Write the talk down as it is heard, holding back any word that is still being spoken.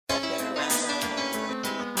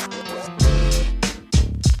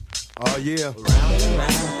Oh yeah, round and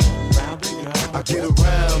round we go. I get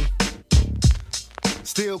around.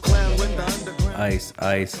 Still clown with the underground. Ice,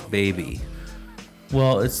 ice, baby.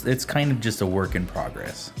 Well, it's kind of just a work in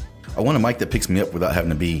progress. I want a mic that picks me up without having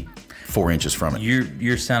to be 4 inches from it.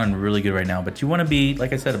 You're sounding really good right now, but you want to be,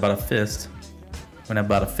 like I said, about a fist. When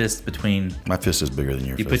about a fist between. My fist is bigger than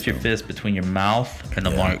your fist. You put your fist between your mouth and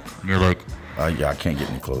the mic. And you're like. Yeah, I can't get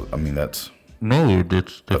any close. I mean, that's. No,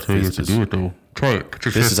 that's how you have to do it though. Try it. Put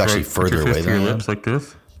your fist is actually further away than your lips like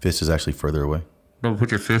this. Fist is actually further away. No,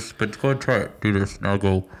 put your fist. But go ahead, try it. Do this. Now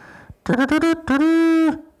go.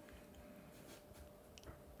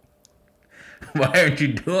 Why aren't you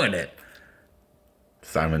doing it?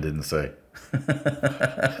 Simon didn't say.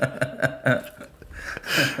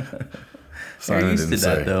 Simon You're used didn't to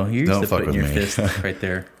that, say. Though. You're Don't used to fuck putting with your me. fist right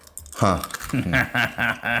there. Huh.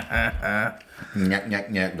 Nyak, nyak,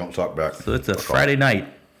 nyak. Don't talk back. So it's a Friday night.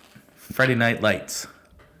 Friday night lights.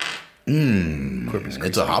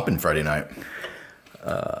 It's a hopping Friday night.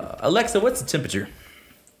 Alexa, what's the temperature?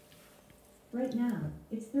 Right now,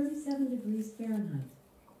 it's 37 degrees Fahrenheit.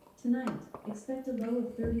 Tonight, expect a low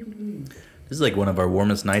of 30 degrees. This is like one of our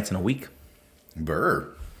warmest nights in a week.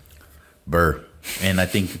 Burr. And I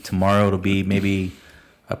think tomorrow it'll be maybe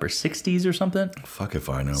upper 60s or something. Fuck if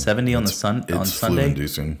I know. 70 on Sunday. It's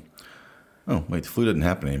flu-inducing. Oh, wait, the flu doesn't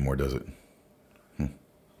happen anymore, does it?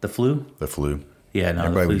 The flu? The flu. Yeah, no,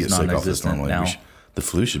 Everybody the would flu's get sick off this non-existent normally. now. The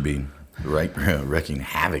flu should be wreaking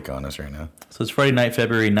havoc on us right now. So it's Friday night,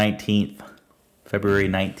 February 19th. February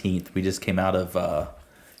 19th. We just came out of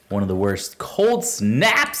one of the worst cold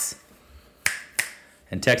snaps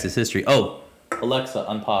in Texas history. Oh, Alexa,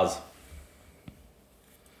 unpause.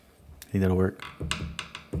 Think that'll work?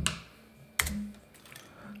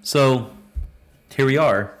 So, here we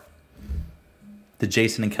are. The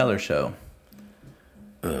Jason and Keller Show.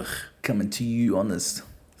 Ugh. Coming to you on this.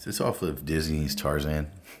 Is this off of Disney's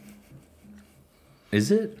Tarzan?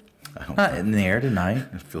 Is it? I don't Not know. in the air tonight.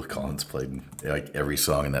 Phil Collins played, like, every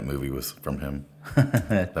song in that movie was from him.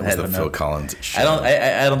 That was the Phil Collins show.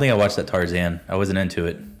 I don't think I watched that Tarzan. I wasn't into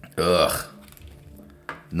it. Ugh.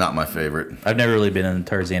 Not my favorite. I've never really been into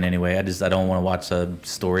Tarzan anyway. I don't want to watch a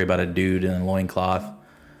story about a dude in a loincloth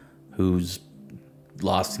who's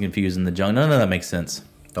lost and confused in the jungle. None of that makes sense.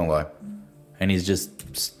 Don't lie. And he's just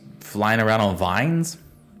flying around on vines.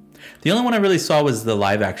 The only one I really saw was the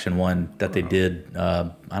live action one that they did, I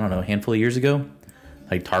don't know, a handful of years ago.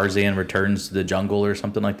 Like Tarzan Returns to the Jungle or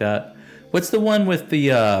something like that. What's the one with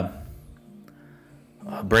the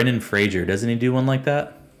Brendan Fraser? Doesn't he do one like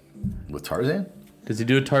that? With Tarzan? Does he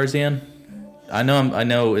do a Tarzan? I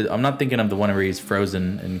know. I'm not thinking of the one where he's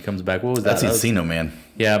frozen and comes back. What was that? That's Encino Man.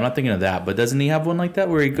 Yeah, I'm not thinking of that. But doesn't he have one like that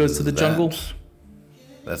where he goes to the jungle?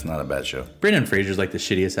 That's not a bad show. Brendan Fraser's like the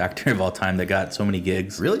shittiest actor of all time that got so many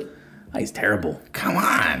gigs. Really? Oh, he's terrible. Come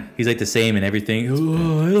on. He's like the same in everything.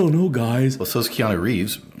 Oh, I don't know, guys. Well, so's Keanu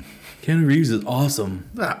Reeves. Keanu Reeves is awesome.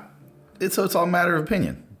 It's all a matter of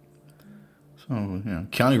opinion. So,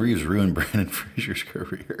 Keanu Reeves ruined Brendan Fraser's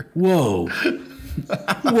career. Whoa.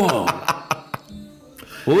 Whoa.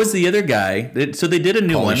 What was the other guy? So they did a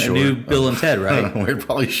new one, Shore. a new Bill and Ted, right? Where'd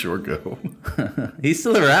Pauly Shore go? He's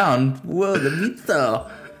still around. Whoa, the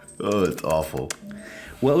pizza. Oh, it's awful.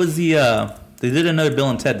 What was the, they did another Bill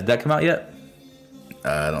and Ted. Did that come out yet?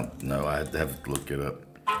 I don't know. I have to look it up.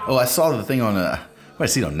 Oh, I saw the thing on, I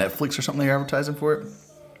see it on Netflix or something. They're advertising for it.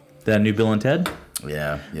 That new Bill and Ted?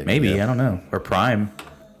 Yeah. Maybe, yeah. I don't know. Or Prime.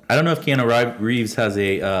 I don't know if Keanu Reeves has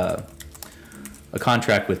a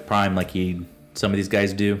contract with Prime like some of these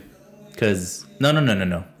guys do. Because,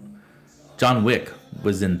 no. John Wick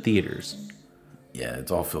was in theaters. Yeah,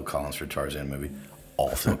 it's all Phil Collins for Tarzan movie. All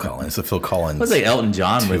Phil Collins. It's a Phil Collins. It was like Elton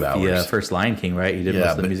John 2 with hours. the first Lion King, right? He did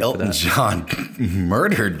most of the music Elton for that. John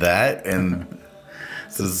murdered that, and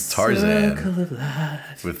this is Tarzan Circle of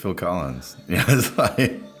Life. with Phil Collins. Yeah, it's like,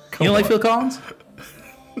 You don't like Phil Collins?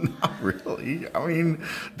 Not really. I mean,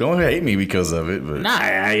 don't hate me because of it, but Nah,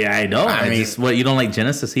 I don't. I mean, what, you don't like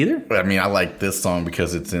Genesis either? I mean, I like this song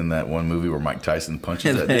because it's in that one movie where Mike Tyson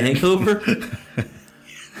punches that The dude. Hangover?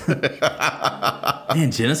 Man,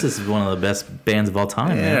 Genesis is one of the best bands of all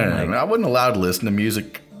time, Yeah, man. I mean, I wasn't allowed to listen to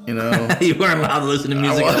music, you know. You weren't allowed to listen to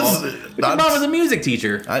music at all. was. But your mom was a music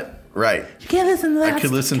teacher. Right. You can't listen to that. I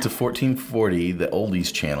could listen to 1440, the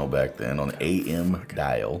oldies channel back then, on the AM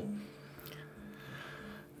dial.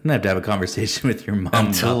 I'm gonna have to have a conversation with your mom.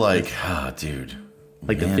 Until about like, this. dude.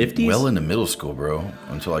 Like man, the 50s? Well into middle school, bro.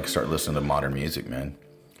 Until I could start listening to modern music, man.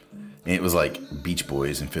 And it was like Beach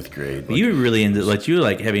Boys in 5th grade. Like, You were really into, like, you were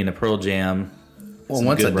like heavy into Pearl Jam. well,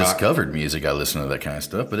 once I good rock. discovered music, I listened to that kind of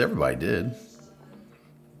stuff, but everybody did.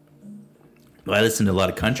 Well, I listened to a lot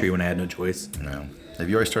of country when I had no choice. No. Have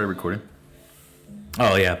you already started recording?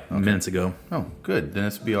 Oh yeah, minutes ago. Oh, good. Then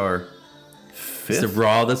this will be our fifth.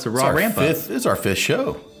 That's a raw ramp up. This is our fifth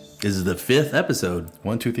show. This is the 5th episode.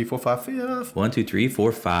 1, 2, 3, 4, 5, 5. 1, 2, 3,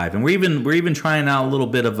 4, 5, and we're even trying out a little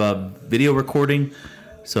bit of a video recording.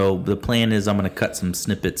 So the plan is I'm going to cut some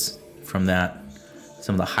snippets from that,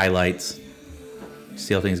 some of the highlights.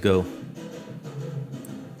 See how things go.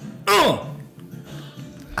 Oh,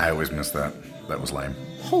 I always miss that. That was lame.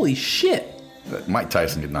 holy shit! Mike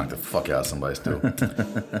Tyson could knock the fuck out of somebody still.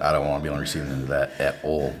 I don't want to be on the receiving end of that at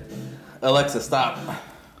all. Alexa, stop.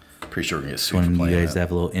 Pretty sure we're going to get sued One for of you playing guys that.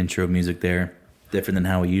 have a little intro music there, different than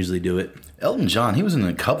how we usually do it. Elton John, he was in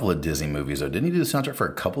a couple of Disney movies, though. Didn't he do the soundtrack for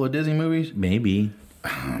a couple of Disney movies? Maybe.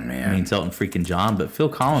 Oh, man. I mean, it's Elton freaking John, but Phil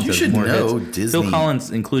Collins You has should more know hits. Disney. Phil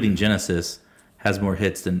Collins, including Genesis, has more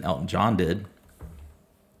hits than Elton John did.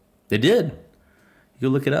 They did. You go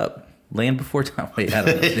look it up. Land Before Time. Wait, I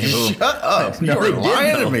don't know. the name of them. Shut up. No, you they were did,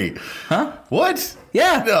 lying though. to me. Huh? What?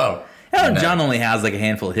 Yeah. No. Elton No. John only has like a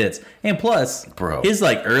handful of hits. And plus, Bro. his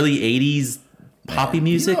like early 80s poppy Man,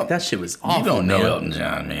 music, you don't- that shit was awful. You don't know man. Elton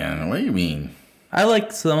John, man. What do you mean? I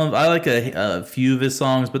like a few of his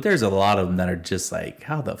songs, but there's a lot of them that are just like,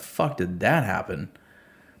 how the fuck did that happen?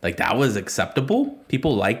 Like, that was acceptable?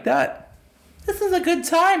 People like that? This is a good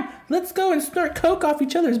time. Let's go and snort coke off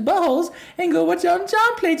each other's buttholes and go watch Elton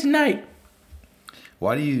John play tonight.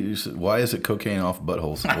 Why is it cocaine off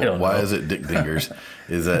buttholes? I don't Why know. is it dick fingers?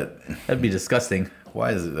 Is that That'd be disgusting.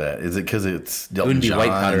 why is it that? Is it because it's Elton wouldn't be John white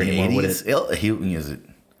powder in the anymore, would 80s? Is it?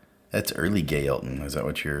 That's early gay Elton. Is that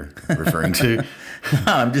what you're referring to?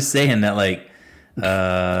 I'm just saying that, like, the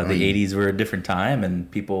 80s were a different time, and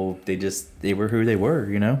people, they were who they were,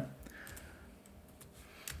 you know?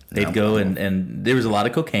 They'd go and there was a lot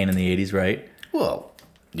of cocaine in the 80s, right? Well,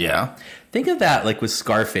 yeah. Think of that, like, with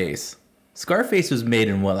Scarface. Scarface was made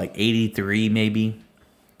in, what, like, 83, maybe?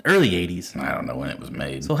 Early 80s. I don't know when it was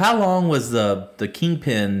made. So how long was the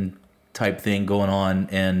Kingpin type thing going on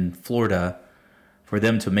in Florida for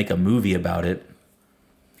them to make a movie about it?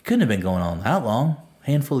 It couldn't have been going on that long.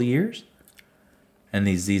 Handful of years. And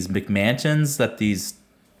these McMansions that these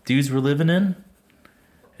dudes were living in,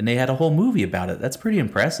 and they had a whole movie about it. That's pretty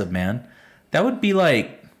impressive, man. That would be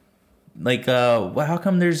like well, how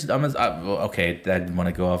come there's okay, I didn't want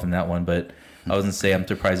to go off on that one, but I was gonna say I'm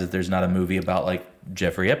surprised that there's not a movie about like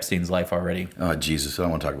Jeffrey Epstein's life already. Oh Jesus, I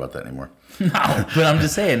don't want to talk about that anymore. No, but I'm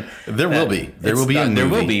just saying There will be. There will be a There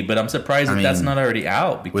will movie. be, but I'm surprised that that's not already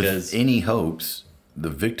out because With any hopes, the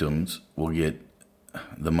victims will get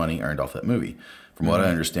the money earned off that movie. From what I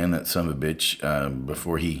understand, that son of a bitch,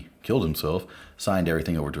 before he killed himself, signed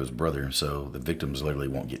everything over to his brother, so the victims literally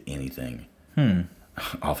won't get anything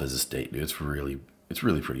off his estate, dude. It's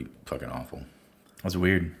really pretty fucking awful. that's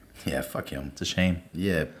weird. Yeah, fuck him. It's a shame.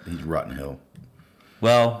 Yeah, he's rotten hell.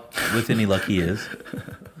 Well, with any luck, he is.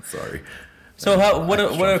 Sorry. So, what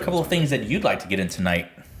are a couple of things that you'd like to get in tonight?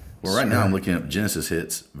 Well, right now I'm looking up Genesis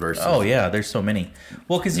hits versus. Oh yeah, there's so many.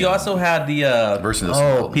 Well, because you also had the Versus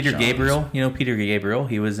Peter genres. Gabriel. You know Peter Gabriel.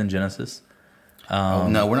 He was in Genesis.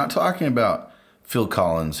 No, we're not talking about Phil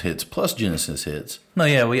Collins hits plus Genesis hits. No,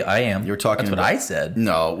 yeah, I am. You're talking. That's what about, I said.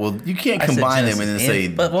 No, well, you can't I said combine them Genesis and then say.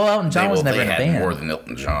 but Elton John was never they in a had band. more than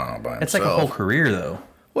Elton John by himself. It's like a whole career, though.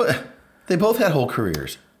 What? They both had whole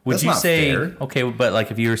careers. Would That's you not say fair. okay? But like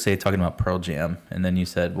if you were say talking about Pearl Jam, and then you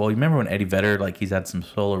said, well, you remember when Eddie Vedder he's had some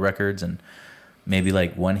solo records and maybe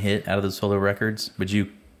like one hit out of the solo records? Would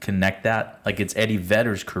you connect that? Like it's Eddie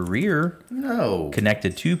Vedder's career No.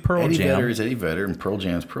 connected to Pearl Eddie Jam. Vedder is Eddie Vedder and Pearl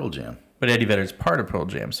Jam's Pearl Jam. But Eddie Vedder's part of Pearl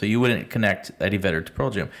Jam, so you wouldn't connect Eddie Vedder to Pearl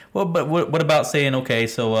Jam. Well, but what about saying, okay,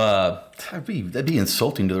 so, That'd be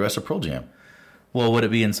insulting to the rest of Pearl Jam. well, would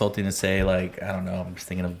it be insulting to say, like, I don't know, I'm just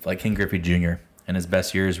thinking of, like, King Griffey Jr., and his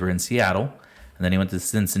best years were in Seattle, and then he went to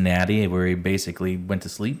Cincinnati, where he basically went to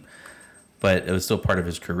sleep, but it was still part of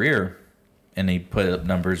his career, and he put up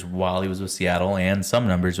numbers while he was with Seattle, and some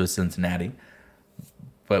numbers with Cincinnati.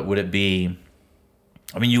 But would it be,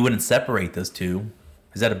 I mean, you wouldn't separate those two.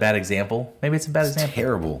 Is that a bad example? Maybe it's a bad example.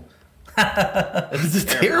 Terrible. It's a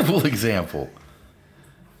terrible example.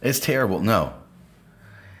 It's terrible. No.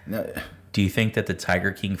 Do you think that the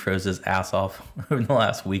Tiger King froze his ass off in the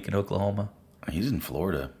last week in Oklahoma? He's in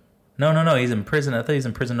Florida, No. He's in prison. I thought he's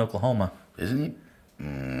in prison in Oklahoma. isn't he?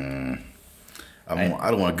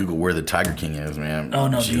 I don't want to Google where the Tiger King is, man. Oh,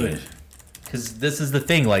 no, Jeez. do it. Because this is the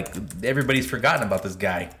thing. Like, everybody's forgotten about this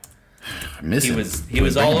guy. I miss him. He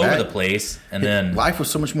was all over the place. And then... Life was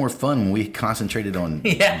so much more fun when we concentrated on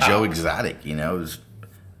Yeah. Joe Exotic, you know. It was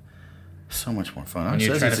So much more fun. When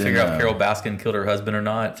you're trying to figure out Carol Baskin killed her husband or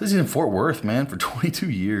not. It says he's in Fort Worth, man, for 22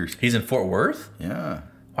 years. He's in Fort Worth? Yeah.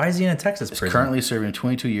 Why is he in a Texas prison? He's currently serving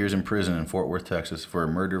 22 years in prison in Fort Worth, Texas for a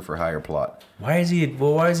murder for hire plot. Why is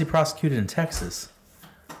he prosecuted in Texas?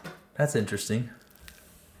 That's interesting.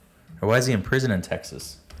 Or why is he in prison in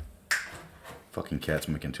Texas? Fucking cat's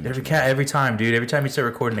making too much noise. Every time, dude. Every time you start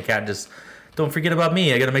recording, the cat just... Don't forget about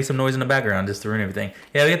me. I got to make some noise in the background just to ruin everything.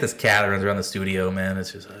 Yeah, we got this cat that runs around the studio, man.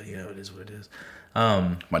 It's just, it is what it is.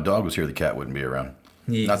 My dog was here, the cat wouldn't be around.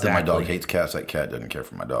 Yeah, Not that my dog hates cats. That cat doesn't care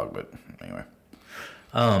for my dog, but anyway.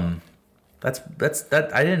 That's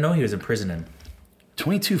I didn't know he was in prison in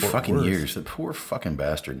 22 Fort fucking Worth. years. That poor fucking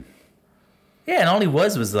bastard. Yeah, and all he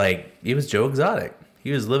was like, he was Joe Exotic. He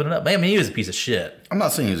was living it up. I mean, he was a piece of shit. I'm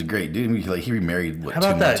not saying he was a great dude. He remarried, 2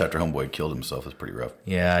 months after Homeboy killed himself. That's pretty rough.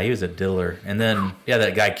 Yeah, he was a diller. And then,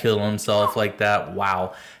 that guy killed himself like that.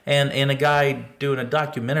 Wow. And a guy doing a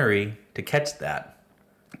documentary to catch that.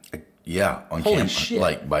 Yeah, on Holy camera, shit.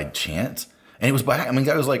 like by chance. And it was the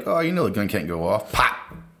guy was like, oh, the gun can't go off. Pop!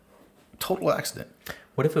 Total accident.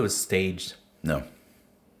 What if it was staged? No.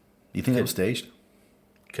 You think it was staged?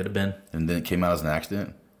 Could have been. And then it came out as an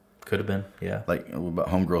accident? Could have been, yeah. Like, what about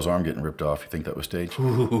Homegirl's arm getting ripped off? You think that was staged?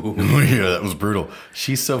 Ooh. Yeah, that was brutal.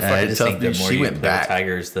 She's so fucking tough, dude. She went back.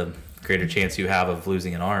 Tigers, the greater chance you have of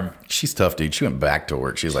losing an arm. She's tough, dude. She went back to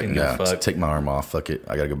work. She's like, no, take my arm off. Fuck it.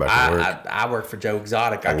 I got to go back to work. I work for Joe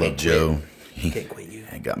Exotic. I love Joe. He can't quit you.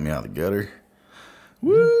 He got me out of the gutter.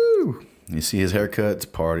 Woo! You see his haircut? It's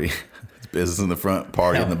party. His business in the front,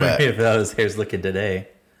 party in the back. If that was his looking today.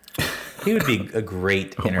 He would be a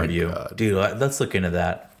great interview. Dude, let's look into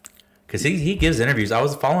that. Because he gives interviews. I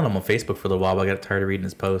was following him on Facebook for a little while, but I got tired of reading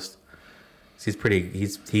his posts.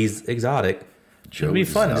 He's exotic. It'll be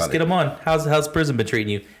fun. Just get him on. How's prison been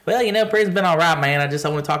treating you? Well, prison's been all right, man. I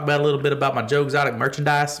want to talk about a little bit about my Joe Exotic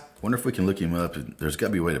merchandise. Wonder if we can look him up. There's got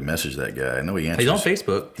to be a way to message that guy. I know he answers. He's on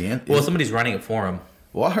Facebook. Somebody's running it for him.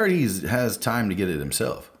 Well, I heard he has time to get it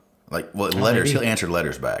himself. Letters. He'll answer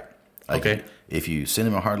letters back. Okay. If you send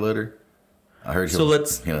him a hard letter, I heard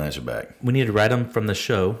he'll answer back. We need to write him from the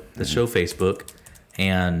show Facebook,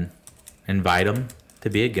 and invite him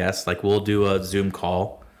to be a guest. Like, we'll do a Zoom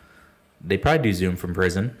call. They probably do Zoom from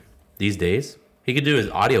prison these days. He could do his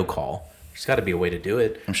audio call. There's got to be a way to do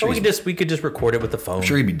it. I'm sure we could just record it with the phone. I'm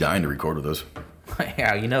sure he'd be dying to record with us.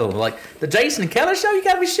 Yeah, like the Jason Keller show. You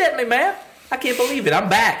got to be shitting me, man. I can't believe it. I'm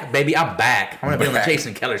back, baby. I'm back. I'm gonna be on the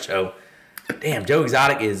Jason Keller show. Damn, Joe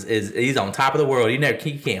Exotic he's on top of the world. You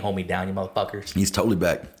can't hold me down, you motherfuckers. He's totally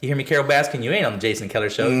back. You hear me, Carol Baskin? You ain't on the Jason Keller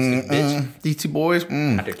show, you stupid bitch. These two boys,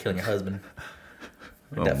 out there killing your husband.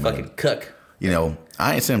 That fucking cuck.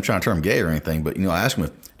 I ain't saying I'm trying to turn him gay or anything, but I asked him,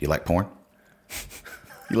 do you like porn?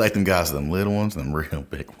 You like them guys, them little ones, them real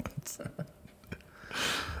big ones.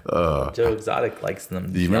 Joe Exotic likes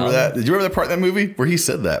them. Do you remember that? Did you remember that part of that movie where he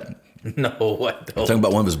said that? No, what? Talking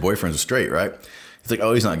about one of his boyfriends is straight, right? He's like,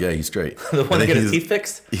 oh, he's not gay, he's straight. The one that got his teeth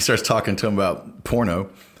fixed? He starts talking to him about porno,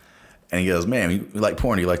 and he goes, man, you like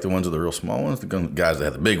porn? You like the ones with the real small ones? The guys that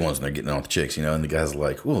have the big ones, and they're getting on with the chicks, And the guy's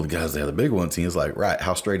like, well, the guys that have the big ones. And he's like, right,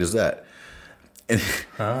 how straight is that? And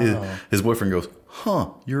his boyfriend goes, huh,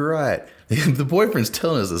 you're right. The boyfriend's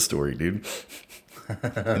telling us this story, dude.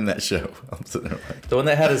 In that show. I'm sitting there like, the one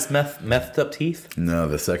that had his methed up teeth? No,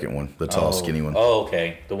 the second one. The tall, skinny one. Oh,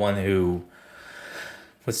 okay. The one who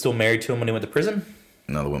was still married to him when he went to prison?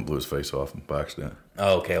 No, the one blew his face off by accident.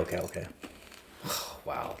 Oh, okay.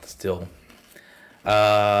 Wow, still.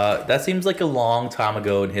 That seems like a long time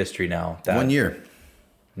ago in history now. 1 year.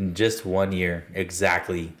 Just 1 year.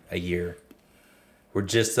 Exactly a year. We're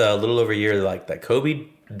just a little over a year like that Kobe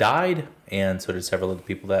died, and so did several other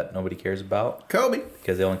people that nobody cares about. Kobe.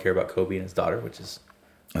 Because they only care about Kobe and his daughter, which is...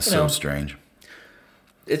 That's so strange.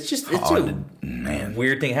 It's a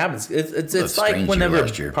weird thing happens. It's like whenever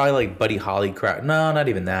probably like Buddy Holly cracked. No, not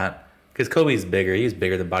even that. Because Kobe's bigger. He was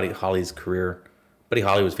bigger than Buddy Holly's career. Buddy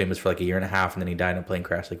Holly was famous for like a year and a half, and then he died in a plane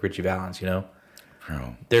crash like Richie Valens, Bro.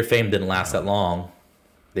 Their fame didn't last that long.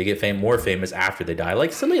 They get more famous after they die,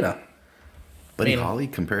 like Selena. Buddy Holly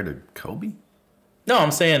compared to Kobe? No,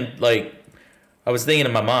 I'm saying, like, I was thinking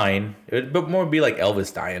in my mind, it would more be like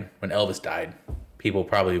Elvis dying. When Elvis died, people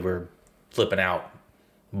probably were flipping out,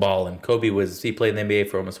 balling. Kobe he played in the NBA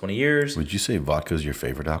for almost 20 years. Would you say vodka's your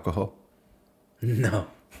favorite alcohol? No.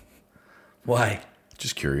 Why?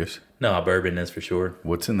 Just curious. No, bourbon is for sure.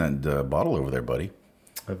 What's in that bottle over there, buddy?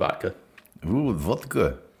 Vodka. Ooh,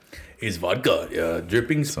 vodka. It's vodka. Yeah,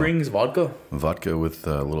 Dripping Springs vodka. Vodka with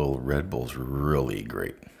little Red Bull's really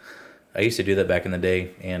great. I used to do that back in the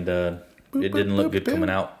day, and it didn't look good coming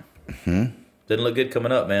out. Mm-hmm. Didn't look good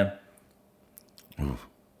coming up, man. Ooh.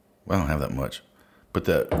 Well, I don't have that much. But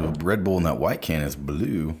the Red Bull in that white can is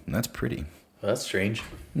blue, and that's pretty. Well, that's strange.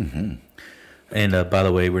 Mm-hmm. And by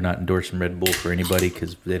the way, we're not endorsing Red Bull for anybody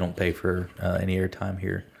because they don't pay for any airtime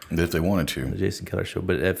here. If they wanted to. The Jason Keller Show.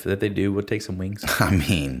 But if they do, we'll take some wings. I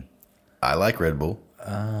mean, I like Red Bull.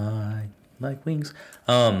 I like wings.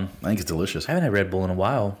 I think it's delicious. I haven't had Red Bull in a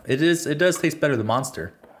while. It does taste better than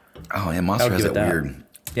Monster. Oh, yeah, Monster has that weird.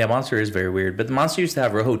 Yeah, Monster is very weird. But the Monster used to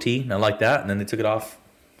have Rojo tea, and I like that, and then they took it off.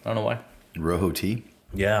 I don't know why. Rojo tea?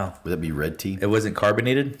 Yeah. Would that be red tea? It wasn't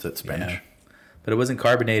carbonated. Is that Spanish? Yeah. But it wasn't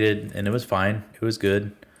carbonated, and it was fine. It was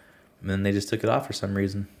good. And then they just took it off for some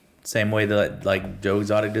reason. Same way that like Joe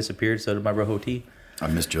Exotic disappeared, so did my Rojo tea. I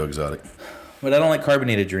miss Joe Exotic. But I don't like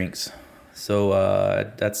carbonated drinks. So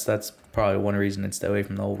that's probably one reason I'd stay away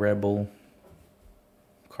from the old Red Bull.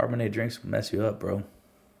 Carbonated drinks mess you up, bro.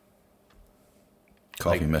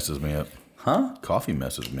 Coffee messes me up. Huh? Coffee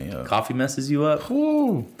messes me up. Coffee messes you up?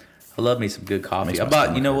 Ooh. I love me some good coffee.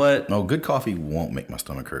 You know what? No, good coffee won't make my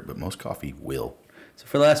stomach hurt, but most coffee will. So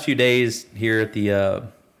for the last few days here at the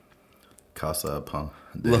Casa Pong.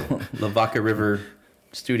 La Vaca River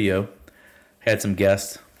studio, had some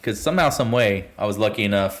guests. Because somehow, some way, I was lucky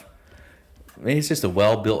enough. Maybe it's just a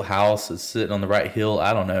well-built house. It's sitting on the right hill.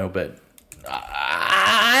 I don't know, but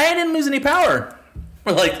I didn't lose any power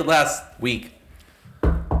for like the last week.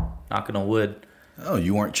 Knocking on wood. Oh,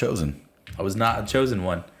 you weren't chosen. I was not a chosen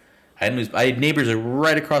one. I had neighbors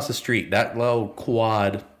right across the street. That little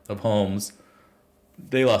quad of homes,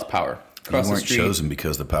 they lost power. You weren't chosen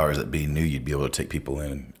because the powers that be knew you'd be able to take people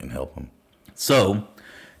in and help them. So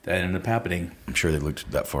that ended up happening. I'm sure they looked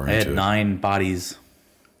that far into it. it. I had 9 bodies.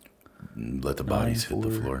 Let the bodies hit the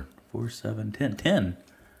floor. 4, 7, 10.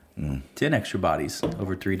 10. 10 extra bodies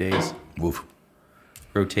over 3 days. Woof.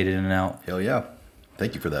 Rotated in and out. Hell yeah.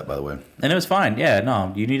 Thank you for that, by the way. And it was fine. Yeah,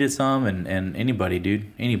 no, you needed some, and anybody,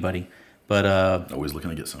 dude. Anybody. But always looking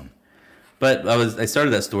to get some. But I started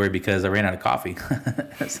that story because I ran out of coffee.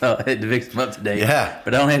 So I had to fix them up today. Yeah.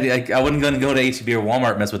 But I wasn't going to go to H-E-B or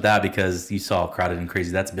Walmart and mess with that because you saw how crowded and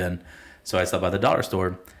crazy that's been. So I stopped by the dollar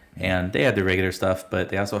store, and they had their regular stuff, but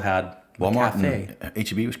they also had Walmart cafe. And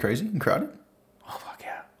H-E-B was crazy and crowded? Oh, fuck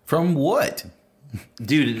yeah. From what?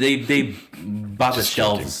 Dude, they bought the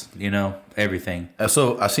shelves, everything.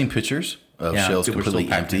 So I've seen pictures of shelves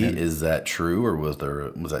completely empty. In. Is that true, or was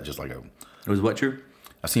that just like a... It was what true?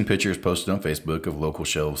 I've seen pictures posted on Facebook of local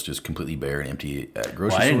shelves just completely bare and empty at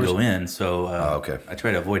grocery stores. I didn't go in, so okay. I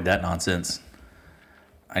try to avoid that nonsense.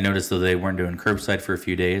 I noticed, though, they weren't doing curbside for a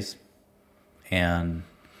few days. And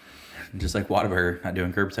just like Whataburger, not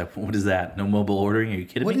doing curbside. What is that? No mobile ordering? Are you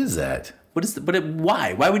kidding me? What is that?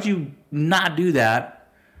 Why? Why would you not do that?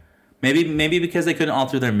 Maybe because they couldn't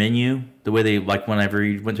alter their menu the way they, like whenever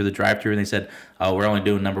you went through the drive-thru and they said, oh, we're only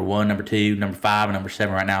doing number 1, number 2, number 5, and number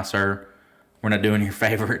 7 right now, sir. We're not doing your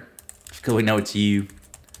favorite because we know it's you.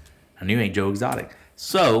 And you ain't Joe Exotic.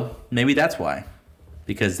 So maybe that's why.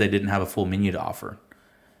 Because they didn't have a full menu to offer.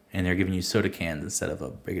 And they're giving you soda cans instead of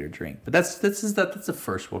a regular drink. But that's a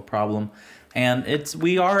first world problem. And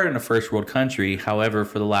we are in a first world country. However,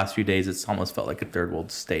 for the last few days, it's almost felt like a third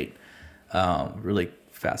world state. Really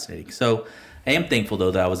fascinating. So I am thankful,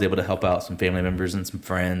 though, that I was able to help out some family members and some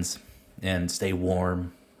friends and stay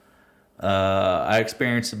warm. I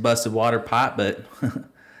experienced a busted water pipe, but I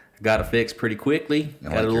got it fixed pretty quickly.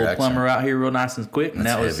 Got a little plumber out here real nice and quick. And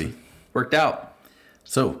that was heavy. Worked out.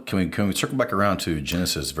 So can we circle back around to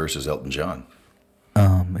Genesis versus Elton John?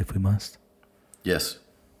 If we must. Yes.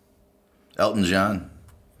 Elton John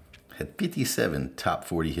had 57 top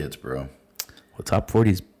 40 hits, bro. Well, top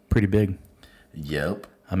 40 is pretty big. Yep.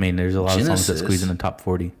 I mean, there's a lot of songs that squeeze in the top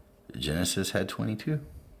 40. Genesis had 22.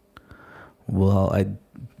 Well,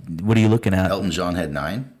 what are you looking at? Elton John had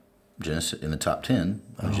 9. Genesis in the top 10.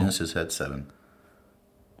 Genesis had 7.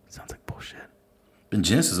 Sounds like bullshit. And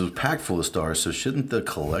Genesis was packed full of stars, so shouldn't the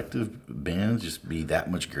collective bands just be that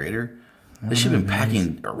much greater? They should have been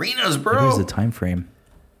packing arenas, bro. There's a time frame.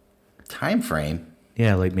 Time frame?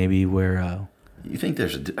 Yeah, like maybe where... you think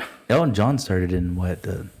there's a... Elton John started in, what,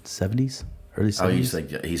 the 70s? Early 70s? Oh, you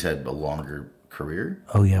think he's had a longer career?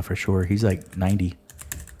 Oh, yeah, for sure. He's like 90.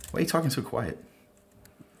 Why are you talking so quiet?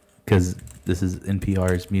 Because this is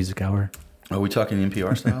NPR's Music Hour. Are we talking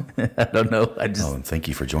NPR style? I don't know. and thank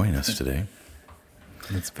you for joining us today.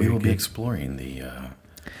 We will be exploring the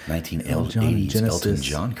 1980s Elton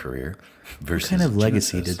John career versus What kind of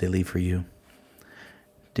legacy Genesis. did they leave for you?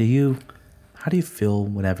 How do you feel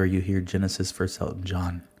whenever you hear Genesis versus Elton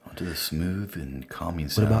John? To the smooth and calming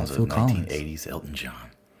What about sounds Phil of Collins? 1980s Elton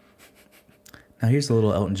John. Now here's a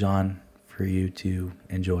little Elton John for you to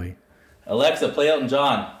enjoy. Alexa, play Elton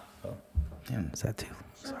John. Damn. Is that too?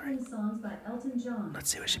 Shuffling songs by Elton John.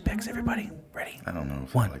 Let's see what she picks, everybody. Ready? I don't know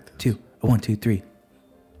if I One, like this. two, 1, 2, 3.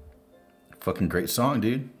 Fucking great song,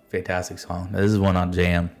 dude. Fantastic song. This is one I'll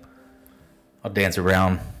jam. I'll dance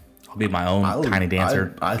around. I'll be my own tiny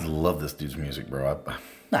dancer. I love this dude's music, bro.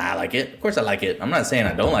 Nah, I like it. Of course I like it. I'm not saying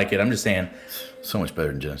I don't like it. I'm just saying So much better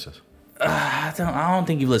than Genesis. I don't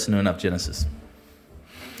think you've listened to enough Genesis.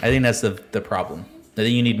 I think that's the problem. I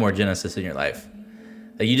think you need more Genesis in your life.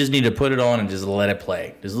 Like you just need to put it on and just let it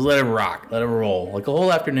play. Just let it rock. Let it roll. Like a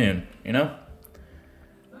whole afternoon, you know?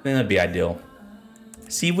 I think that'd be ideal.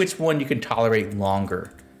 See which one you can tolerate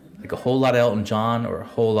longer. Like a whole lot of Elton John or a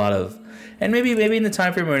whole lot of... And maybe in the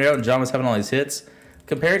time frame when Elton John was having all these hits,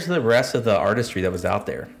 compared to the rest of the artistry that was out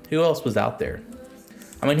there. Who else was out there?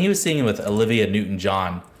 I mean, he was singing with Olivia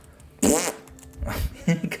Newton-John.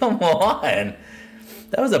 Come on.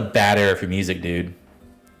 That was a bad era for music, dude.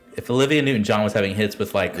 If Olivia Newton-John was having hits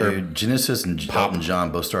with like her... Dude, Genesis and Elton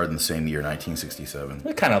John both started in the same year, 1967.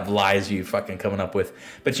 What kind of lies are you fucking coming up with?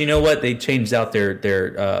 But you know what? They changed out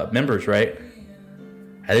their members, right?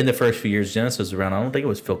 I think the first few years Genesis was around, I don't think it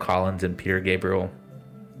was Phil Collins and Peter Gabriel.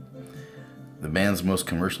 The band's most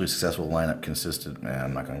commercially successful lineup consisted... Man,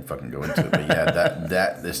 I'm not going to fucking go into it. But yeah,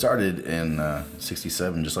 that they started in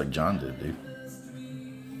 67 just like John did, dude.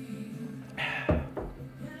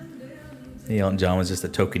 Elton John was just a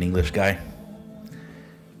token English guy.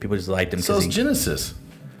 People just liked him. So is Genesis.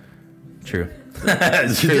 True.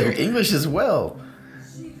 They're English as well.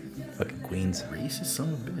 Fucking Queens. Racist son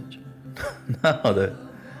of a bitch. No,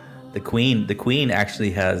 the Queen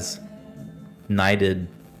actually has knighted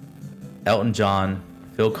Elton John,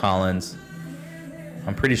 Phil Collins.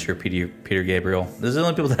 I'm pretty sure Peter Gabriel. Those are the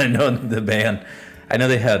only people that I know in the band. I know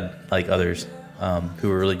they had like others who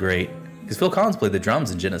were really great. Because Phil Collins played the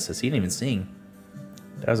drums in Genesis. He didn't even sing.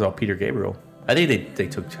 That was all Peter Gabriel. I think they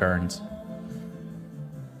took turns.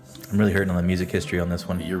 I'm really hurting on the music history on this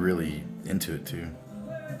one. You're really into it too.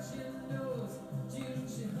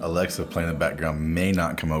 Alexa playing in the background may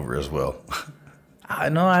not come over as well. I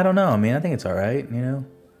don't know. I mean, I think it's all right, you know.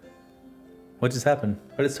 What just happened?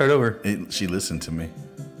 Why did it start over? She listened to me.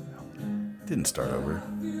 Didn't start over.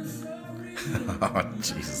 Oh,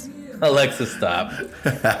 Jesus. Alexa, stop.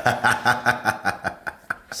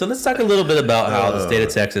 So let's talk a little bit about how the state of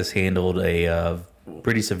Texas handled a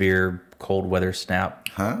pretty severe cold weather snap.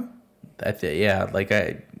 Huh?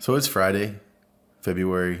 So it's Friday,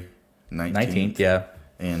 February 19th. Yeah.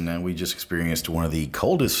 And we just experienced one of the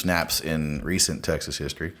coldest snaps in recent Texas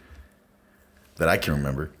history that I can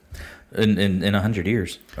remember. In 100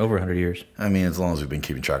 years. Over 100 years. I mean, as long as we've been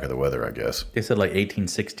keeping track of the weather, I guess. They said like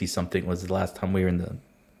 1860 something was the last time we were in the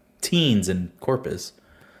teens in Corpus.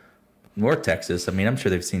 North Texas, I mean, I'm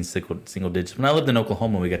sure they've seen single digits. When I lived in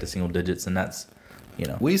Oklahoma, we got to single digits, and that's, you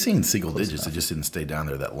know. We've seen single digits. It just didn't stay down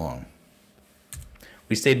there that long.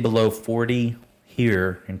 We stayed below 40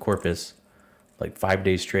 here in Corpus, like 5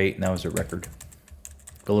 days straight, and that was a record.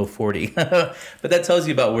 Below 40. But that tells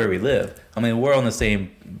you about where we live. I mean, we're on the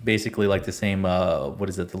same, basically like the same, what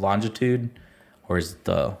is it, the longitude? Or is it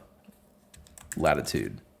the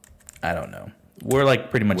latitude? I don't know. We're like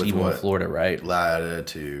pretty much even with Florida, right?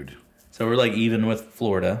 Latitude. So we're like even with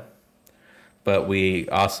Florida, but we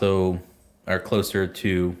also are closer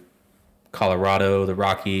to Colorado, the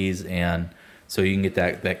Rockies, and so you can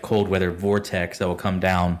get that cold weather vortex that will come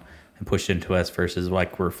down and push into us versus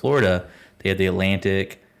like we're Florida. They have the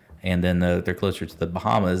Atlantic, and then they're closer to the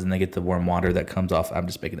Bahamas, and they get the warm water that comes off. I'm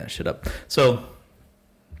just making that shit up. So,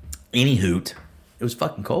 any hoot, it was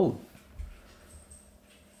fucking cold.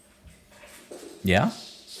 Yeah?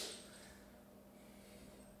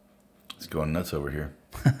 It's going nuts over here.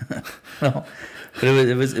 Well, but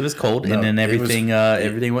it was cold, No, and then everything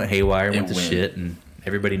everything went haywire, went to went. shit, and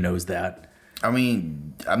everybody knows that. I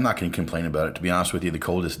mean, I'm not going to complain about it. To be honest with you, the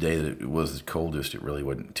coldest day that it was the coldest, it really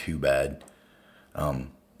wasn't too bad.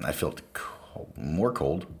 I felt more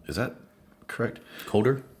cold. Is that correct?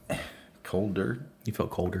 Colder? Colder. You felt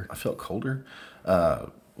colder. I felt colder.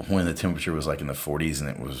 When the temperature was like in the 40s and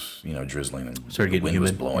it was, drizzling and Started the getting wind was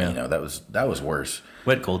humid, blowing, yeah. that was worse.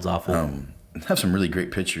 Wet cold's awful. I have some really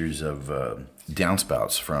great pictures of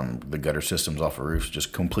downspouts from the gutter systems off of roofs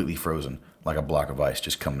just completely frozen, like a block of ice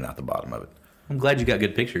just coming out the bottom of it. I'm glad you got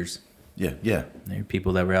good pictures. Yeah. There are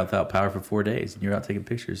people that were out without power for 4 days, and you're out taking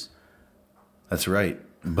pictures. That's right.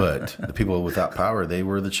 But the people without power, they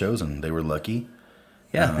were the chosen. They were lucky.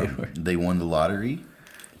 Yeah, they were. They won the lottery.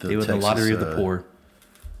 They won the lottery of the poor.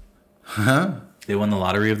 Huh? They won the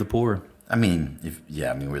lottery of the poor. I mean,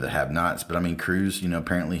 we're the have-nots. But, Cruz,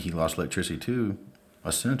 apparently he lost electricity too.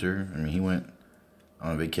 A senator. He went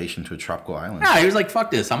on a vacation to a tropical island. Yeah, he was like,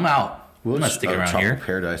 fuck this, I'm out. I'm not sticking around here.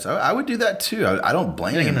 Paradise. I would do that too. I don't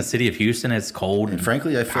blame Like him. in the city of Houston, it's cold. And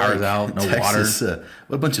frankly, I feel power's like out, no Texas, water.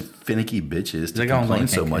 what a bunch of finicky bitches to Like, I don't complain blame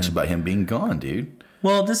so much him. about him being gone, dude.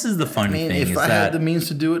 Well, this is the funny I mean, thing. if is I that, had the means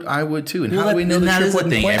to do it, I would too. And well, how do we know and that that shit is the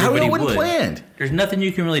wasn't thing. planned? How Everybody it wasn't would. planned? There's nothing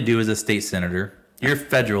you can really do as a state senator. You're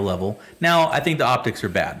federal level. Now, I think the optics are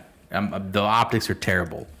bad. The optics are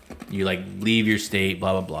terrible. You like leave your state,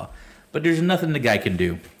 blah blah blah. But there's nothing the guy can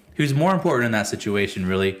do. Who's more important in that situation?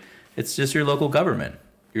 Really, it's just your local government,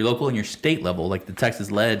 your local and your state level, like the Texas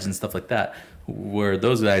Ledge and stuff like that, where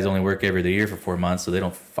those guys only work every other year for 4 months, so they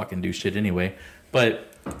don't fucking do shit anyway. But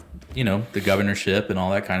you know, the governorship and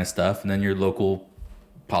all that kind of stuff, and then your local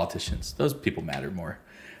politicians. Those people matter more.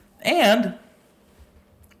 And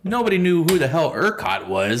nobody knew who the hell ERCOT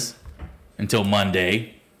was until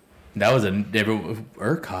Monday. That was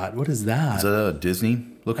ERCOT. What is that? Is that a Disney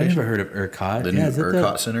I location? never heard of ERCOT. The new is that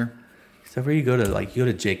ERCOT Center? Is that where you go to, like, you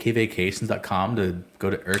go to jkvacations.com to go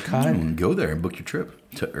to ERCOT? Go there and book your trip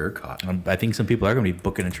to ERCOT. I think some people are going to be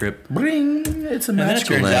booking a trip. Bring! It's a then it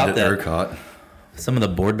magical turns land out at that- ERCOT. Some of the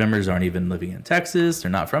board members aren't even living in Texas.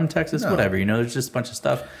 They're not from Texas, No. whatever. You know, there's just a bunch of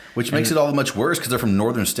stuff. Which makes it all the much worse because they're from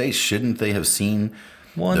northern states. Shouldn't they have seen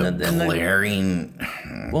Well, the and the- glaring...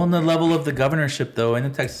 Well, in the level of the governorship, though, in the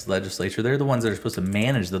Texas legislature, they're the ones that are supposed to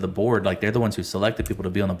manage the board. Like, they're the ones who selected people to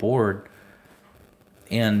be on the board.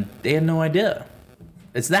 And they had no idea.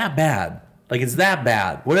 It's that bad. Like, it's that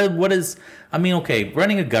bad. What is... I mean, okay,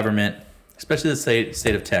 running a government, especially the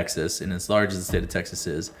state of Texas, and as large as the state of Texas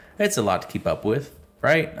is, it's a lot to keep up with,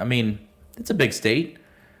 right? I mean, it's a big state.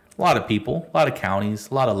 A lot of people, a lot of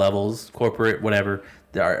counties, a lot of levels, corporate, whatever.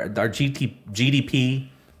 Our GDP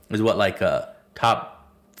is what, like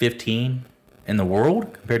top 15 in the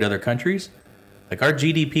world compared to other countries. Like our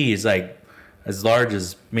GDP is like as large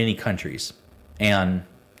as many countries. And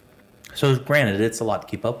so granted, it's a lot to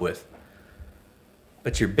keep up with.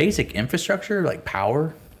 But your basic infrastructure, like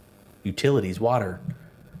power, utilities, water,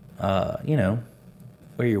 you know,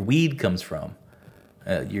 where your weed comes from,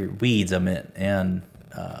 your weeds, I meant, and,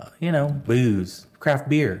 you know, booze, craft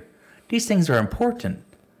beer. These things are important.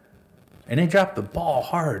 And they drop the ball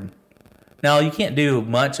hard. Now, you can't do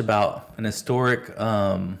much about an historic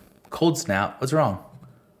cold snap. What's wrong?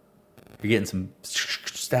 You're getting some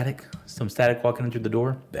static walking in through the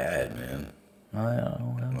door? Bad, man. I don't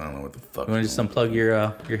know. I don't know what the fuck. You want to just unplug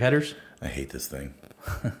your headers? I hate this thing.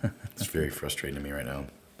 It's very frustrating to me right now.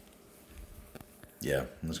 Yeah,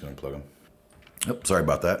 I'm just going to plug them. Oh, sorry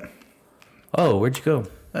about that. Oh, where'd you go?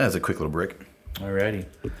 That's a quick little break. Alrighty.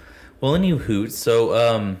 Well, any hoot.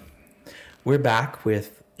 So, we're back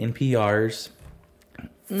with NPR's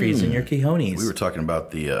Freezing Your Cojones. We were talking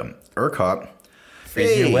about the ERCOT.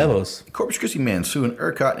 Freezing your huevos. Corpus Christi man suing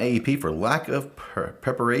ERCOT and AEP for lack of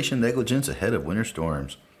preparation negligence ahead of winter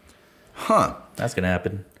storms. Huh. That's going to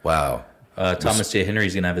happen. Wow. Thomas J.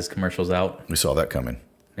 Henry's going to have his commercials out. We saw that coming.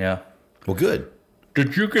 Yeah. Well, good.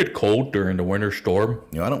 Did you get cold during the winter storm?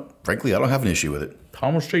 You know, I don't have an issue with it.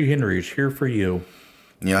 Thomas J. Henry is here for you.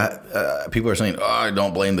 You know, people are saying, I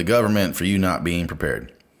don't blame the government for you not being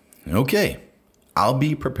prepared. Okay, I'll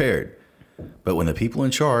be prepared. But when the people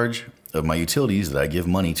in charge of my utilities that I give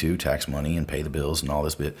money to, tax money and pay the bills and all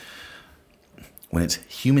this bit, when it's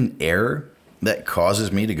human error that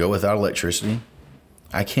causes me to go without electricity,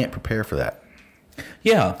 I can't prepare for that.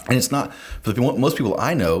 Yeah. And it's not, for the, most people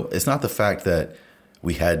I know, it's not the fact that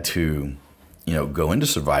we had to, you know, go into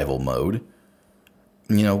survival mode.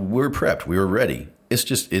 You know, we were prepped, we were ready. It's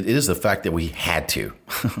just, it is the fact that we had to.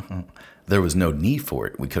 There was no need for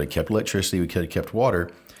it. We could have kept electricity, we could have kept water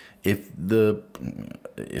if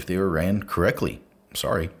they were ran correctly.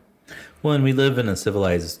 Sorry. Well, and we live in a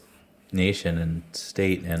civilized nation and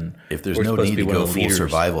state, and If there's we're no supposed need to be one go of the full leaders.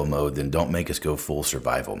 survival mode, then don't make us go full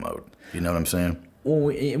survival mode. You know what I'm saying?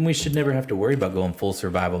 Well, and we should never have to worry about going full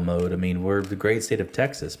survival mode. I mean, we're the great state of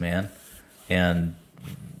Texas, man. And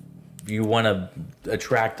you want to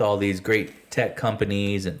attract all these great tech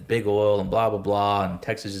companies and big oil and blah, blah, blah. And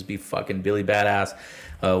Texas just be fucking Billy Badass.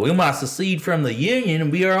 We must secede from the union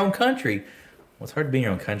and be our own country. Well, it's hard to be in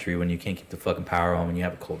your own country when you can't keep the fucking power on when you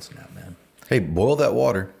have a cold snap, man. Hey, boil that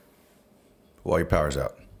water while your power's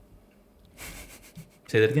out.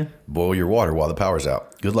 Say that again? Boil your water while the power's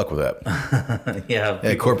out. Good luck with that. Yeah.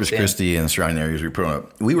 At Corpus Christi and surrounding areas, we were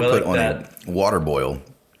put on a water boil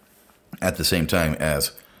at the same time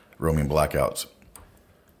as roaming blackouts.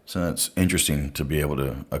 So it's interesting to be able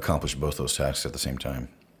to accomplish both those tasks at the same time.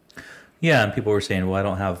 Yeah, and people were saying, well, I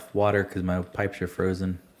don't have water because my pipes are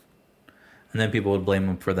frozen. And then people would blame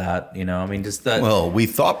them for that, you know. I mean, just that. Well, we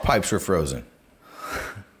thought pipes were frozen.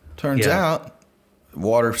 Turns Yeah. out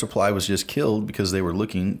water supply was just killed because they were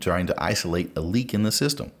trying to isolate a leak in the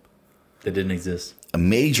system. That didn't exist. A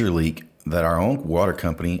major leak that our own water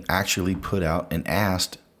company actually put out and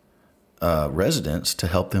asked residents to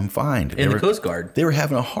help them find. In the Coast Guard. They were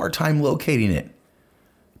having a hard time locating it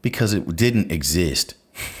because it didn't exist.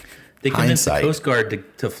 They convinced the Coast Guard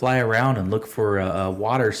to fly around and look for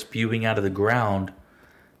water spewing out of the ground.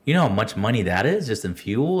 You know how much money that is just in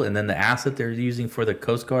fuel? And then the asset they're using for the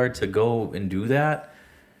Coast Guard to go and do that.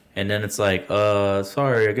 And then it's like,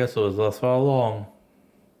 sorry, I guess it was us all along.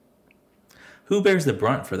 Who bears the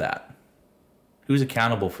brunt for that? Who's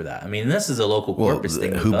accountable for that? I mean, this is a local corpus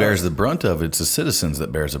thing. Who bears the brunt of it? It's the citizens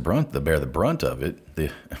that bear the brunt of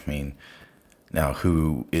it. Now,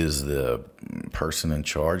 who is the person in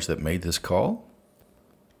charge that made this call?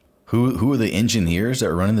 Who are the engineers that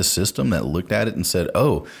are running the system that looked at it and said,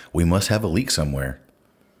 "Oh, we must have a leak somewhere"?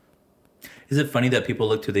 Is it funny that people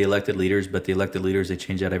look to the elected leaders, but the elected leaders, they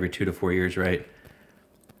change out every 2 to 4 years, right?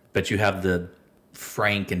 But you have the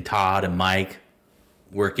Frank and Todd and Mike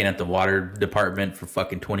working at the water department for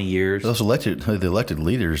fucking 20 years. The elected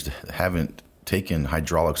leaders haven't taken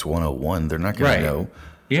hydraulics 101. They're not going to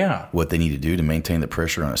know what they need to do to maintain the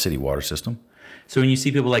pressure on a city water system. So when you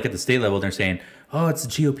see people like at the state level, they're saying, "Oh, it's the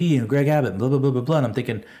GOP and Greg Abbott, blah, blah, blah, blah, blah." And I'm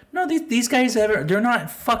thinking, no, these guys, they're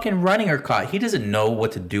not fucking running ERCOT. He doesn't know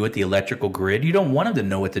what to do with the electrical grid. You don't want him to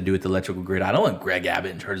know what to do with the electrical grid. I don't want Greg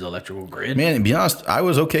Abbott in charge of the electrical grid. Man, to be honest, I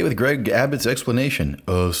was okay with Greg Abbott's explanation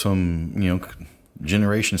of some,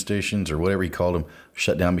 generation stations or whatever he called them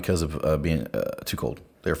shut down because of being too cold.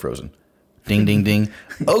 They're frozen. Ding, ding, ding.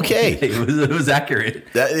 Okay. It was accurate.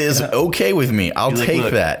 That is okay with me. I'll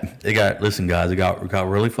take that. Listen, guys, it got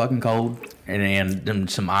really fucking cold, and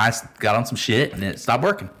some ice got on some shit, and it stopped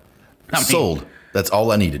working. Sold. That's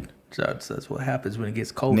all I needed. So that's what happens when it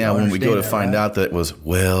gets cold. Now, when we go to find out that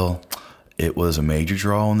it was a major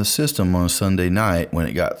draw on the system on a Sunday night when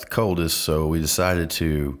it got the coldest, so we decided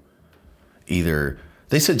to either...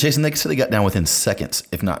 They said they got down within seconds,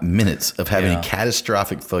 if not minutes, of having a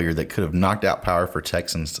catastrophic failure that could have knocked out power for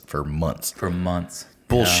Texans for months.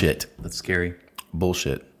 Bullshit. Yeah, that's scary.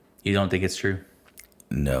 Bullshit. You don't think it's true?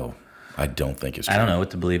 No, I don't think it's true. I don't know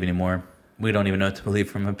what to believe anymore. We don't even know what to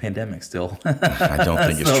believe from a pandemic still. I don't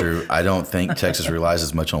think it's true. I don't think Texas relies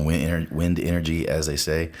as much on wind energy as they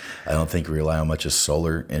say. I don't think we rely on much of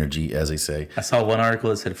solar energy as they say. I saw one article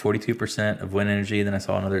that said 42% of wind energy, and then I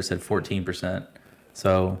saw another that said 14%.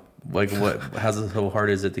 So, how so hard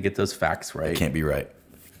is it to get those facts right? It can't be right.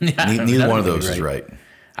 Neither one of those is right.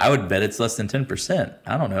 I would bet it's less than 10%.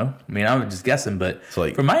 I don't know. I mean, I was just guessing, but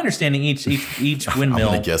from my understanding, each windmill...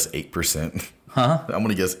 I'm going to guess 8%. Huh? I'm going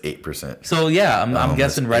to guess 8%. So, yeah, I'm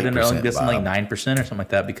guessing right under... I'm guessing like 9% or something like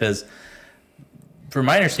that, because from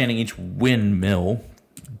my understanding, each windmill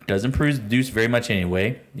doesn't produce very much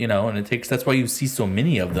anyway, and that's why you see so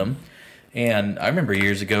many of them. And I remember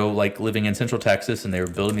years ago, like living in Central Texas, and they were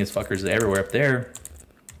building these fuckers everywhere up there.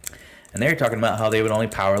 And they were talking about how they would only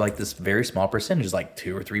power like this very small percentage, like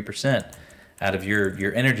 2 or 3% out of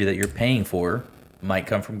your energy that you're paying for might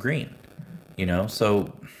come from green.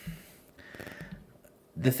 So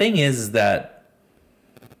the thing is that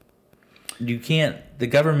the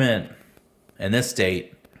government in this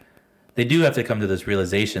state, they do have to come to this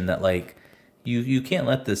realization that like, You can't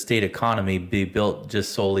let the state economy be built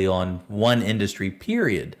just solely on one industry,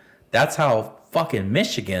 period. That's how fucking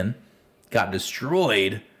Michigan got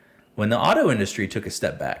destroyed when the auto industry took a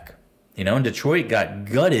step back. And Detroit got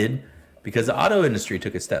gutted because the auto industry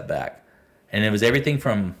took a step back. And it was everything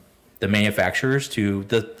from the manufacturers to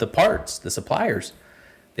the parts, the suppliers.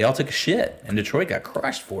 They all took a shit, and Detroit got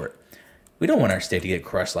crushed for it. We don't want our state to get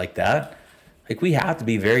crushed like that. Like, we have to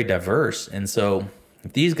be very diverse. And so...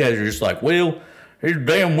 if these guys are just like, well, these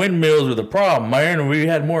damn windmills are the problem, man, and we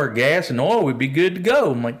had more gas and oil, we'd be good to go.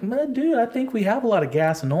 I'm like, man, dude, I think we have a lot of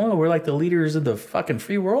gas and oil. We're like the leaders of the fucking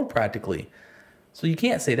free world practically. So you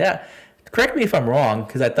can't say that. Correct me if I'm wrong,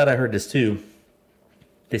 because I thought I heard this too.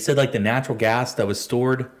 They said like the natural gas that was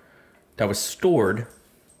stored,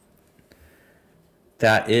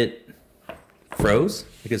 that it froze.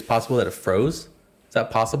 Like it's possible that it froze. Is that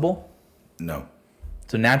possible? No.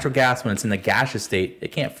 So natural gas, when it's in the gaseous state,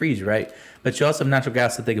 it can't freeze, right? But you also have natural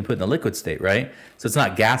gas that they can put in the liquid state, right? So it's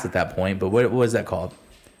not gas at that point, but what is that called?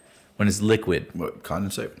 When it's liquid. What,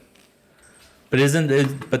 condensate? But isn't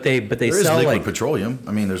it, but they there sell is liquid like petroleum.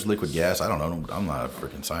 I mean, there's liquid gas. I don't know. I'm not a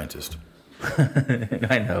freaking scientist.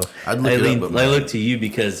 I know. I look to you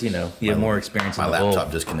because, you have more experience in the My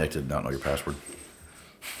laptop disconnected, don't know your password.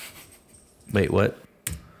 Wait, what?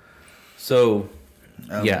 So...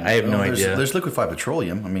 I have no idea. There's liquefied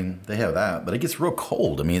petroleum. I mean, they have that, but it gets real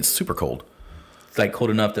cold. I mean, it's super cold. like cold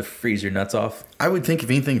enough to freeze your nuts off. I would think if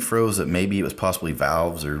anything froze, that maybe it was possibly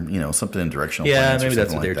valves or something in directional. Yeah, planes maybe or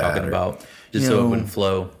that's something what they're like talking that, about, just so it wouldn't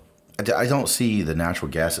flow. I don't see the natural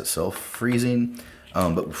gas itself freezing,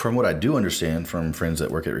 but from what I do understand from friends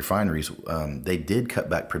that work at refineries, they did cut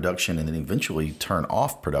back production and then eventually turn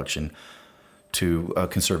off production to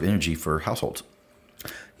conserve energy for households.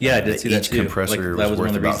 Yeah, I did see that each too. compressor That was one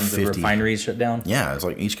was of the worth reasons about the 50. refineries shut down. Yeah, it's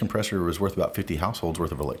like each compressor was worth about 50 households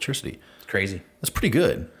worth of electricity. It's crazy. That's pretty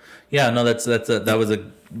good. Yeah, no, that was a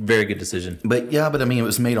very good decision. But I mean, it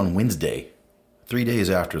was made on Wednesday, 3 days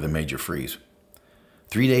after the major freeze.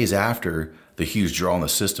 3 days after the huge draw in the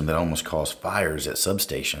system that almost caused fires at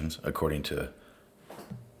substations, according to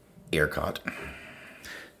ERCOT.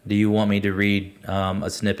 Do you want me to read a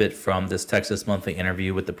snippet from this Texas Monthly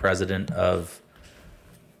interview with the president of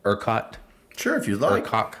ERCOT? Sure, if you'd like.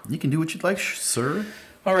 ERCOT. You can do what you'd like, sir.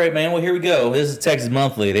 All right, man. Well, here we go. This is Texas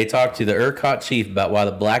Monthly. They talked to the ERCOT chief about why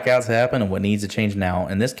the blackouts happen and what needs to change now.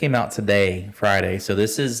 And this came out today, Friday. So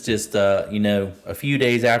this is just, a few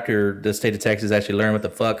days after the state of Texas actually learned what the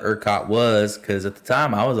fuck ERCOT was. Because at the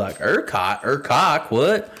time, I was like, ERCOT,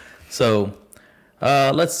 what? So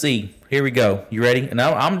let's see. Here we go. You ready? And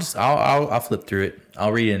I'll flip through it.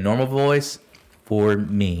 I'll read it in normal voice for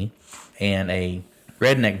me and a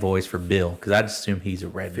redneck voice for Bill, because I just assume he's a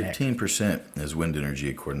redneck. 15% is wind energy,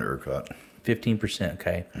 according to ERCOT. 15%,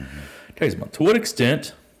 okay. Mm-hmm. To what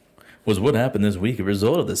extent was what happened this week a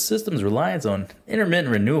result of the system's reliance on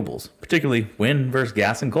intermittent renewables, particularly wind versus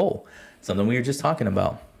gas and coal? Something we were just talking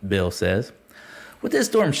about, Bill says. What this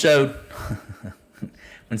storm showed,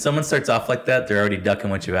 when someone starts off like that, they're already ducking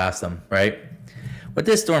what you asked them, right? What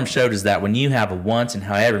this storm showed is that when you have a once in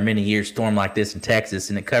however many years storm like this in Texas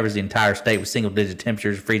and it covers the entire state with single-digit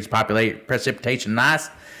temperatures, freezing precipitation, and ice,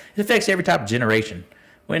 it affects every type of generation.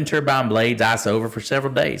 Wind turbine blades ice over for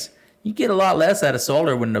several days. You get a lot less out of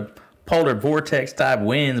solar when the polar vortex-type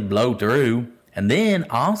winds blow through. And then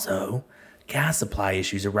also, gas supply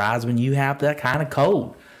issues arise when you have that kind of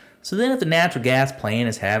cold. So then if the natural gas plant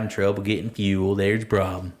is having trouble getting fuel, there's a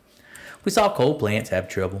problem. We saw coal plants have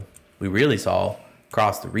trouble. We really saw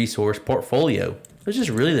across the resource portfolio. It was just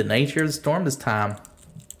really the nature of the storm this time.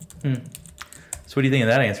 So what do you think of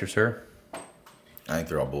that answer, sir? I think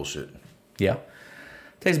they're all bullshit. Yeah.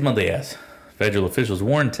 Texas Monthly asks, federal officials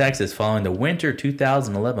warned Texas following the winter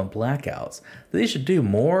 2011 blackouts that they should do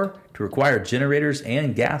more to require generators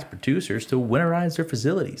and gas producers to winterize their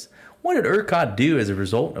facilities. What did ERCOT do as a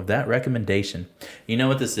result of that recommendation? You know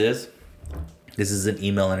what this is? This is an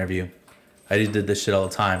email interview. I just did this shit all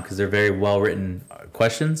the time because they're very well-written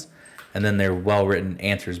questions, and then they're well-written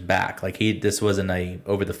answers back. Like this wasn't a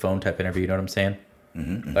over-the-phone type interview, you know what I'm saying?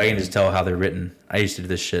 Mm-hmm. I can just tell how they're written. I used to do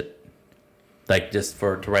this shit, like just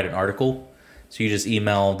to write an article. So you just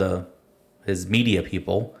email his media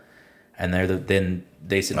people, and then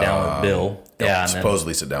they sit down with Bill. Yeah, and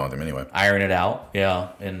supposedly sit down with him anyway. Iron it out, yeah,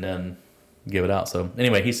 and then give it out. So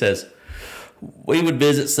anyway, he says, we would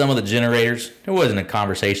visit some of the generators. There wasn't a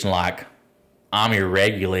conversation like, I'm your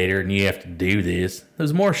regulator and you have to do this. There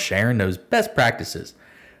was more sharing those best practices.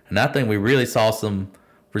 And I think we really saw some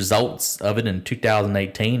results of it in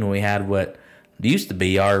 2018 when we had what used to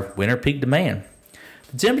be our winter peak demand.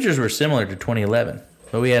 The temperatures were similar to 2011,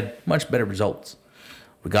 but we had much better results.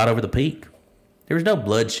 We got over the peak. There was no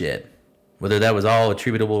bloodshed. Whether that was all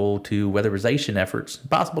attributable to weatherization efforts,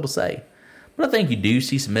 impossible to say. But I think you do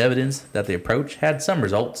see some evidence that the approach had some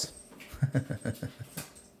results.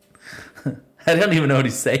 I don't even know what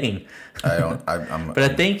he's saying. But I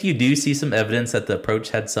think you do see some evidence that the approach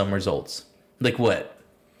had some results. Like what?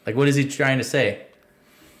 Like what is he trying to say?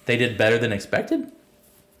 They did better than expected?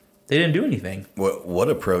 They didn't do anything. What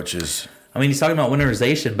approach is... I mean, he's talking about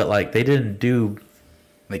winterization, but like they didn't do...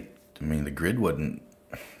 the grid wasn't...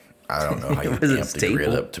 I don't know how you amp the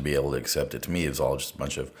grid up to be able to accept it. To me, it was all just a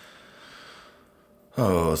bunch of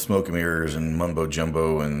smoke and mirrors and mumbo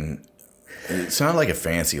jumbo, and it sounded like a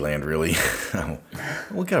fancy land, really.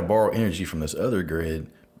 We got to borrow energy from this other grid.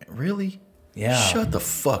 Really? Yeah. Shut the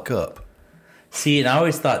fuck up. See, and I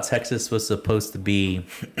always thought Texas was supposed to be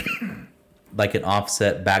like an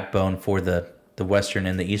offset backbone for the western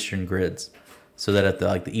and the eastern grids, so that if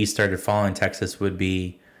the east started falling, Texas would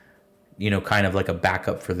be, kind of like a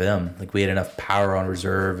backup for them. Like we had enough power on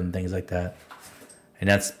reserve and things like that. And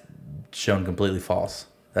that's shown completely false.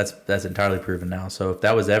 That's entirely proven now. So if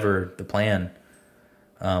that was ever the plan,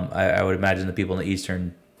 I would imagine the people in the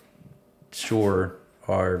eastern shore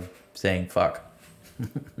are saying, fuck,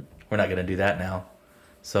 we're not going to do that now.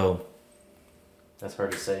 So that's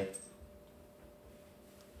hard to say.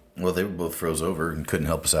 Well, they both froze over and couldn't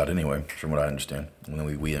help us out anyway, from what I understand. And then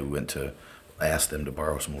we went to ask them to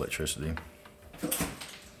borrow some electricity.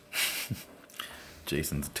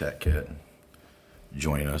 Jason's a tat cat.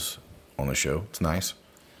 Join us on the show. It's nice.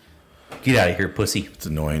 Get out of here, pussy. It's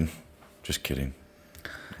annoying. Just kidding.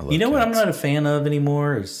 You know what I'm not a fan of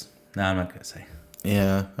anymore is... No, I'm not going to say.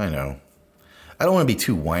 Yeah, I know. I don't want to be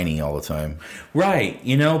too whiny all the time. Right.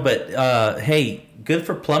 But hey, good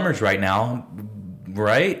for plumbers right now.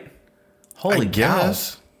 Right? Holy I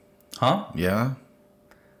guess. Cow. Huh? Yeah.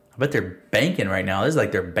 I bet they're banking right now. This is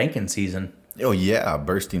like their banking season. Oh, yeah.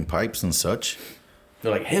 Bursting pipes and such.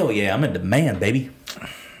 They're like, hell yeah, I'm in demand, baby.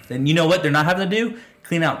 And you know what they're not having to do?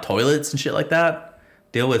 Clean out toilets and shit like that.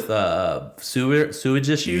 Deal with sewage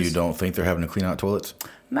issues. You don't think they're having to clean out toilets?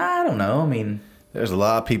 Nah, I don't know. I mean... There's a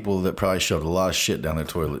lot of people that probably shoved a lot of shit down their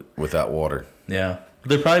toilet without water. Yeah.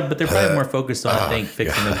 They're probably more focused on, I think,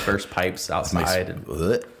 fixing those burst pipes outside and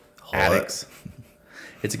attics.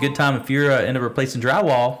 It's a good time if you're into replacing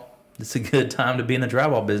drywall. It's a good time to be in the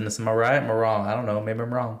drywall business. Am I right? Am I wrong? I don't know. Maybe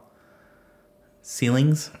I'm wrong.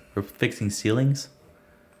 Ceilings? We're fixing ceilings?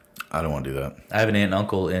 I don't want to do that. I have an aunt and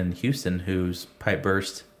uncle in Houston whose pipe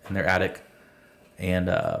burst in their attic. And,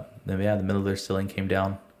 the middle of their ceiling came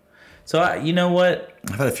down. So, you know what?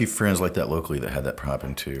 I've had a few friends like that locally that had that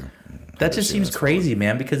happen too. That just seems crazy,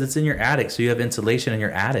 man, because it's in your attic. So you have insulation in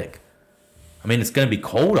your attic. I mean, it's going to be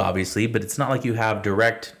cold, obviously, but it's not like you have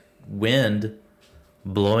direct wind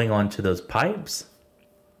blowing onto those pipes.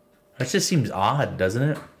 That just seems odd, doesn't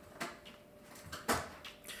it?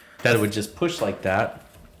 That it would just push like that.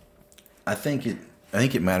 I think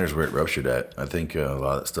it matters where it ruptured at. I think a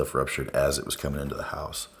lot of that stuff ruptured as it was coming into the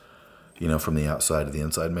house. From the outside to the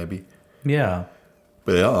inside, maybe. Yeah.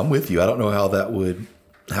 But yeah, I'm with you. I don't know how they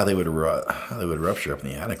would rupture up in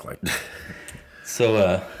the attic like that.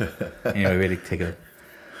 So, anyway, we had to take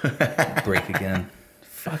a break again.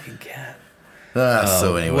 Fucking cat.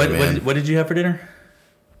 So anyway, man. What did you have for dinner?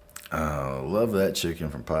 Oh, love that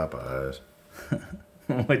chicken from Popeyes.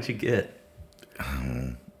 What'd you get?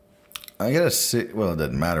 I got it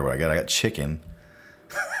doesn't matter what I got. I got chicken.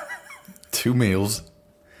 2 meals.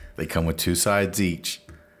 They come with 2 sides each.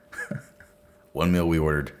 One meal we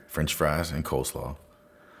ordered French fries and coleslaw.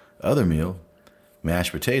 Other meal,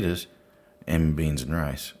 mashed potatoes and beans and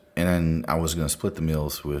rice. And then I was going to split the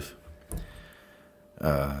meals with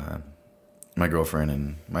my girlfriend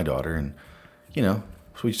and my daughter. And, so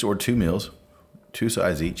we just ordered 2 meals, 2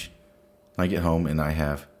 sides each. I get home and I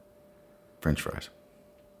have French fries.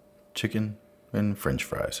 Chicken and French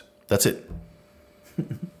fries. That's it.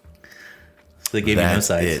 So they gave you no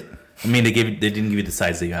sides. I mean, they didn't give you the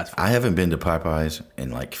sides that you asked for. I haven't been to Popeyes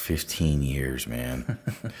in like 15 years, man.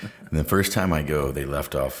 And the first time I go, they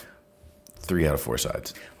left off 3 out of 4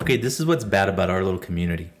 sides. Okay, this is what's bad about our little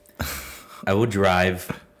community. I will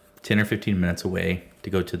drive 10 or 15 minutes away to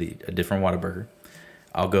go to a different Whataburger.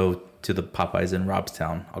 I'll go to the Popeyes in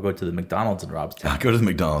Robstown. I'll go to the McDonald's in Robstown. I'll go to the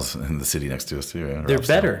McDonald's in the city next to us too. They're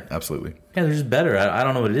better. Absolutely. Yeah, they're just better. I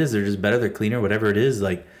don't know what it is. They're just better. They're cleaner, whatever it is.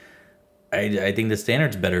 Like, I think the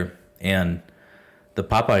standard's better. And the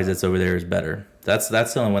Popeyes that's over there is better. That's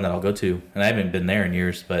the only one that I'll go to. And I haven't been there in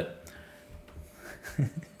years, but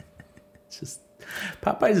it's just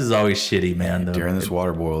Popeyes is always shitty, man. Though. During this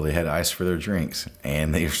water boil, they had ice for their drinks,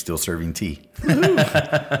 and they are still serving tea. And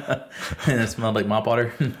it smelled like mop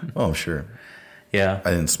water. Oh, I'm sure. Yeah. I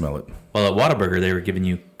didn't smell it. Well, at Whataburger, they were giving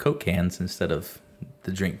you Coke cans instead of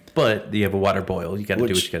the drink. But you have a water boil. You got to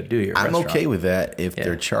do what you got to do here. I'm okay with that if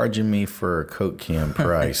they're charging me for a Coke can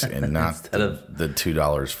price and not the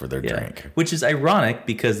 $2 for their drink. Which is ironic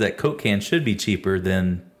because that Coke can should be cheaper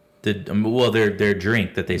than their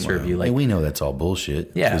drink that they serve you. Like, and we know that's all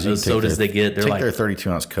bullshit. Yeah, those sodas they get, they're like their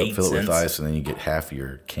 32-ounce Coke, fill it with 8 cents. ice, and then you get half of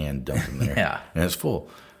your can dumped in there. Yeah. And it's full.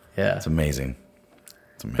 Yeah. It's amazing.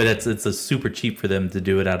 But it's a super cheap for them to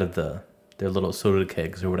do it out of their little soda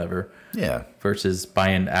kegs or whatever. Yeah. Versus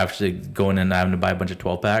actually going in and having to buy a bunch of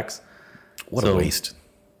 12 packs. What a waste.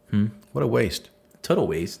 What a waste. Total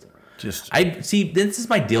waste. This is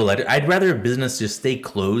my deal. I'd rather a business just stay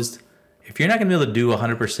closed. If you're not going to be able to do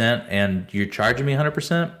 100% and you're charging me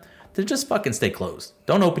 100%, then just fucking stay closed.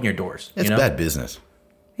 Don't open your doors. It's bad business.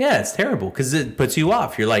 Yeah, it's terrible because it puts you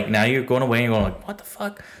off. You're like, now you're going away and you're going like, what the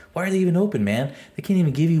fuck? Why are they even open, man? They can't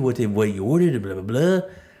even give you what you ordered, blah, blah, blah.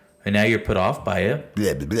 And now you're put off by it.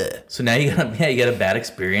 Blah, blah, blah. So now you got a bad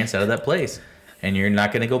experience out of that place. And you're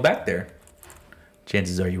not going to go back there.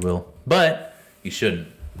 Chances are you will. But you shouldn't.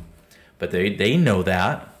 But they know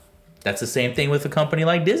that. That's the same thing with a company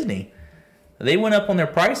like Disney. They went up on their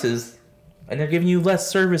prices, and they're giving you less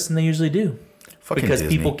service than they usually do. Fucking because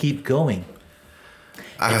Disney. people keep going.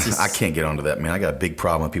 I can't get onto that, man. I got a big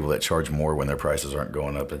problem with people that charge more when their prices aren't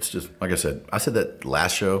going up. It's just, like I said that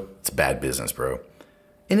last show, it's bad business, bro.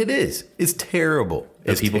 And it is. It's terrible.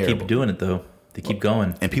 But people keep doing it, though. They keep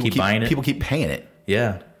going. And people keep buying it. People keep paying it.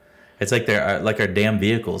 Yeah. It's like our damn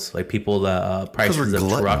vehicles. Like people, prices of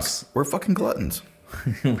trucks. We're fucking gluttons.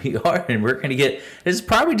 We are, and we're going to get. It's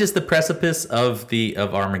probably just the precipice of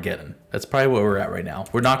Armageddon. That's probably where we're at right now.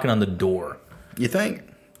 We're knocking on the door. You think?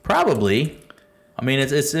 Probably. I mean,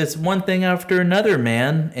 it's one thing after another,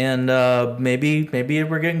 man, and maybe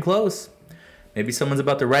we're getting close. Maybe someone's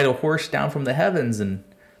about to ride a horse down from the heavens and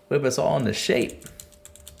whip us all into shape.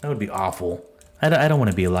 That would be awful. I don't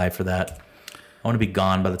want to be alive for that. I want to be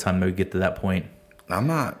gone by the time we get to that point. I'm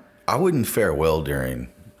not. I wouldn't fare well during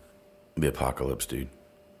the apocalypse, dude.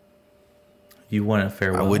 You wouldn't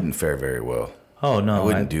fare well? I wouldn't fare very well. Oh, no. I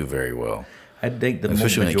wouldn't do very well. I think the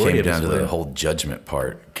especially when it majority came down to would. the whole judgment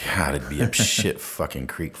part. God, it'd be up shit fucking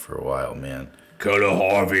creek for a while, man. Colonel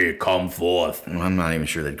Harvey, come forth. I'm not even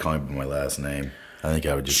sure they'd call me by my last name. I think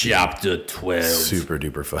I would just Chapter 12. Super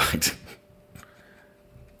duper fucked.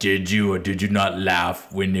 Did you or did you not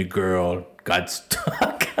laugh when the girl got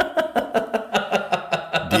stuck?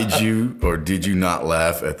 Did you or did you not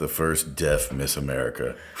laugh at the first deaf Miss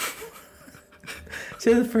America?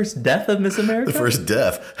 See the first death of Miss America? The first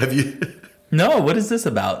deaf. Have you? No, what is this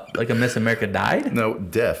about? Like a Miss America died? No,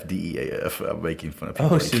 deaf. DEAF. I'm making fun of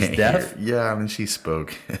people. Oh, that she's can't deaf? hear. Yeah, I mean, she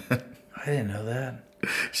spoke. I didn't know that.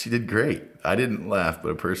 She did great. I didn't laugh, but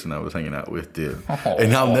a person I was hanging out with did.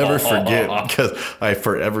 And I'll never forget because I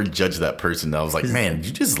forever judged that person. I was like, man, did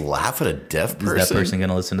you just laugh at a deaf person? Is that person going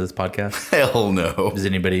to listen to this podcast? Hell no. Does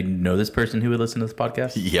anybody know this person who would listen to this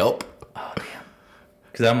podcast? Yep. Oh, damn.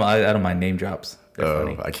 Because I don't mind name drops.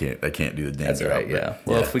 Oh, I can't do the name That's drop. right, yeah.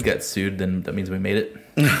 Well, if we get sued, then that means we made it.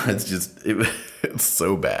 It's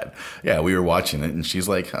so bad. Yeah, we were watching it, and she's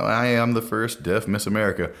like, I am the first deaf Miss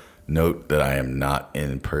America. Note that I am not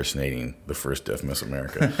impersonating the first deaf Miss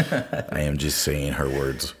America. I am just saying her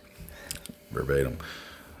words verbatim.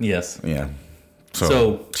 Yes. Yeah.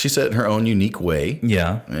 So she said it in her own unique way.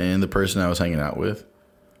 Yeah. And the person I was hanging out with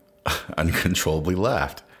uncontrollably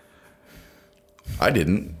laughed. I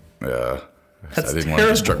didn't. I didn't want to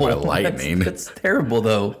get struck by lightning. That's terrible,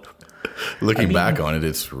 though. Looking back on it,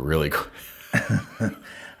 it's really cool.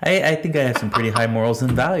 I think I have some pretty high morals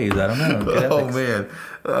and values. I don't know. Good ethics. Man.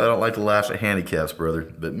 I don't like to laugh at handicaps, brother.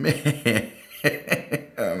 But man,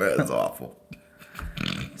 that's awful.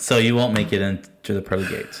 So you won't make it into the pro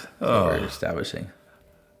gates we're establishing.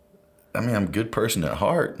 I mean, I'm a good person at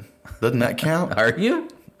heart. Doesn't that count? Are you?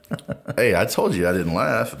 Hey, I told you I didn't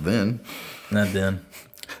laugh then. Not then.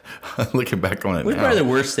 Looking back on it What's now. probably the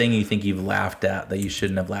worst thing you think you've laughed at that you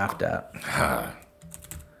shouldn't have laughed at?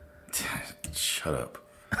 Shut up.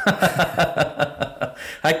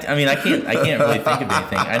 I mean, I can't really think of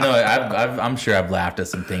anything. I know I'm sure I've laughed at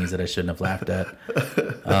some things that I shouldn't have laughed at.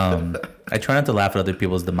 I try not to laugh at other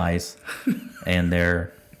people's demise and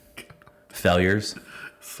their failures.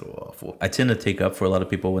 So awful. I tend to take up for a lot of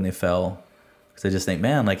people when they fail because I just think,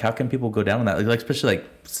 man, like how can people go down on that? Like especially like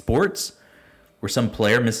sports where some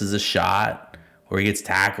player misses a shot or he gets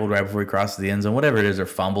tackled right before he crosses the end zone, whatever it is, or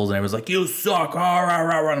fumbles, and everyone's like, "You suck!" Rah, rah,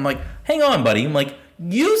 rah, rah. I'm like, "Hang on, buddy." I'm like,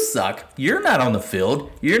 "You suck. You're not on the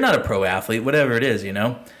field. You're not a pro athlete. Whatever it is, you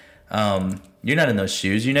know." You're not in those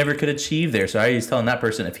shoes. You never could achieve there. So I was telling that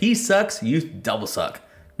person, if he sucks, you double suck,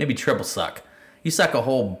 maybe triple suck. You suck a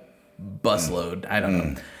whole busload. I don't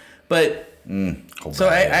know, but so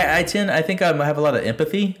I think I have a lot of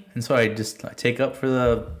empathy, and so I take up for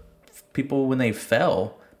the people when they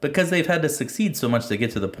fell. Because they've had to succeed so much to get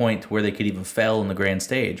to the point where they could even fail on the grand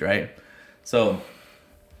stage, right? So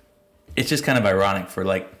it's just kind of ironic for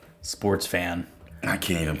like sports fan. I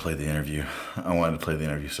can't even play the interview. I wanted to play the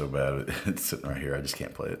interview so bad, but it's sitting right here. I just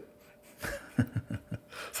can't play it.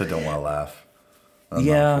 So I don't want to laugh. I'm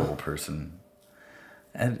not a horrible person.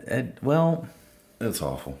 Well, it's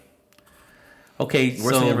awful. Okay,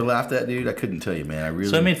 Worst thing I ever laughed at, dude. I couldn't tell you, man.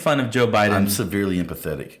 So I made fun of Joe Biden. I'm severely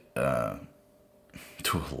empathetic.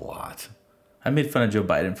 To a lot. I made fun of Joe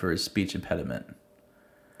Biden for his speech impediment.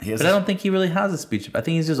 But I don't think he really has a speech. I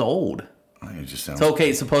think he's just old. I think it just sounds. So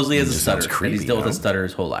okay, supposedly he has a stutter. Creepy, he's dealt with a stutter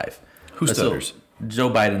his whole life. Who stutters? So, Joe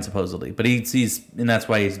Biden supposedly, but he's and that's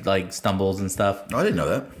why he's like stumbles and stuff. Oh, I didn't know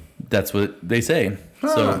that. That's what they say.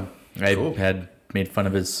 So I cool. had made fun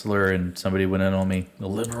of his slur, and somebody went in on me, a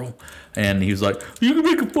liberal, and he was like, "You can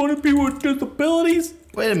make fun of people with disabilities."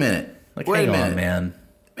 Wait a minute. Like, Wait hang a minute, on, man.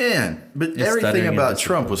 Man, but You're everything stuttering about at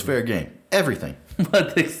Trump was fair game. Everything.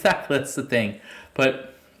 But exactly, that's the thing.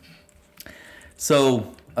 But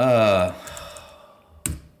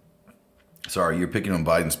Sorry, you're picking on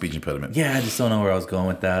Biden's speech impediment. Yeah, I just don't know where I was going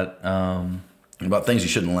with that. About things you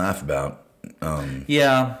shouldn't laugh about.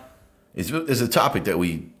 Yeah. It's a topic that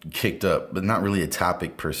we kicked up, but not really a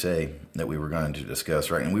topic per se that we were going to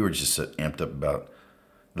discuss, right? And we were just so amped up about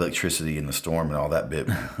the electricity and the storm and all that bit.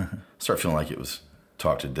 Start feeling like it was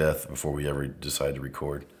talked to death before we ever decided to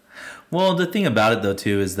record. Well, the thing about it, though,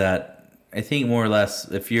 too, is that I think more or less,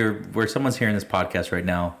 where someone's hearing this podcast right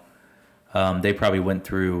now, they probably went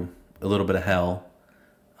through a little bit of hell.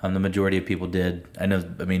 The majority of people did. I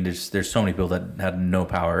mean, there's so many people that had no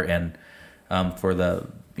power, and for the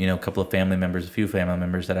a couple of family members, a few family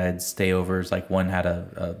members that I had stayovers, like one had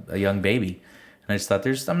a young baby, and I just thought,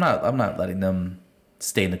 I'm not letting them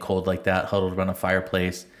stay in the cold like that, huddled around a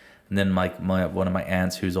fireplace. And then like one of my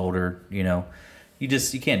aunts who's older, you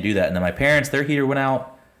can't do that. And then my parents, their heater went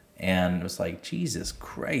out, and it was like, Jesus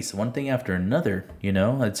Christ, one thing after another,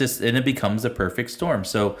 it's just, and it becomes a perfect storm.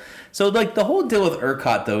 So like the whole deal with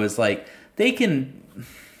ERCOT though is like they can.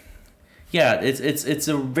 Yeah, it's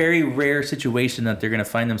a very rare situation that they're going to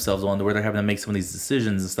find themselves on where they're having to make some of these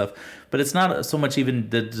decisions and stuff. But it's not so much even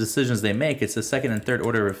the decisions they make. It's the second and third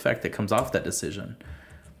order effect that comes off that decision.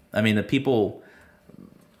 I mean, the people...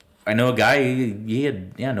 I know a guy, he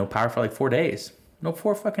had no power for like 4 days. No,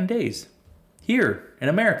 4 fucking days. Here in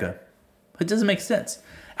America. It doesn't make sense.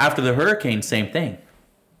 After the hurricane, same thing.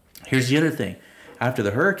 Here's the other thing. After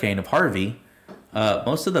the hurricane of Harvey,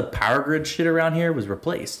 most of the power grid shit around here was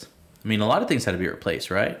replaced. I mean, a lot of things had to be replaced,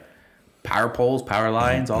 right? Power poles, power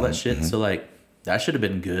lines, all that shit. Mm-hmm. So, like, that should have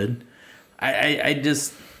been good. I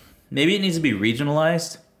just... Maybe it needs to be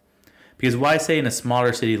regionalized. Because why say in a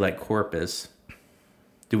smaller city like Corpus,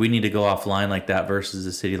 do we need to go offline like that versus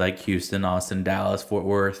a city like Houston, Austin, Dallas, Fort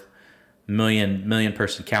Worth, million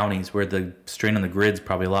person counties where the strain on the grid's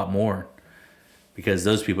probably a lot more? Because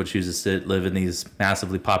those people choose to live in these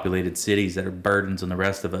massively populated cities that are burdens on the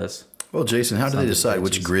rest of us. Well, Jason, how do they decide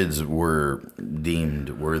which grids were deemed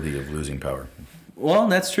worthy of losing power? Well,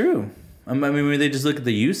 that's true. I mean, they just look at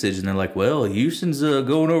the usage and they're like, well, Houston's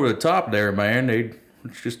going over the top there, man.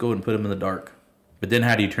 Let's just go and put them in the dark. But then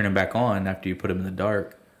how do you turn them back on after you put them in the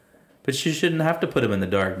dark? But you shouldn't have to put them in the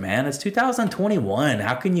dark, man. It's 2021.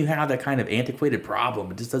 How can you have that kind of antiquated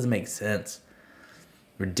problem? It just doesn't make sense.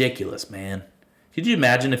 Ridiculous, man. Could you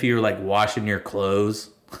imagine if you were like washing your clothes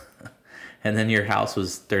and then your house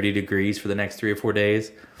was 30 degrees for the next 3 or 4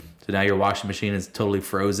 days? So now your washing machine is totally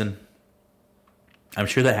frozen. I'm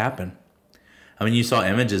sure that happened. I mean, you saw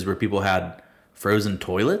images where people had frozen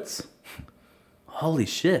toilets. Holy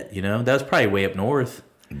shit, that was probably way up north.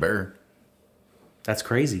 Bear. That's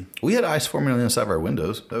crazy. We had ice forming on the inside of our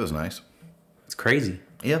windows. That was nice. It's crazy.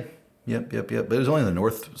 Yeah. Yep. But it was only on the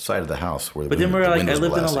north side of the house where. But then we're like, I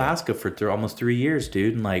lived in Alaska for almost 3 years,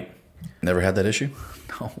 dude, and like. Never had that issue?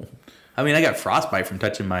 No. I mean, I got frostbite from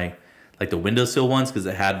touching the windowsill once because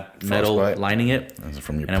it had metal lining it.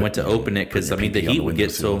 And I went to open it because, the heat would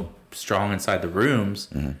get so strong inside the rooms,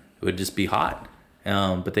 it would just be hot.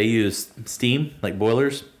 But they used steam, like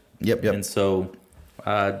boilers. Yep. And so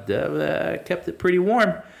kept it pretty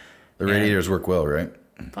warm. The radiators work well, right?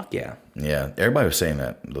 Fuck yeah. Yeah, everybody was saying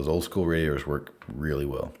that. Those old school radiators work really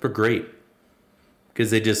well. They're great.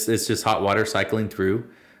 Because it's just hot water cycling through.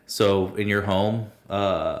 So in your home,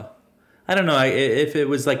 I don't know, if it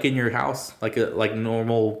was like in your house, like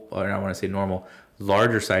normal, or I want to say normal,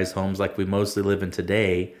 larger size homes like we mostly live in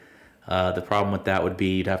today, the problem with that would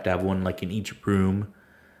be you'd have to have one like in each room,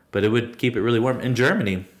 but it would keep it really warm. In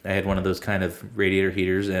Germany, I had one of those kind of radiator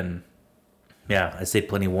heaters, and yeah, I'd say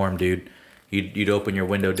plenty warm, dude. You'd open your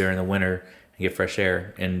window during the winter and get fresh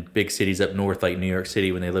air. In big cities up north like New York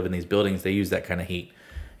City, when they live in these buildings, they use that kind of heat,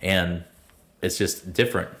 and it's just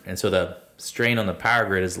different. And so the strain on the power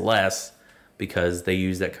grid is less because they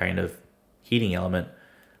use that kind of heating element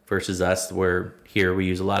versus us, where here we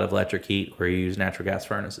use a lot of electric heat, where you use natural gas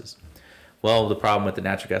furnaces. Well, the problem with the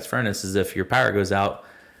natural gas furnace is if your power goes out,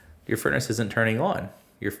 your furnace isn't turning on.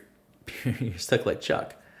 You're stuck like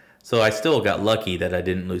Chuck. So I still got lucky that I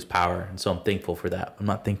didn't lose power, and so I'm thankful for that. I'm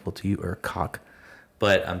not thankful to you, ERCOT,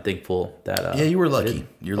 but I'm thankful that... yeah, you were lucky.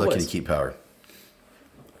 You're lucky to keep power.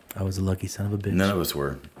 I was a lucky son of a bitch. None of us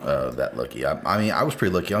were that lucky. I mean, I was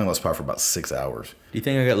pretty lucky. I only lost power for about 6 hours. Do you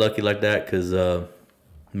think I got lucky like that because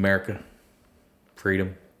America,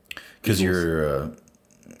 freedom? Because you're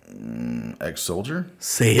ex-soldier?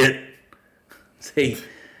 Say it. Say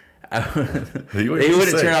they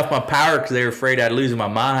wouldn't turn off my power because they were afraid I'd lose my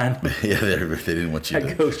mind. Yeah, they didn't want you to.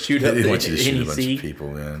 I'd go shoot up a bunch of NEC. people,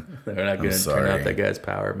 man. They're not going to turn off that guy's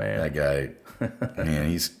power, man. That guy, man,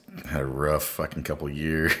 he's had a rough fucking couple of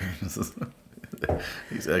years.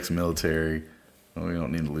 He's ex-military. Well, we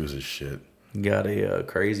don't need to lose his shit. Got a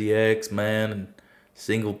crazy ex, man, and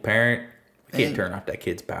single parent. You can't turn off that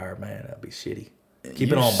kid's power, man. That'd be shitty.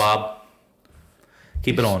 Keep it on, Bob.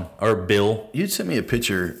 Keep it on. Or Bill. You sent me a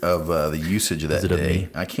picture of the usage of that day.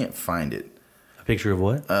 I can't find it. A picture of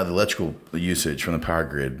what? The electrical usage from the power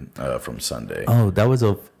grid from Sunday. Oh, that was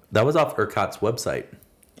off ERCOT's website.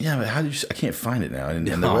 Yeah, but how did you? I can't find it now in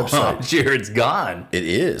the website. Oh, sure, it's gone. It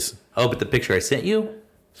is. Oh, but the picture I sent you,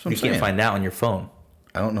 you can't find that on your phone.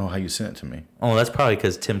 I don't know how you sent it to me. Oh, that's probably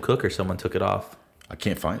because Tim Cook or someone took it off. I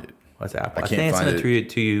can't find it. What's Apple? I think I sent it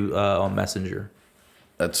to you on Messenger.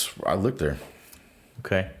 I looked there.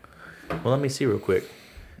 Okay. Well, let me see real quick.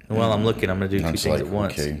 And while I'm looking, I'm going to do two things at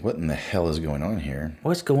once. Okay, what in the hell is going on here?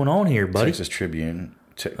 What's going on here, buddy? Texas Tribune.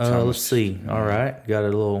 Let's see. All right. Got a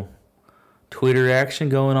little Twitter action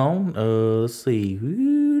going on. Let's see.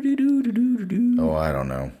 Oh, I don't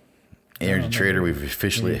know. Energy Trader, we've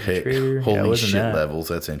officially hit holy shit levels.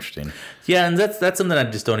 That's interesting. Yeah, and that's something I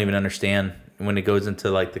just don't even understand when it goes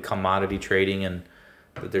into like the commodity trading and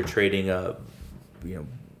that they're trading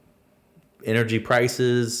energy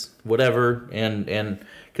prices, whatever, and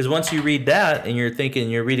because once you read that and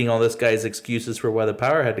you're reading all this guy's excuses for why the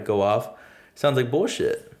power had to go off, it sounds like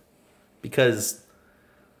bullshit. Because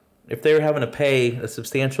if they were having to pay a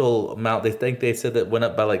substantial amount, they said that went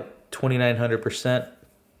up by like 2,900%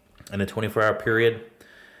 in a 24-hour period,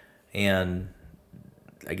 and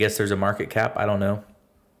I guess there's a market cap. I don't know,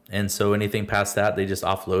 and so anything past that, they just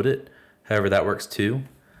offload it. However, that works too.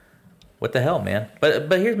 What the hell, man?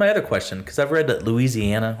 But here's my other question, because I've read that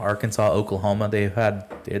Louisiana, Arkansas, Oklahoma, they had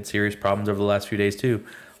serious problems over the last few days too.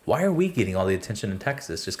 Why are we getting all the attention in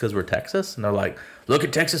Texas? Just because we're Texas? And they're like, look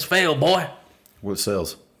at Texas fail, boy. What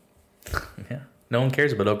sells? Yeah. No one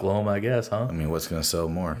cares about Oklahoma, I guess, huh? I mean, what's going to sell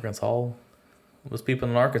more? Arkansas. Those people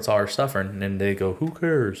in Arkansas are suffering, and then they go, who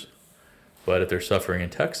cares? But if they're suffering in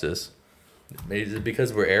Texas, is it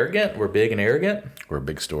because we're arrogant? We're big and arrogant? We're a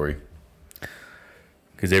big story.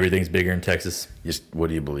 Because everything's bigger in Texas. Just what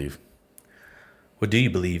do you believe? What do you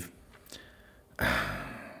believe?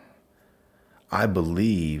 I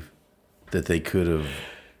believe that they could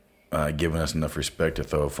have given us enough respect to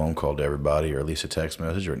throw a phone call to everybody, or at least a text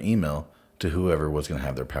message or an email to whoever was going to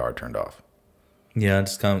have their power turned off. Yeah,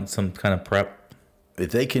 just some kind of prep.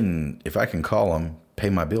 If I can call them, pay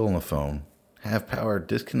my bill on the phone, have power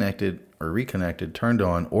disconnected or reconnected, turned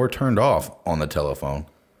on or turned off on the telephone,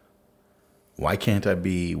 why can't I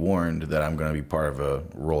be warned that I'm going to be part of a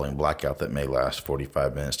rolling blackout that may last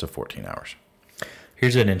 45 minutes to 14 hours?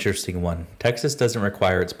 Here's an interesting one. Texas doesn't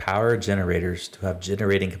require its power generators to have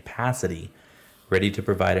generating capacity ready to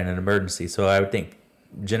provide in an emergency. So I would think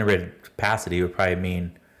generated capacity would probably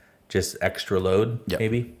mean just extra load,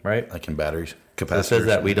 maybe, right? Like in batteries. So it says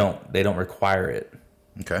that they don't require it.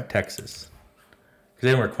 Okay. Texas. Because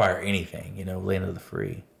they don't require anything, land of the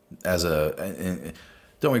free.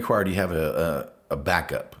 Don't require you have a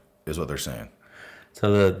backup, is what they're saying.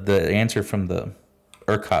 So the answer from the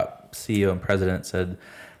ERCOT CEO and president said,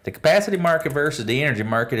 the capacity market versus the energy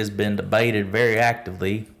market has been debated very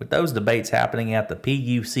actively, with those debates happening at the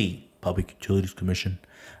PUC, Public Utilities Commission,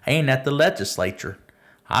 and at the legislature.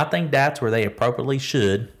 I think that's where they appropriately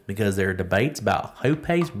should, because there are debates about who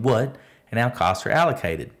pays what and how costs are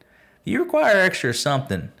allocated. If you require extra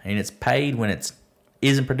something and it's paid when it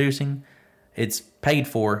isn't producing, it's paid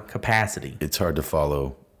for capacity. It's hard to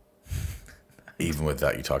follow, even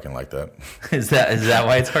without you talking like that. Is that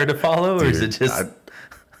why it's hard to follow, or is it just?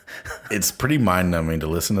 It's pretty mind numbing to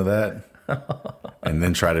listen to that, and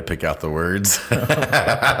then try to pick out the words.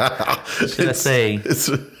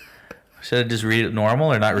 Should I just read it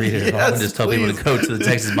normal or not read it at all? And just tell people to go to the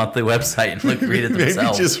Texas Monthly website and read it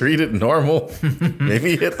themselves. Maybe just read it normal.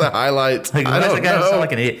 Maybe hit the highlights. I don't know. Sound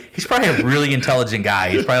like an idiot. He's probably a really intelligent guy.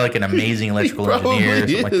 He's probably like an amazing electrical engineer or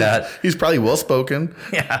something like that. He's probably well spoken.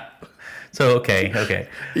 Yeah. So okay.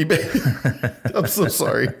 I'm so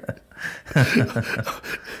sorry.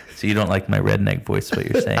 So you don't like my redneck voice? What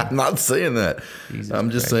you're saying? I'm not saying that.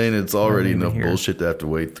 I'm just saying it's already enough bullshit to have to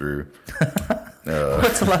wade through.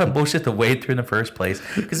 That's a lot of bullshit to wade through in the first place.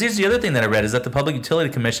 Because here's the other thing that I read is that the Public Utility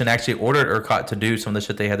Commission actually ordered ERCOT to do some of the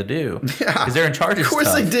shit they had to do. Yeah, because they're in charge of stuff. Of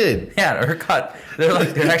course they did. Yeah, ERCOT.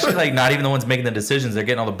 They're actually not even the ones making the decisions. They're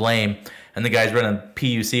getting all the blame. And the guys running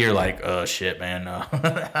PUC are like, oh shit, man.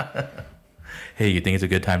 Hey, you think it's a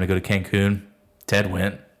good time to go to Cancun? Ted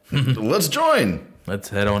went. Let's join. Let's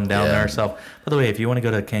head on down there ourselves. By the way, if you want to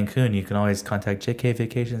go to Cancun, you can always contact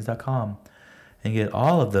jkvacations.com and get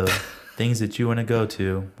all of the things that you want to go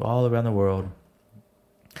to all around the world.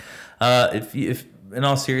 If in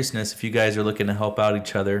all seriousness, if you guys are looking to help out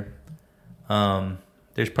each other,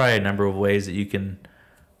 there's probably a number of ways that you can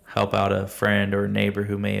help out a friend or a neighbor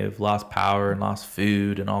who may have lost power and lost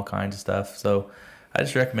food and all kinds of stuff. So I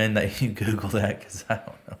just recommend that you Google that because I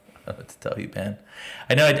don't know what to tell you, man.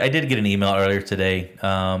 I know I did get an email earlier today,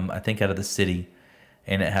 I think out of the city,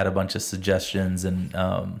 and it had a bunch of suggestions and,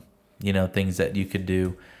 things that you could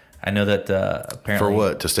do. I know that apparently... For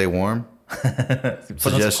what? To stay warm?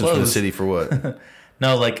 Suggestions from the city for what?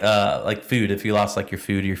 No, like food. If you lost like your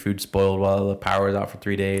food spoiled while the power was out for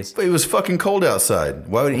 3 days. But it was fucking cold outside.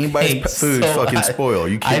 Why would anybody's food fucking spoil? Are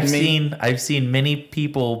you kidding me? I've seen many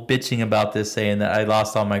people bitching about this, saying that I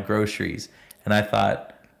lost all my groceries, and I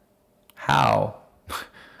thought, how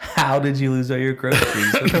did you lose all your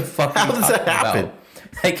groceries? What the fuck? How does that happen? About?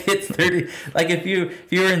 Like it's 30. Like if you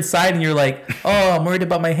were inside and you're like, oh, I'm worried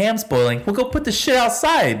about my ham spoiling. Well, go put the shit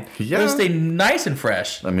outside. Yeah. It'll stay nice and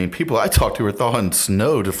fresh. I mean, people I talked to were thawing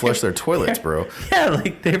snow to flush their toilets, bro. Yeah,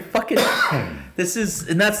 like they're fucking.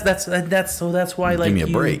 That's why like give me a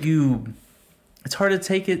break. It's hard to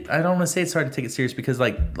take it. I don't want to say it's hard to take it serious because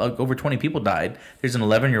like over 20 people died. There's an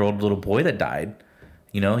 11-year-old little boy that died.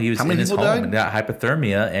 He was in his home and got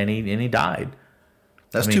hypothermia and he died.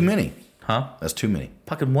 That's too many. Huh? That's too many.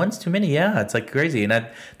 Fucking one's too many. Yeah, it's like crazy, and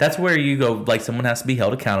that's where you go. Like someone has to be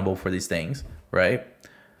held accountable for these things, right?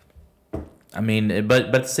 I mean,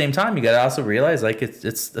 but at the same time, you gotta also realize like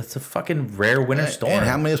it's a fucking rare winter storm. And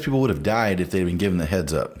how many of those people would have died if they'd been given the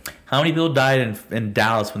heads up? How many people died in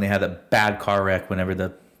Dallas when they had that bad car wreck?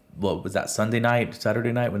 Whenever what was that Saturday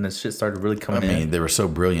night when this shit started really coming in? I mean, they were so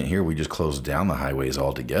brilliant here. We just closed down the highways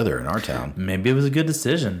altogether in our town. Maybe it was a good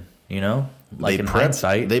decision, Like in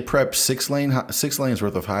hindsight, they prepped 6 lanes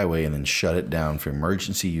worth of highway and then shut it down for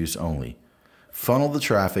emergency use only. Funneled the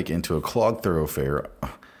traffic into a clogged thoroughfare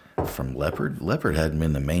from Leopard. Leopard hadn't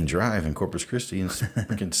been the main drive in Corpus Christi in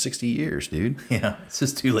freaking 60 years, dude. Yeah, it's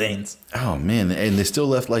just 2 lanes. Oh man, and they still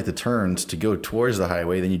left like the turns to go towards the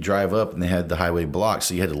highway. Then you drive up and they had the highway blocked,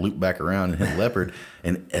 so you had to loop back around and hit Leopard.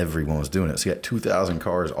 And everyone was doing it. So you got 2,000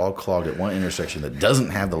 cars all clogged at one intersection that doesn't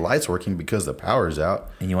have the lights working because the power's out.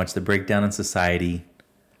 And you watch the breakdown in society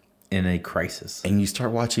in a crisis. And you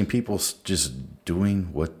start watching people just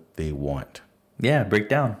doing what they want. Yeah,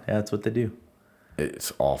 breakdown. Yeah, that's what they do.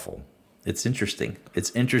 It's awful. It's interesting. It's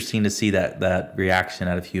interesting to see that reaction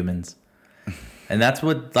out of humans. And that's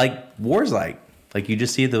what war's like. Like you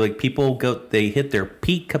just see people they hit their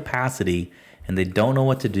peak capacity and they don't know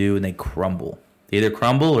what to do and they crumble. They either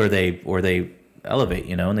crumble or they elevate,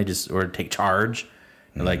 and they just or take charge.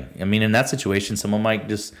 Mm-hmm. In that situation, someone might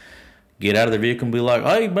just get out of their vehicle and be like,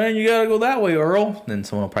 "Hey, man, you gotta go that way, Earl." Then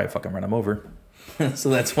someone will probably fucking run them over. So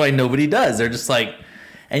that's why nobody does. They're just like,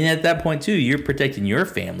 and at that point too, you're protecting your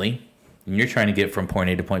family and you're trying to get from point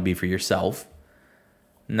A to point B for yourself.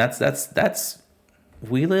 And that's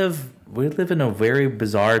we live in a very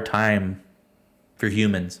bizarre time for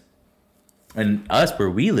humans, and us where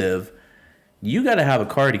we live. You got to have a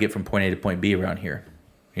car to get from point A to point B around here.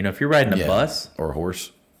 If you're riding a bus or a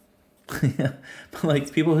horse. Yeah. But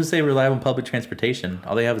like people who say rely on public transportation,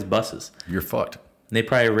 all they have is buses. You're fucked. And they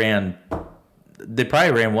probably ran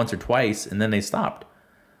once or twice and then they stopped.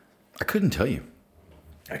 I couldn't tell you.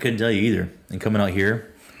 I couldn't tell you either. And coming out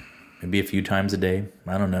here, maybe a few times a day.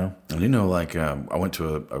 I don't know. And I went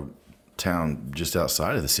to a town just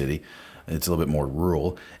outside of the city. It's a little bit more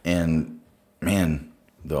rural. And man,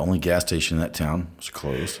 the only gas station in that town was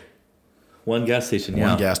closed. One gas station, yeah.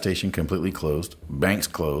 One gas station completely closed. Banks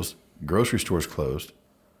closed. Grocery stores closed.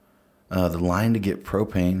 The line to get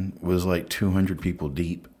propane was like 200 people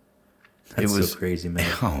deep. That's so crazy, man.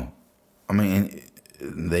 Oh,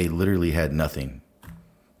 they literally had nothing.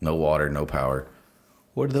 No water, no power.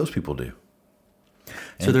 What do those people do?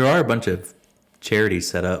 So there are a bunch of charities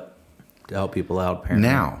set up to help people out, apparently.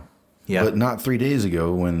 Now. Yeah. But not 3 days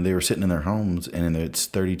ago when they were sitting in their homes and it's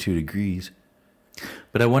 32 degrees.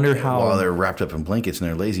 But I wonder how... While they're wrapped up in blankets and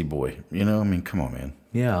they're lazy boy. Come on, man.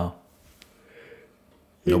 Yeah.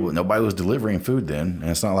 Nobody was delivering food then. And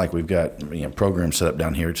it's not like we've got programs set up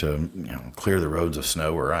down here to clear the roads of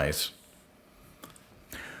snow or ice.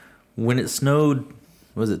 When it snowed,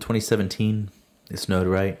 was it 2017? It snowed,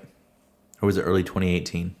 right? Or was it early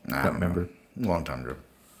 2018? I don't remember. A long time ago.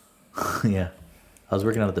 Yeah. I was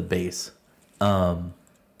working out at the base. We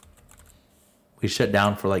shut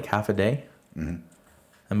down for like half a day. Mm-hmm.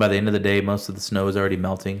 And by the end of the day, most of the snow was already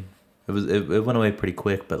melting. It went away pretty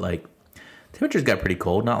quick, but like temperatures got pretty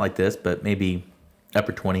cold. Not like this, but maybe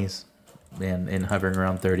upper 20s and hovering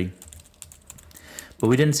around 30. But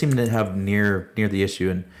we didn't seem to have near the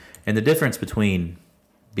issue. And the difference between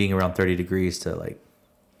being around 30 degrees to like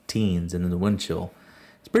teens and then the wind chill,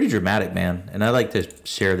 it's pretty dramatic, man. And I like to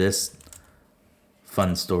share this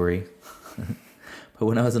fun story. But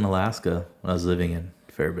when I was in Alaska, when I was living in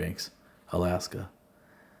Fairbanks, Alaska,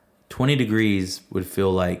 20 degrees would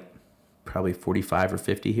feel like probably 45 or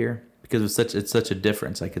 50 here because it's such a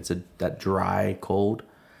difference. Like it's that dry cold.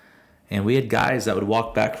 And we had guys that would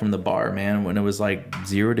walk back from the bar, man, when it was like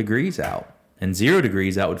 0 degrees out. And 0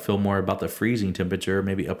 degrees out would feel more about the freezing temperature,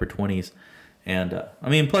 maybe upper 20s. And I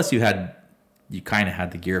mean, plus you kind of had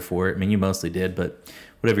the gear for it. I mean, you mostly did, but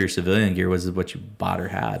whatever your civilian gear was is what you bought or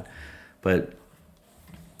had. But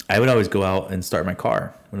I would always go out and start my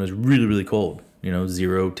car when it was really, really cold,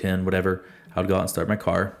 0, 10, whatever. I would go out and start my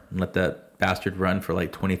car and let that bastard run for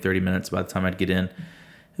like 20, 30 minutes. By the time I'd get in,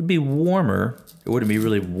 it'd be warmer. It wouldn't be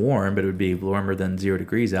really warm, but it would be warmer than 0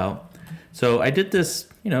 degrees out. So I did this,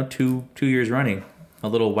 2 years running. A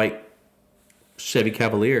little white Chevy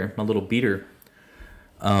Cavalier, a little beater.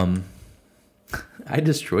 I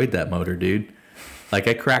destroyed that motor, dude. Like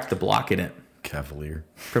I cracked the block in it. Cavalier.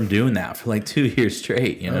 From doing that for like 2 years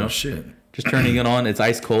straight, Oh, shit. Just turning it on. It's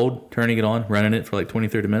ice cold. Turning it on, running it for like 20,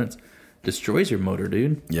 30 minutes. Destroys your motor,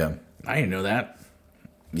 dude. Yeah. I didn't know that.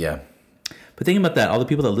 Yeah. But think about that. All the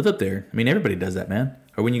people that live up there, I mean, everybody does that, man.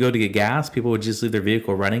 Or when you go to get gas, people would just leave their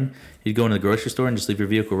vehicle running. You'd go into the grocery store and just leave your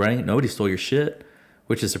vehicle running. Nobody stole your shit,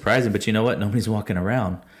 which is surprising. But you know what? Nobody's walking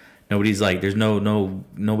around. Nobody's like,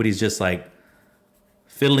 nobody's just like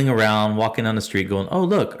fiddling around, walking on the street going, oh,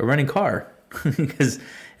 look, a running car. Because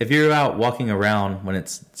if you're out walking around when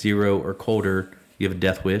it's 0 or colder, you have a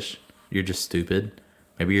death wish. You're just stupid.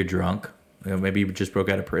 Maybe you're drunk. Maybe you just broke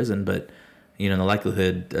out of prison. But, in the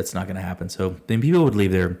likelihood, that's not going to happen. So then people would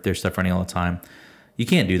leave their stuff running all the time. You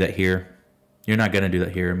can't do that here. You're not going to do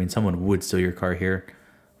that here. I mean, someone would steal your car here,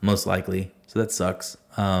 most likely. So that sucks.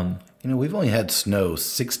 We've only had snow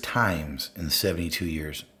 6 times in 72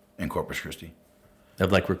 years in Corpus Christi.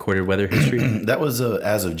 Of like recorded weather history? That was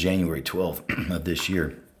as of January 12th of this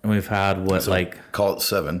year. And we've had call it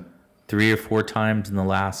 7. 3 or 4 times in the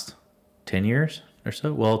last 10 years or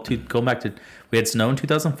so. Well, going back to, we had snow in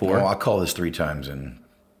 2004. Well, I call this 3 times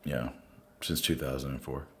since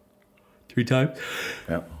 2004. 3 times?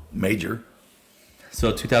 Yeah, major.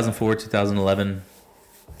 So 2004, 2011.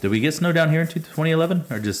 Did we get snow down here in 2011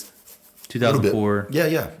 or just 2004?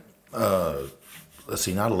 Yeah. Let's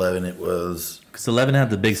see, not 11. It was... Because 11 had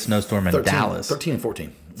the big snowstorm in 13, Dallas. 13 and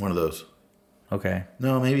 14. One of those. Okay.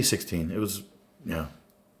 No, maybe 16. It was, yeah.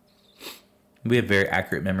 We have very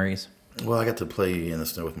accurate memories. Well, I got to play in the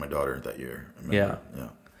snow with my daughter that year. Yeah. Yeah.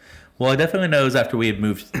 Well, I definitely know it was after we had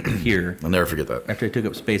moved here. I'll never forget that. After I took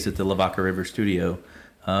up space at the Lavaca River studio,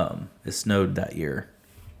 it snowed that year.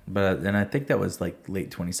 And I think that was like late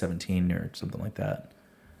 2017 or something like that.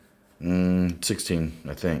 16,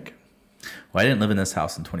 I think. Well, I didn't live in this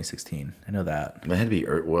house in 2016. I know that. It had to be,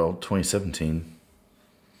 2017.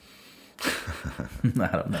 I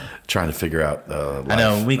don't know. Trying to figure out life, I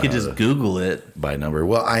know. We could just Google it. By number.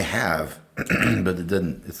 Well, I have, but it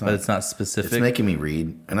didn't. But it's not specific. It's making me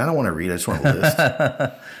read. And I don't want to read. I just want to list.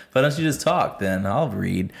 Why don't you just talk then? I'll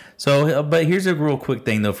read. So, but here's a real quick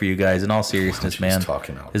thing, though, for you guys. In all seriousness, man.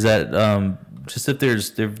 Is that just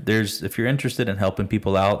if you're interested in helping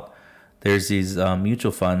people out, there's these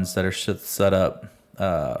mutual funds that are set up,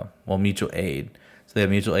 mutual aid. So they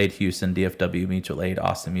have Mutual Aid Houston, DFW Mutual Aid,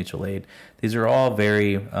 Austin Mutual Aid. These are all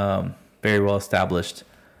very, very well established,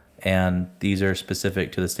 and these are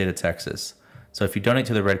specific to the state of Texas. So if you donate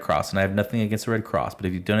to the Red Cross, and I have nothing against the Red Cross, but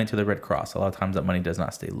if you donate to the Red Cross, a lot of times that money does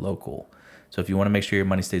not stay local. So if you want to make sure your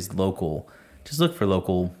money stays local, just look for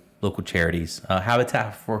local charities.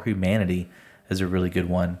 Habitat for Humanity is a really good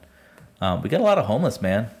one. We got a lot of homeless,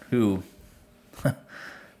 man, who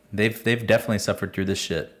they've definitely suffered through this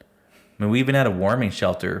shit. I mean, we even had a warming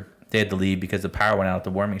shelter. They had to leave because the power went out at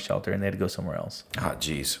the warming shelter, and they had to go somewhere else. Ah,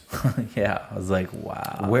 jeez. Yeah, I was like,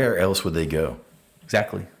 wow. Where else would they go?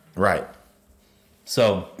 Exactly. Right.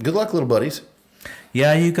 So good luck, little buddies.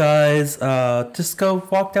 Yeah, you guys, just go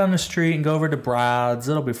walk down the street and go over to Brad's.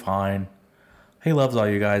 It'll be fine. He loves all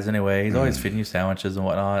you guys anyway. He's always feeding you sandwiches and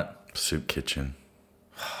whatnot. Soup kitchen.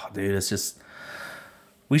 Oh, dude, it's just,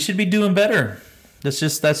 we should be doing better. That's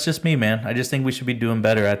just me, man. I just think we should be doing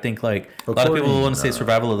better. I think a lot of people want to say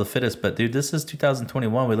survival of the fittest, but dude, this is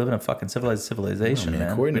 2021. We live in a fucking civilization,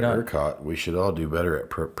 man. According to ERCOT, we should all do better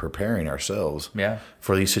at preparing ourselves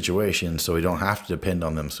for these situations, so we don't have to depend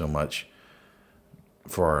on them so much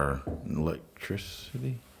for our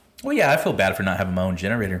electricity. Well, yeah, I feel bad for not having my own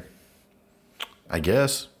generator. I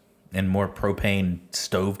guess. And more propane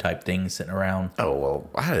stove type things sitting around. Oh well,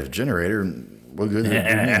 I had a generator. What good did it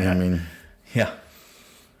do me? I mean, yeah.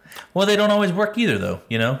 Well, they don't always work either, though,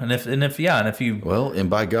 you know. And if you well, and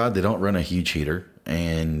by God, they don't run a huge heater,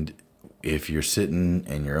 and if you're sitting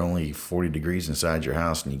and you're only 40 degrees inside your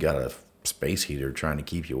house and you got a space heater trying to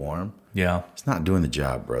keep you warm, Yeah. it's not doing the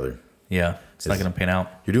job, brother. Yeah. It's not going to pan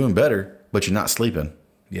out. You're doing better, but you're not sleeping.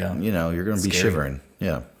 Yeah. You know, you're going to be Scary. shivering.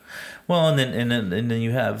 Yeah. Well, and then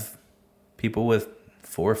you have people with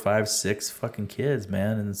 4, 5, 6 fucking kids,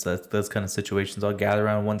 man, and it's those kind of situations all gather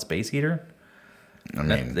around one space heater. I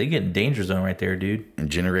mean, They get in danger zone right there, dude. and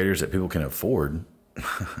generators that people can afford.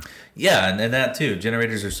 Yeah, and that too.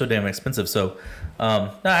 Generators are so damn expensive. So,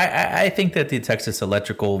 no, I think that the Texas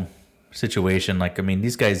electrical situation, like, I mean,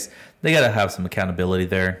 these guys, they got to have some accountability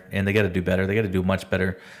there, and they got to do better. They got to do much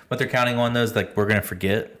better. What they're counting on those, like, we're gonna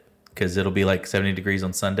forget because it'll be like 70 degrees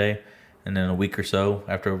on Sunday, and then a week or so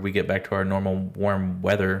after we get back to our normal warm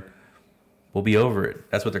weather, we'll be over it.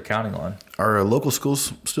 That's what they're counting on. Are local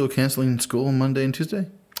schools still canceling school on Monday and Tuesday?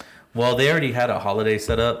 Well, they already had a holiday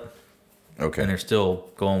set up. Okay. And they're still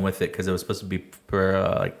going with it because it was supposed to be for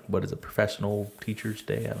like, what is it, Professional Teachers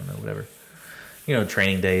Day? I don't know, whatever. You know,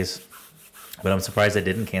 training days. But I'm surprised they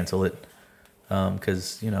didn't cancel it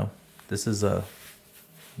because, you know, this is a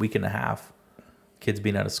week and a half. Kids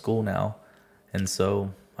being out of school now. And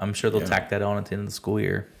so I'm sure they'll tack that on at the end of the school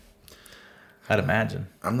year. I'd imagine.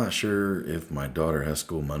 I'm not sure if my daughter has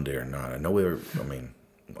school Monday or not. I know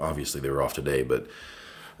obviously they were off today, but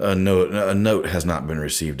a note has not been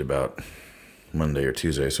received about Monday or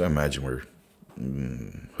Tuesday, so I imagine we're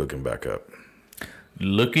hooking back up.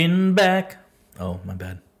 Looking back. Oh, my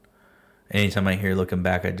bad. Anytime I hear looking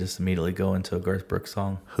back, I just immediately go into a Garth Brooks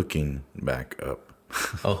song. Hooking back up.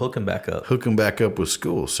 Oh, hooking back up. Hooking back up with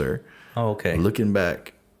school, sir. Oh, okay. Looking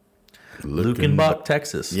back. Lukenbach,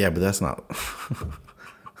 Texas. Yeah, but that's not.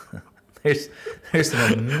 There's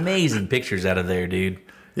some amazing pictures out of there, dude.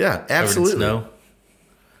 Yeah, absolutely. Covered in snow.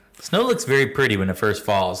 Snow looks very pretty when it first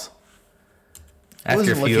falls.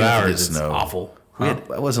 After a few hours, it's awful.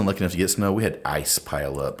 I wasn't lucky enough to get snow. We had ice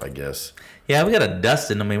pile up, I guess. Yeah, we got a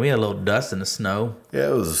dusting. I mean, we had a little dust in the snow. Yeah,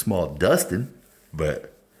 it was a small dusting,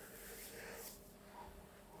 but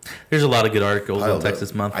there's a lot of good articles Piled on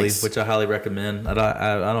Texas up. Monthly, Ice. which I highly recommend. I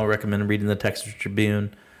don't recommend reading the Texas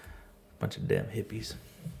Tribune. Bunch of damn hippies.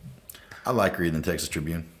 I like reading the Texas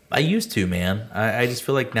Tribune. I used to, man. I just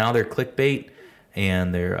feel like now they're clickbait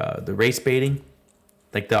and they're the race baiting.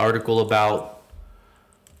 Like the article about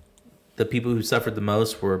the people who suffered the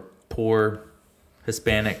most were poor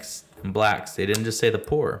Hispanics and blacks. They didn't just say the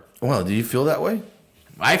poor. Well, do you feel that way?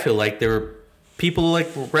 I feel like there were people like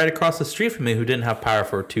right across the street from me who didn't have power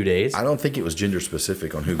for 2 days. I don't think it was gender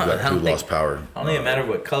specific on who think- lost power. I don't even matter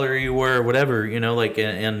what color you were, or whatever, you know, like,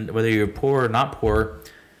 and whether you're poor or not poor.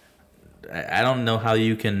 I don't know how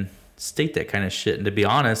you can state that kind of shit. And to be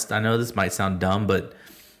honest, I know this might sound dumb, but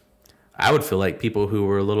I would feel like people who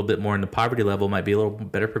were a little bit more in the poverty level might be a little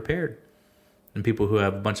better prepared than people who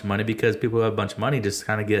have a bunch of money, because people who have a bunch of money just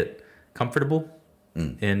kind of get comfortable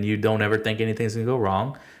and you don't ever think anything's going to go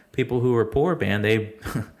wrong. People who are poor, man, they're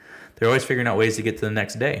always figuring out ways to get to the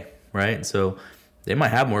next day, right? And so they might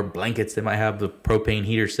have more blankets. They might have the propane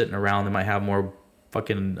heater sitting around. They might have more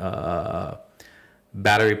fucking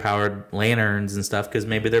battery-powered lanterns and stuff because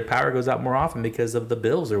maybe their power goes out more often because of the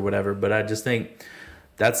bills or whatever. But I just think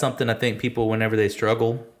that's something I think people, whenever they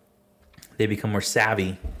struggle, they become more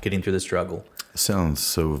savvy getting through the struggle. Sounds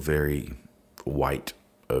so very white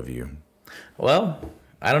of you. Well,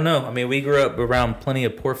 I don't know. I mean, we grew up around plenty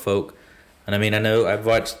of poor folk. And I mean, I know I've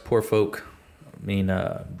watched poor folk, I mean,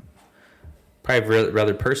 probably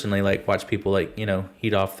rather personally, like watch people like, you know,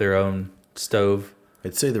 heat off their own stove.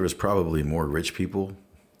 I'd say there was probably more rich people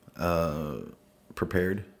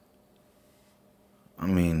prepared. I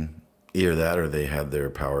mean, either that or they had their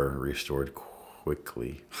power restored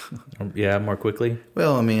quickly. Yeah, more quickly.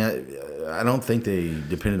 Well, I mean, I don't think they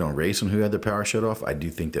depended on race on who had their power shut off. I do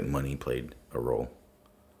think that money played a role.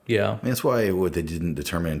 Yeah. I mean, that's why what they didn't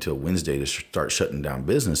determine until Wednesday to start shutting down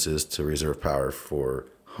businesses to reserve power for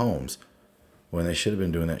homes, when they should have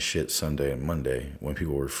been doing that shit Sunday and Monday when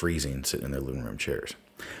people were freezing sitting in their living room chairs.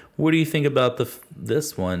 What do you think about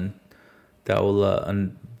this one that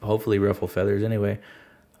will hopefully ruffle feathers anyway?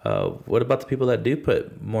 What about the people that do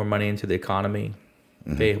put more money into the economy,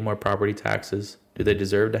 pay more property taxes? Do they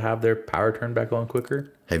deserve to have their power turned back on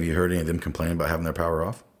quicker? Have you heard any of them complain about having their power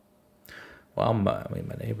off? Well, my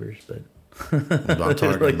neighbors, but I'm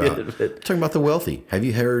talking about the wealthy. Have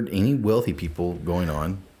you heard any wealthy people going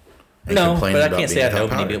on? And no, complaining but I about can't say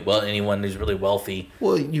being I know without anyone who's really wealthy.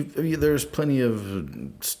 Well, there's plenty of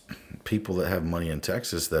people that have money in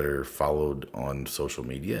Texas that are followed on social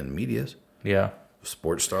media and medias. Yeah.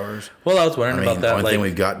 Sports stars. Well, I was wondering about that. The only thing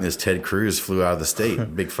we've gotten is Ted Cruz flew out of the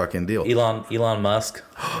state. Big fucking deal. Elon Musk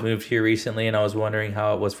moved here recently, and I was wondering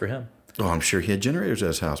how it was for him. Oh, I'm sure he had generators at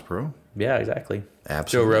his house, bro. Yeah, exactly.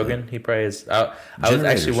 Absolutely. Joe Rogan, he probably is. I was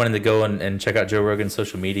actually wanting to go and check out Joe Rogan's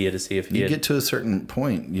social media to see if he get to a certain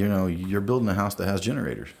point, you're building a house that has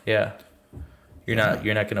generators. Yeah. You're not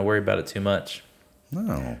going to worry about it too much.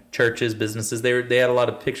 No. Churches, businesses, they had a lot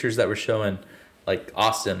of pictures that were showing like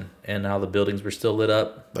Austin and how the buildings were still lit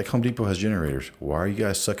up. Like Home Depot has generators. Why are you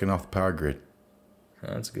guys sucking off the power grid?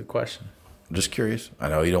 That's a good question. I'm just curious. I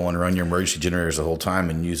know you don't want to run your emergency generators the whole time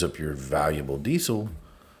and use up your valuable diesel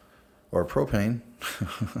or propane.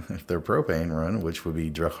 If they're propane run, which would be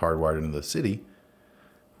hardwired into the city,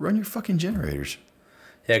 run your fucking generators.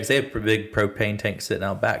 Yeah, because they have big propane tanks sitting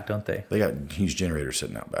out back, don't they? They got huge generators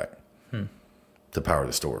sitting out back to power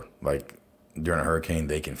the store. Like during a hurricane,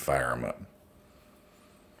 they can fire them up.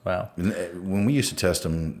 Wow. When we used to test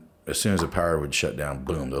them, as soon as the power would shut down,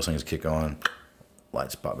 boom, those things kick on,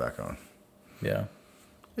 lights pop back on. Yeah.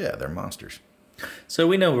 Yeah, they're monsters. So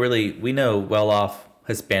we know well-off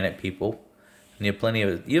Hispanic people, and you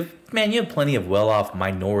have plenty of well-off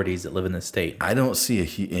minorities that live in the state. I don't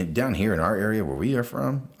see down here in our area where we are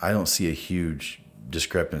from, I don't see a huge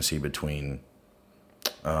discrepancy between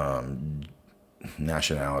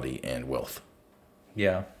nationality and wealth.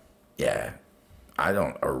 Yeah. Yeah. I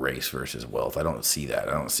don't, or race versus wealth. I don't see that.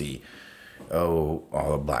 I don't see, all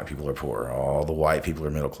the black people are poor. All the white people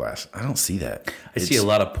are middle class. I don't see that. I see a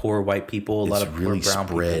lot of poor white people, a lot of poor really brown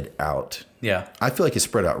people. spread out. Yeah. I feel like it's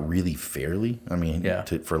spread out really fairly. I mean, yeah.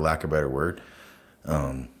 For lack of a better word.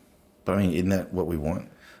 But I mean, isn't that what we want?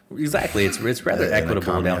 Exactly. It's rather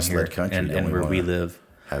equitable down here and where we live.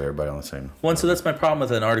 Have everybody on the same. Well, so that's my problem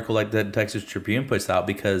with an article like that Texas Tribune puts out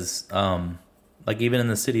because, like even in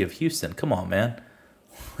the city of Houston, come on, man.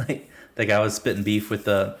 Like the guy was spitting beef with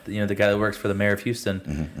the guy that works for the mayor of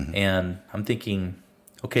Houston, and I'm thinking,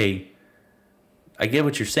 okay, I get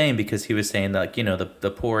what you're saying because he was saying that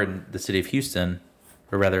the poor in the city of Houston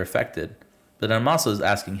were rather affected, but I'm also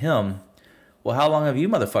asking him, well, how long have you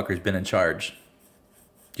motherfuckers been in charge?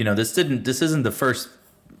 This isn't the first.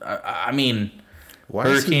 I mean.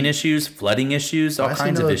 Hurricane issues, flooding issues, all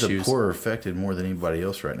kinds of issues. The poor are affected more than anybody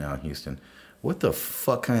else right now in Houston. What the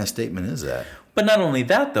fuck kind of statement is that? But not only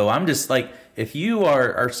that, though. I'm just like, if you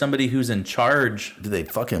are somebody who's in charge, do they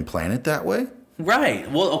fucking plan it that way? Right.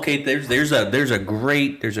 Well, okay. There's a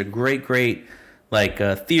great like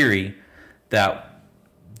theory that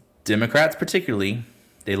Democrats particularly,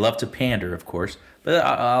 they love to pander, of course, but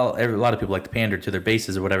a lot of people like to pander to their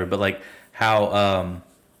bases or whatever. But like how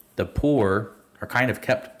the poor are kind of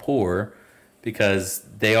kept poor because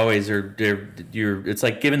they always are. It's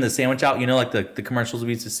like giving the sandwich out. Like the commercials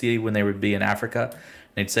we used to see when they would be in Africa. And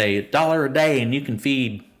they'd say $1 a day and you can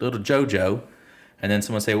feed little JoJo, and then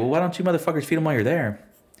someone would say, well, why don't you motherfuckers feed them while you're there?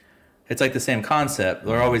 It's like the same concept.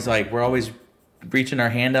 We're always reaching our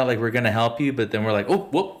hand out like we're gonna help you, but then we're like, oh,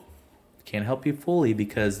 whoop, can't help you fully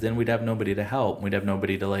because then we'd have nobody to help. We'd have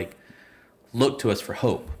nobody to like look to us for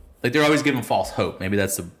hope. Like they're always giving false hope. Maybe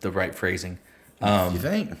that's the right phrasing. You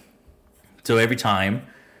think? So every time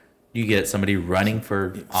you get somebody running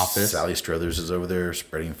for office, Sally Struthers is over there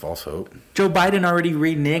spreading false hope. Joe Biden already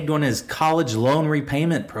reneged on his college loan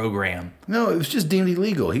repayment program. No, it was just deemed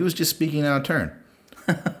illegal. He was just speaking out of turn.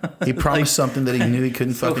 He promised something that he knew he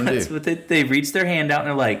couldn't fucking do. But they reached their hand out and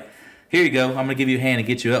they're like, here you go. I'm going to give you a hand and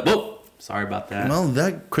get you up. Whoa, sorry about that. Well,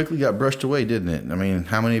 that quickly got brushed away, didn't it? I mean,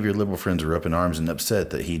 how many of your liberal friends are up in arms and upset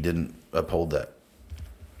that he didn't uphold that?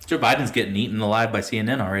 Joe Biden's getting eaten alive by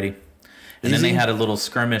CNN already. And then they had a little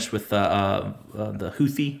skirmish with the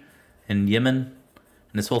Houthi in Yemen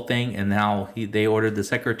and this whole thing. And now they ordered the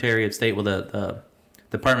Secretary of State, the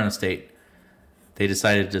Department of State, they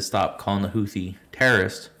decided to stop calling the Houthi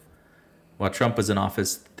terrorists. While Trump was in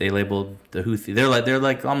office, they labeled the Houthi. They're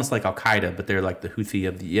like almost like Al Qaeda, but they're like the Houthi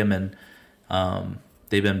of the Yemen.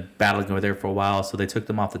 They've been battling over there for a while, so they took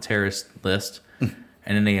them off the terrorist list.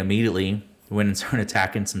 And then they immediately went and started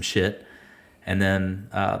attacking some shit. And then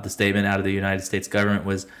the statement out of the United States government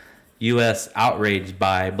was, U.S. outraged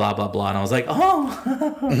by blah, blah, blah. And I was like,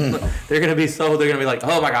 oh, they're going to be like,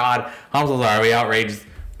 oh, my God, I'm so sorry. We outraged.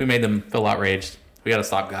 We made them feel outraged. We got to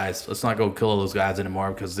stop, guys. Let's not go kill those guys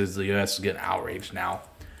anymore because the U.S. is getting outraged now.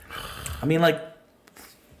 I mean, like,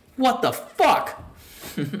 what the fuck?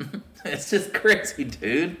 It's just crazy,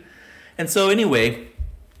 dude. And so anyway,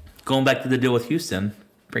 going back to the deal with Houston,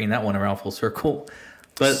 bringing that one around full circle.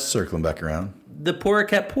 But circling back around. The poor are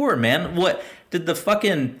kept poor, man. What did the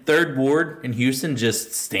fucking third ward in Houston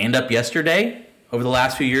just stand up yesterday over the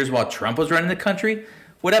last few years while Trump was running the country?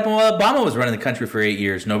 What happened while Obama was running the country for 8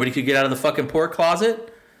 years? Nobody could get out of the fucking poor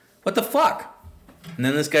closet? What the fuck? And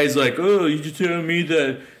then this guy's like, oh, you just telling me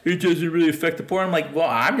that it doesn't really affect the poor? I'm like, well,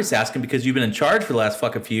 I'm just asking because you've been in charge for the last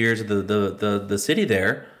fucking few years of the city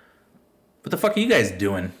there. What the fuck are you guys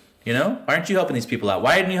doing? You know? Why aren't you helping these people out?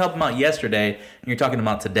 Why didn't you help them out yesterday and you're talking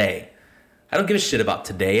about today? I don't give a shit about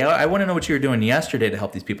today. I want to know what you were doing yesterday to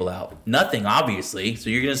help these people out. Nothing, obviously. So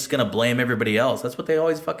you're just going to blame everybody else. That's what they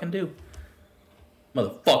always fucking do.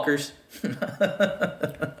 Motherfuckers.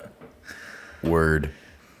 Word.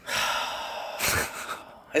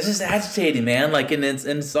 It's just agitating, man. Like, and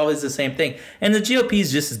it's always the same thing. And the GOP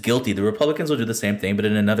is just as guilty. The Republicans will do the same thing, but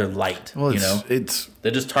in another light. Well, you know, they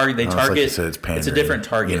just target. They target. Like you said, it's pandering. It's a different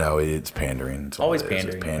target. You know, it's pandering. It's always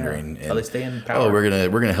pandering. It's pandering. Yeah. How they stay in power. Oh, we're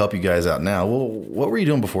gonna help you guys out now. Well, what were you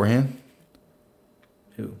doing beforehand?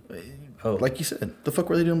 Who? Oh, like you said, the fuck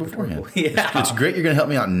were they doing beforehand? Yeah, it's great. You're gonna help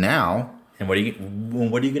me out now. And what are you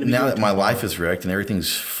gonna be now doing that my life is wrecked and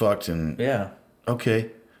everything's fucked? And yeah,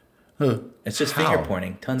 okay. It's just finger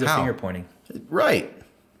pointing. Tons of finger pointing. Right.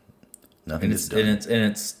 Nothing is done. And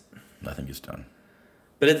it's nothing is done.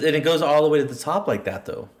 But it goes all the way to the top like that,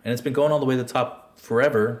 though. And it's been going all the way to the top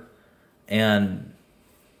forever. And,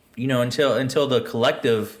 you know, until the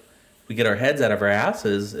collective, we get our heads out of our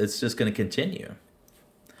asses, it's just going to continue.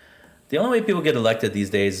 The only way people get elected these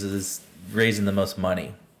days is raising the most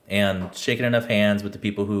money and shaking enough hands with the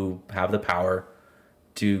people who have the power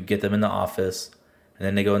to get them in the office. And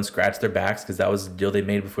then they go and scratch their backs because that was the deal they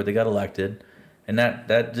made before they got elected. And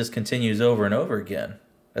that just continues over and over again.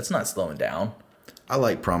 That's not slowing down. I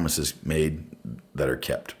like promises made that are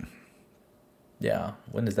kept. Yeah.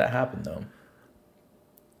 When does that happen, though?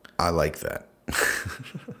 I like that.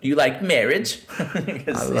 You like marriage?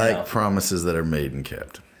 I like promises that are made and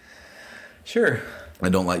kept. Sure. I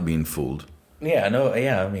don't like being fooled. Yeah, no,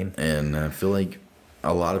 yeah, I mean. And I feel like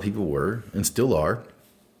a lot of people were and still are.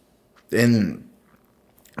 And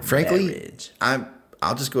frankly,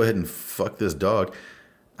 I'll just go ahead and fuck this dog.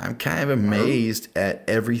 I'm kind of amazed at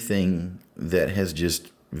everything that has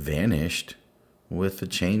just vanished with the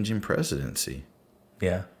change in presidency.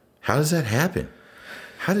 Yeah. How does that happen?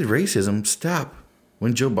 How did racism stop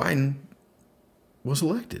when Joe Biden was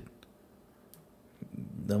elected?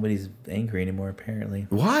 Nobody's angry anymore, apparently.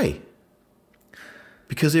 Why?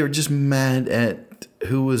 Because they were just mad at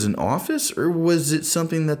who was in office, or was it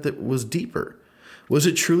something that was deeper? Was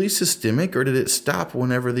it truly systemic, or did it stop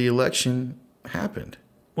whenever the election happened?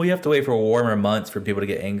 Well, you have to wait for warmer months for people to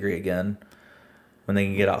get angry again when they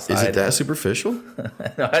can get outside. Is it that superficial?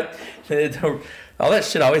 All that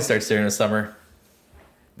shit always starts during the summer.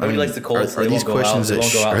 Nobody likes the cold, so they won't go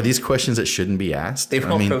out. Are these questions that shouldn't be asked? They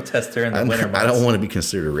won't protest during the winter months. I don't want to be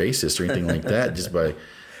considered a racist or anything like that just by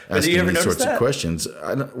asking these sorts of questions.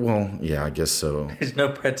 Well, yeah, I guess so. There's no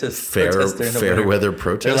protest. Fair weather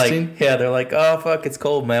protesting? They're like, oh, fuck, it's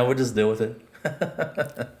cold, man. We'll just deal with it.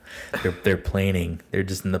 They're planning. They're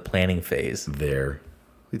just in the planning phase. What are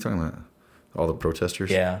you talking about? All the protesters?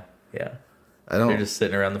 Yeah. They're just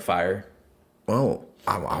sitting around the fire. Well,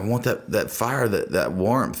 I want that fire, that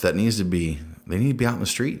warmth that needs to be. They need to be out in the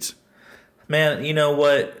streets. Man, you know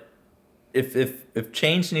what? If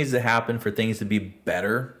change needs to happen for things to be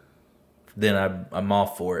better, then I'm all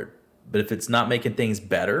for it. But if it's not making things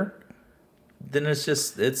better, then it's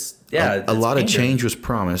a lot of change was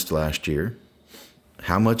promised last year.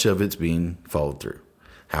 How much of it's being followed through?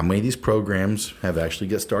 How many of these programs have actually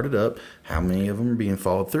got started up? How many of them are being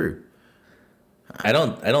followed through? I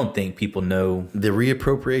don't think people know the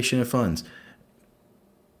reappropriation of funds.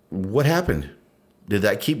 What happened? Did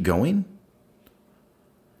that keep going?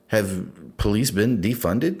 Have police been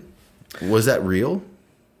defunded? Was that real?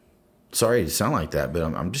 Sorry to sound like that, but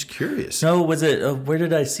I'm just curious. No, was it? Where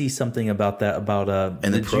did I see something about that?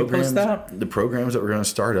 And did you post that? The programs that we're going to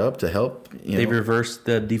start up to help. They reversed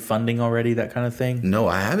the defunding already, that kind of thing? No,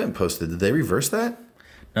 I haven't posted. Did they reverse that?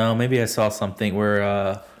 No, maybe I saw something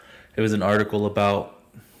where it was an article about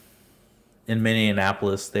in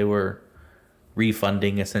Minneapolis they were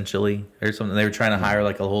refunding essentially or something. They were trying to hire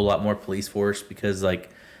like a whole lot more police force because like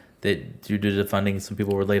due to the funding, some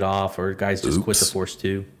people were laid off or guys just quit the force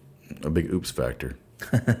too. A big oops factor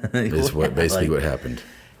is what what happened.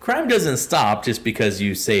 Crime doesn't stop just because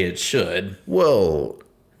you say it should. Well,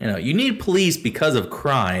 you need police because of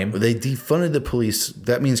crime. They defunded the police.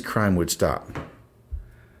 That means crime would stop.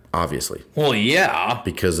 Obviously. Well, yeah.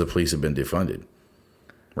 Because the police have been defunded.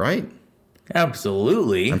 Right?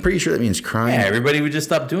 Absolutely. I'm pretty sure that means crime. Yeah, everybody would just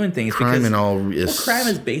stop doing things. Crime and all crime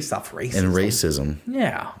is based off racism. And racism.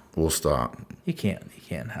 Yeah. Will stop. You can't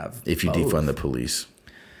have if you defund the police.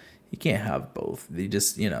 You can't have both. You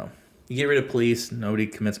just, you get rid of police, nobody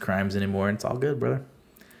commits crimes anymore, and it's all good, brother.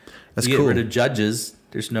 That's you cool. get rid of judges,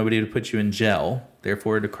 there's nobody to put you in jail.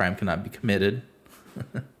 Therefore, the crime cannot be committed.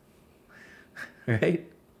 Right?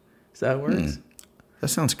 Is that how it works? That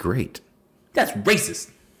sounds great. That's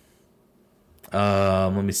racist.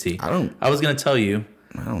 Let me see. I was going to tell you.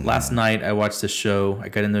 Last know. night, I watched this show. I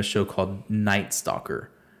got into a show called Night Stalker.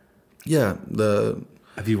 Yeah.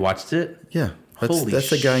 Have you watched it? Yeah. That's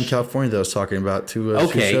the guy in California that I was talking about two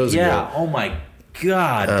shows ago. Oh my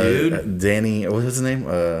God, dude. Danny, what was his name?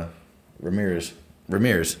 Ramirez.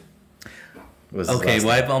 Okay, well,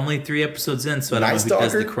 I have only 3 episodes in, so I don't know who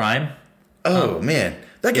does the crime. Oh, man.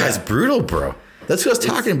 That guy's brutal, bro. That's what I was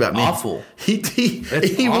talking about, man. Awful.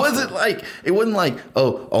 He wasn't like, it wasn't like,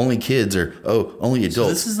 oh, only kids or, oh, only adults. So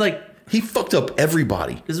this is like, he fucked up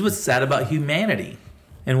everybody. this is what's sad about humanity.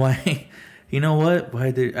 And why, you know what? Why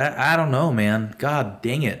I don't know, man. God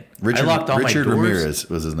dang it. I locked all my doors. Ramirez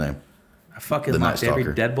was his name. I fucking locked every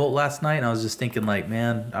deadbolt last night, and I was just thinking, like,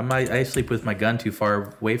 man, I sleep with my gun too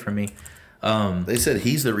far away from me. They said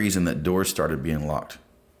he's the reason that doors started being locked.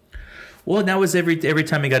 Well, and that was every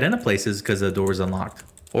time he got into places because the door was unlocked.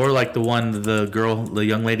 Or like the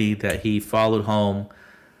young lady that he followed home,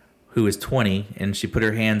 who was 20, and she put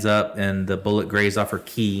her hands up, and the bullet grazed off her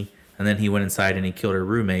key, and then he went inside and he killed her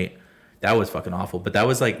roommate. That was fucking awful. But that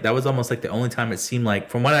was almost like the only time it seemed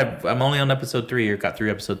like, from what I'm only on episode 3, or got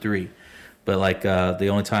through episode 3, but like the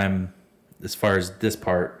only time as far as this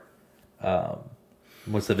part,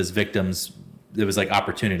 most of his victims, it was like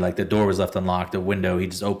opportunity. Like the door was left unlocked, the window, he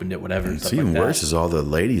just opened it, whatever. It's even worse is all the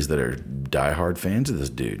ladies that are diehard fans of this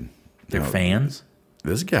dude. They're fans?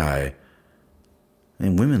 This guy,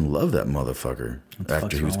 and women love that motherfucker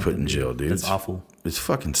after he was put in jail, dude. That's awful. It's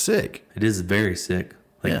fucking sick. It is very sick.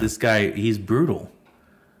 Like this guy, he's brutal.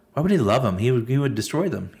 Why would he love them? He would destroy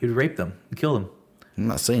them. He would rape them and kill them. I'm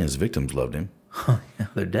not saying his victims loved him. Yeah,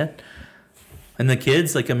 they're dead. And the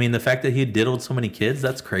kids, like, I mean, the fact that he diddled so many kids,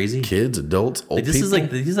 that's crazy. Kids, adults, old people.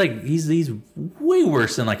 He's way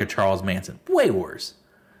worse than like a Charles Manson. Way worse.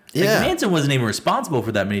 Like, Yeah. Manson wasn't even responsible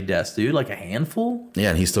for that many deaths, dude. Like a handful. Yeah,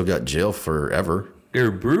 and he still got jail forever. They were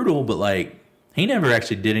brutal, but like he never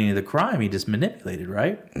actually did any of the crime. He just manipulated,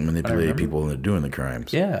 right? Manipulated people into doing the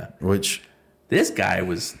crimes. Yeah. Which This guy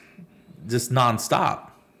was just nonstop.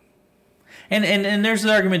 And there's an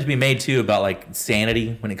argument to be made too about like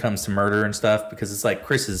sanity when it comes to murder and stuff, because it's like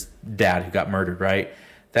Chris's dad who got murdered, right?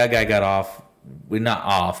 That guy got off, well, not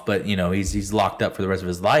off, but you know he's locked up for the rest of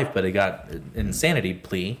his life, but he got an insanity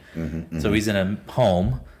plea, so he's in a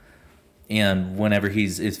home, and whenever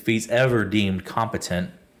if he's ever deemed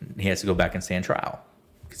competent, he has to go back and stand trial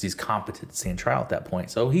because he's competent to stand trial at that point.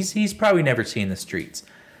 So he's probably never seen the streets.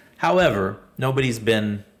 However, nobody's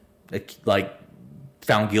been like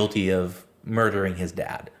found guilty of murdering his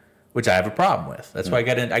dad, which I have a problem with. That's why I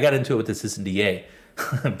got into it with the assistant DA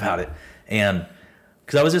about it, and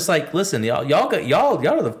because I was just like, listen, y'all are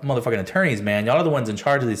the motherfucking attorneys, man. Y'all are the ones in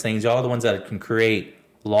charge of these things. Y'all are the ones that can create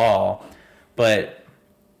law. But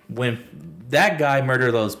when that guy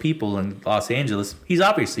murdered those people in Los Angeles, he's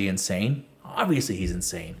obviously insane. Obviously, he's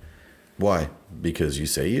insane. why? Because you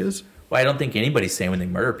say he is? Well, I don't think anybody's sane when they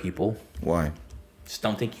murder people. Why? Just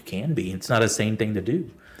don't think you can be. It's not a sane thing to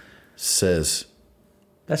do. Says.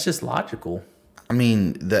 That's just logical. I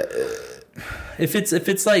mean that. If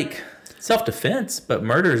it's like self-defense, but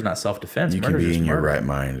murder is not self-defense. You can be in your right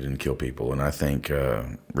mind and kill people, and I think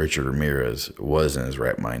Richard Ramirez was in his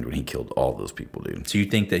right mind when he killed all those people, dude. So you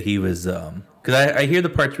think that he was? Because I hear the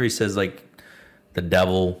part where he says like the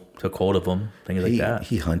devil took hold of him, things like that.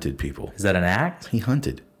 He hunted people. Is that an act? He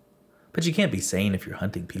hunted. But you can't be sane if you're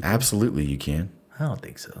hunting people. Absolutely, you can. I don't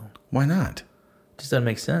think so. Why not? Just doesn't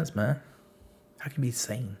make sense, man. How can you be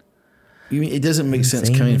sane? You mean it doesn't make sense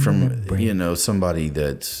coming from somebody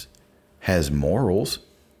that has morals?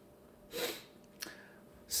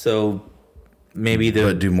 So maybe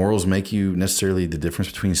But do morals make you necessarily the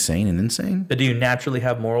difference between sane and insane? But do you naturally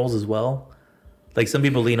have morals as well? Like some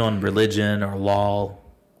people lean on religion or law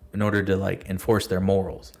in order to like enforce their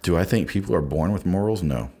morals. Do I think people are born with morals?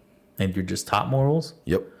 No. And you're just taught morals?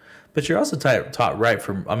 Yep. But you're also taught right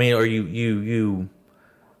from, I mean, or you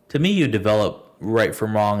to me, you develop right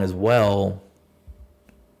from wrong as well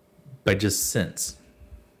by just sense.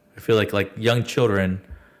 I feel like young children.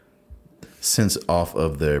 Sense off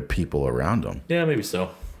of their people around them. Yeah, maybe so.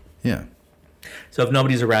 Yeah. So if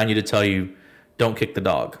nobody's around you to tell you, don't kick the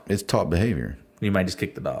dog. It's taught behavior. You might just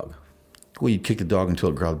kick the dog. Well, you kick the dog until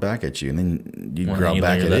it growled back at you, and then you growl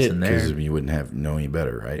back at it because you wouldn't have known any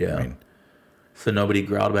better, right? Yeah. I mean, so nobody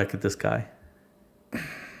growled back at this guy?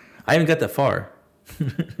 I haven't got that far.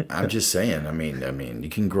 I'm just saying. I mean, you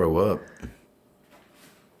can grow up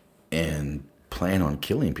and plan on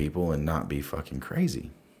killing people and not be fucking crazy.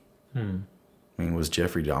 I I mean, was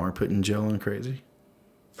Jeffrey Dahmer put in jail and crazy?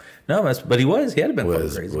 No, but he was. He had been fucking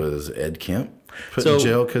crazy. Was Ed Kemp put in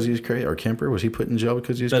jail because he was crazy? Or Kemper, was he put in jail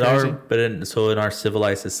because he was crazy? So in our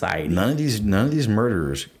civilized society, none of these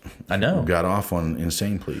murderers, I know, got off on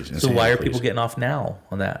insane pleas. So why are people getting off now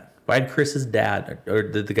on that? Why did Chris's dad, or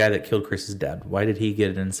the guy that killed Chris's dad, why did he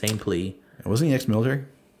get an insane plea? Wasn't he ex-military?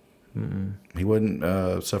 He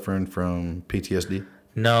wasn't suffering from PTSD.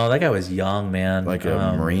 No, that guy was young, man. Like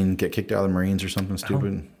a Marine, get kicked out of the Marines or something stupid? I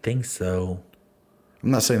don't think so.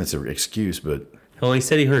 I'm not saying it's an excuse, but... Well, he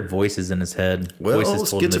said he heard voices in his head. Well, voices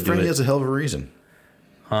told him to do schizophrenia it. is a hell of a reason.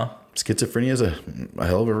 Huh? Schizophrenia is a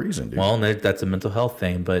hell of a reason, dude. Well, that's a mental health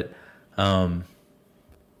thing, but I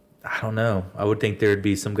don't know. I would think there would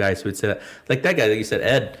be some guys who would say that. Like that guy that you said,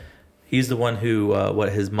 Ed, he's the one who,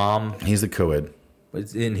 his mom... He's the co-ed.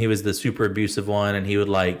 And he was the super abusive one, and he would,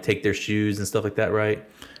 like, take their shoes and stuff like that, right?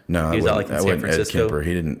 No, he was out, like, in San Francisco. Ed Kemper.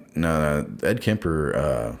 He didn't... No, Ed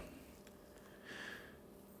Kemper...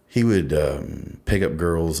 he would pick up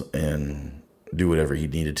girls and do whatever he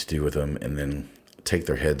needed to do with them, and then take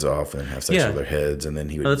their heads off and have sex with their heads, and then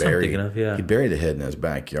he would bury. He'd bury the head in his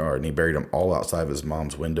backyard, and he buried them all outside of his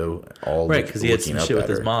mom's window. All right, because he had some shit with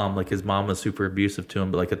his mom. Like his mom was super abusive to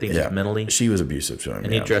him, but like I think just mentally, she was abusive to him.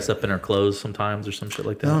 And he'd dress up in her clothes sometimes or some shit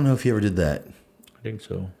like that. I don't know if he ever did that. I think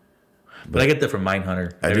so, but I get that from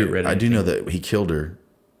Mindhunter. I do know that he killed her,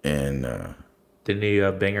 and didn't he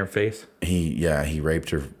bang her face? He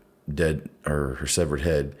raped her dead or her severed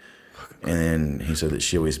head. And then he said that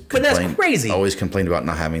she always that's crazy. Always complained about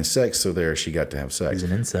not having sex, so there she got to have sex. He's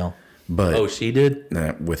an incel. But she did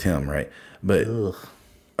with him, right? But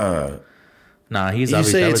nah, he's. You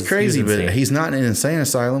say it's crazy, but he's not in an insane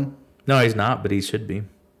asylum. No, he's not, but he should be.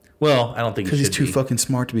 Well, I don't think because he's too fucking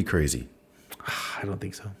smart to be crazy. I don't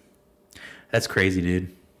think so. That's crazy,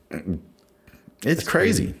 dude. It's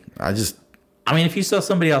crazy. I mean, if you saw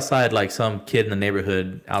somebody outside, like some kid in the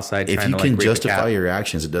neighborhood outside, if you can justify your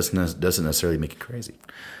actions, it doesn't necessarily make it crazy.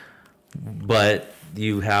 But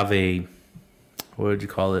you have what would you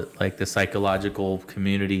call it? Like the psychological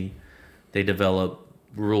community, they develop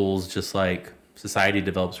rules just like society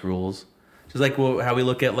develops rules. Just like how we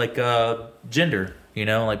look at like gender,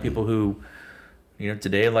 like people who,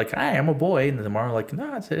 today like, hi, I'm a boy, and then tomorrow like,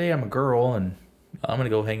 nah, today I'm a girl, and I'm gonna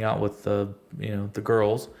go hang out with the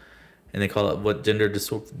girls. And they call it what, gender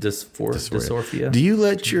dysmorphia. Do you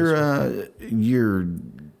let your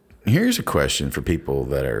here's a question for people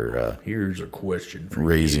that are here's a question for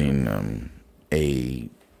raising a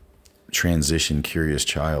transition curious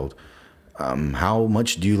child. How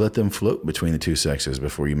much do you let them float between the two sexes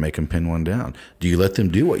before you make them pin one down? Do you let them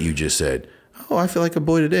do what you just said? Oh, I feel like a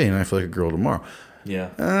boy today and I feel like a girl tomorrow.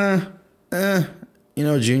 Yeah.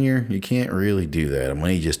 Junior, you can't really do that. I'm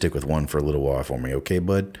gonna need you to stick with one for a little while for me, okay,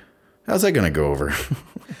 bud? How's that going to go over?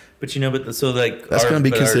 But that's going to be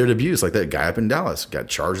considered abuse. Like that guy up in Dallas got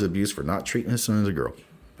charged with abuse for not treating his son as a girl.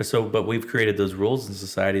 But we've created those rules in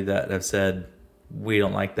society that have said we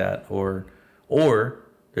don't like that, or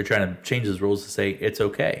they're trying to change those rules to say it's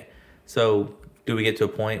okay. So do we get to a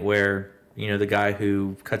point where the guy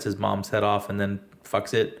who cuts his mom's head off and then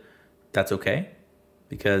fucks it, that's okay?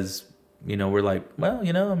 Because we're like, well,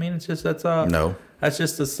 I mean, it's just no. That's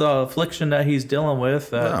just this affliction that he's dealing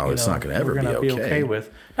with. No, it's not going to ever be okay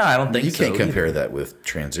with. No, I don't think you so. You can't compare that with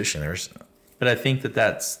transitioners. But I think that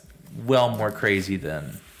that's well more crazy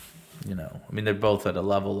than, I mean, they're both at a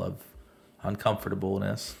level of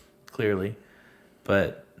uncomfortableness, clearly.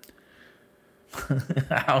 But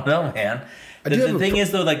I don't know, man. The thing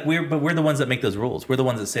is, though, like we're the ones that make those rules. We're the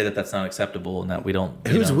ones that say that that's not acceptable and that we don't.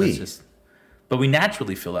 Who's we? But we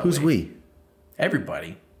naturally feel that way. Who's we?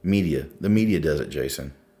 Everybody. Media. The media does it,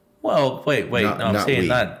 Jason. Well, wait. I'm saying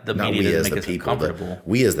not the media doesn't make us uncomfortable.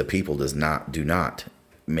 We as the people do not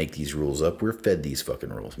make these rules up. We're fed these fucking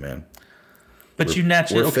rules, man. But you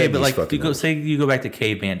naturally but like you go back to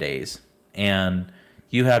caveman days and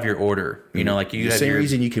you have your order. Like you the have same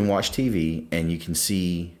reason you can watch TV and you can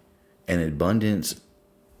see an abundance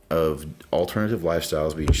of alternative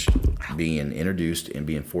lifestyles being introduced and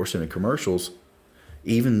being forced into commercials.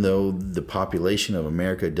 Even though the population of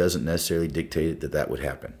America doesn't necessarily dictate that would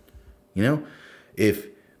happen. If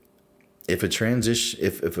a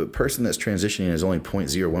person that's transitioning is only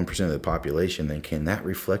 0.01% of the population, then can that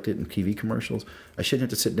reflect it in TV commercials? I shouldn't have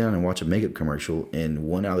to sit down and watch a makeup commercial and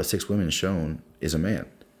 1 out of 6 women shown is a man.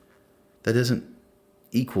 That doesn't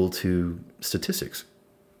equal to statistics.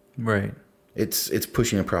 Right. It's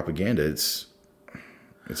pushing a propaganda. It's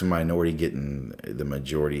a minority getting the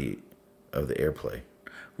majority of the airplay.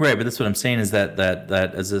 Right, but that's what I'm saying is that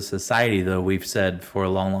as a society, though, we've said for a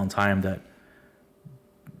long, long time that,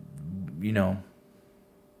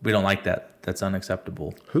 We don't like that. That's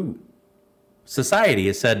unacceptable. Who? Society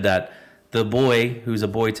has said that the boy who's a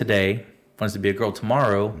boy today wants to be a girl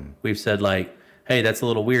tomorrow. We've said like, hey, that's a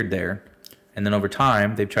little weird there. And then over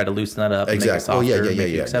time, they've tried to loosen that up and make it softer and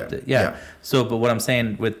make you accept it. Yeah. So, but what I'm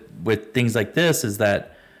saying with things like this is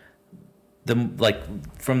that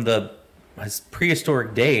from the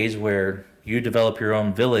prehistoric days where you develop your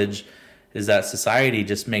own village, is that society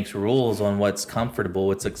just makes rules on what's comfortable,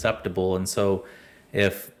 what's acceptable. And so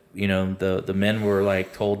if, the men were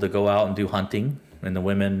like told to go out and do hunting, and the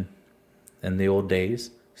women in the old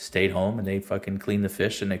days stayed home and they fucking cleaned the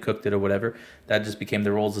fish and they cooked it or whatever, that just became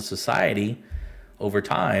the rules of society over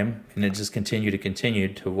time. And it just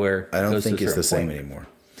continued to where I don't think it's the same anymore.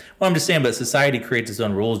 Well, I'm just saying, but society creates its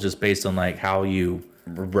own rules just based on like how you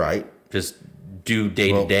just do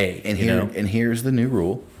day to day. And here's the new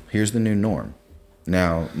rule. Here's the new norm.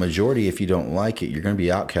 Now, majority, if you don't like it, you're going to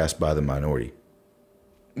be outcast by the minority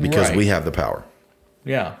because we have the power.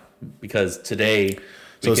 Yeah, because today.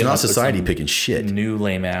 So it's not society picking shit. New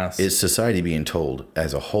lame ass. It's society being told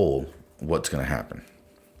as a whole what's going to happen.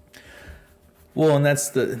 Well, and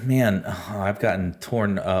that's I've gotten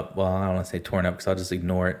torn up. Well, I don't want to say torn up because I'll just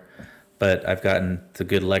ignore it. But I've gotten the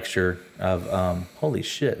good lecture of, holy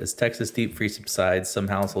shit, as Texas deep freeze subsides, some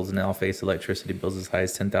households now face electricity bills as high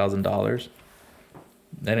as $10,000.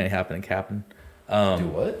 That didn't happen in Captain. Do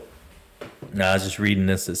what? No, I was just reading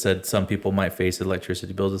this. It said some people might face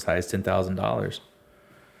electricity bills as high as $10,000.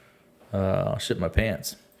 I'll shit my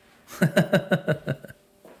pants. That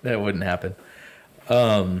wouldn't happen.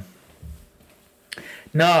 No,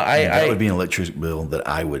 that would be an electricity bill that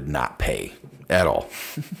I would not pay at all.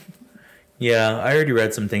 Yeah, I already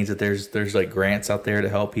read some things that there's like grants out there to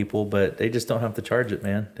help people, but they just don't have to charge it,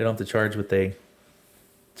 man. They don't have to charge what they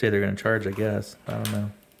say they're going to charge, I guess. I don't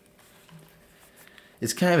know.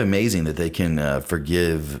 It's kind of amazing that they can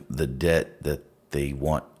forgive the debt that they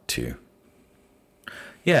want to.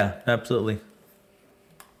 Yeah, absolutely.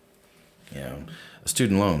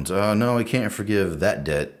 Student loans. No, I can't forgive that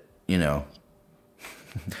debt,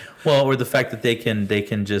 Well, or the fact that they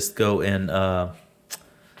can just go and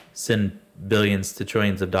send billions to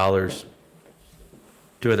trillions of dollars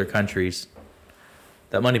to other countries.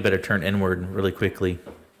 That money better turn inward really quickly.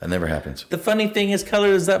 That never happens. The funny thing is, Color,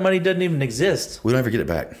 is that money doesn't even exist. We don't ever get it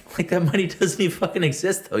back. Like, that money doesn't even fucking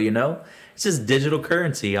exist, though, It's just digital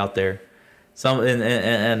currency out there.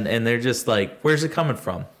 And they're just like, where's it coming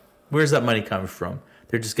from? Where's that money coming from?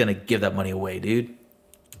 They're just going to give that money away, dude.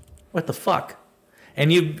 What the fuck? And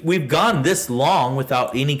we've gone this long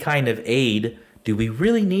without any kind of aid. Do we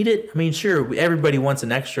really need it? I mean, sure, everybody wants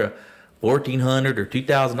an extra $1,400 or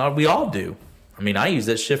 $2,000. We all do. I mean, I use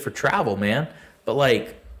that shit for travel, man. But,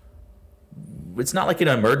 like, it's not like an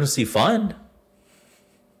emergency fund.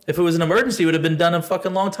 If it was an emergency, it would have been done a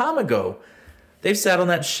fucking long time ago. They've sat on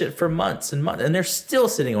that shit for months and months, and they're still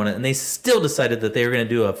sitting on it, and they still decided that they were going to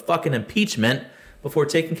do a fucking impeachment before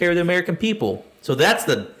taking care of the American people. So that's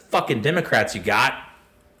the fucking Democrats you got.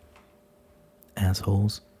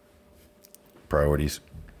 Assholes. Priorities.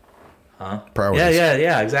 Huh? Priorities.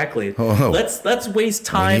 Yeah, exactly. Oh. Let's waste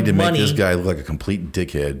time, we need to money. make this guy look like a complete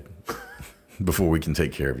dickhead before we can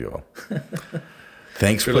take care of you all.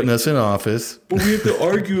 Thanks for putting us in office. But we have to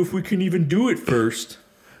argue if we can even do it first.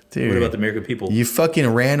 Dude, what about the American people? You fucking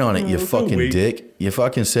ran on it, you fucking dick. You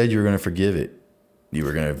fucking said you were going to forgive it. You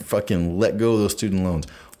were going to fucking let go of those student loans.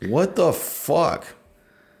 What the fuck?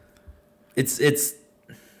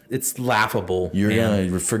 It's laughable. You're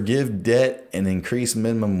going to forgive debt and increase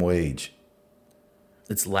minimum wage.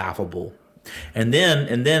 It's laughable. And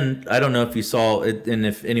then I don't know if you saw it, and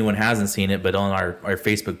if anyone hasn't seen it, but on our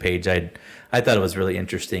Facebook page, I thought it was really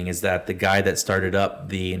interesting, is that the guy that started up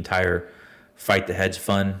the entire Fight the Hedge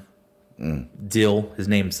Fund deal, his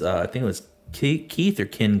name's I think it was Keith or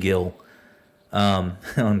Ken Gill. On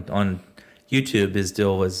YouTube, his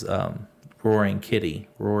deal was Roaring Kitty.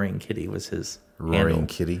 Roaring Kitty was his Roaring handle.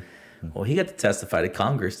 Kitty. Well, he got to testify to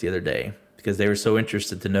Congress the other day because they were so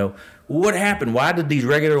interested to know what happened. Why did these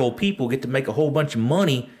regular old people get to make a whole bunch of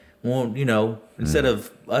money? Well, instead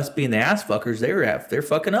of us being the ass fuckers, they're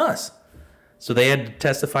fucking us. So they had to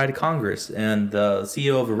testify to Congress, and the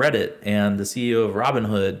CEO of Reddit and the CEO of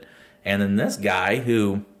Robinhood, and then this guy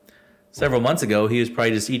who several months ago, he was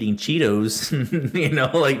probably just eating Cheetos,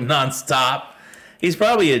 like nonstop. He's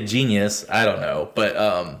probably a genius. I don't know.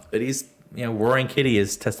 But he's, Roaring Kitty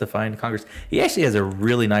is testifying to Congress. He actually has a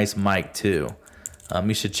really nice mic too.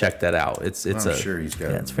 You should check that out. It's sure he's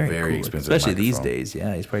got it's very very cool. expensive especially microphone. These days.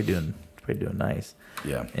 Yeah, he's probably doing nice.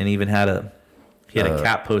 Yeah. And even had a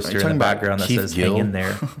cat poster in the background that says Gill? "Hang in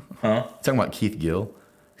there." Huh? Talking about Keith Gill.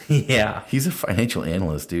 Yeah. He's a financial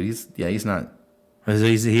analyst, dude. He's not.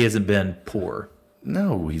 He hasn't been poor.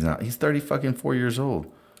 No, he's not. He's 4 years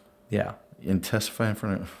old. Yeah. And testify in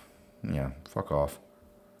front of. Yeah, fuck off.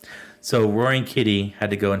 So Roaring Kitty had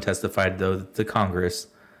to go and testify to Congress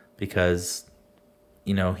because,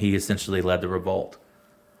 he essentially led the revolt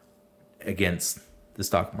against the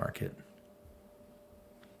stock market.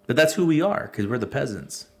 But that's who we are, because we're the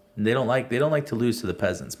peasants. And they don't like to lose to the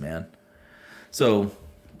peasants, man. So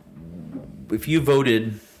if you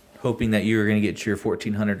voted hoping that you were going to get your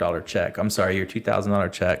 $1,400 check, your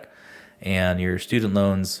 $2,000 check, and your student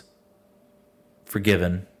loans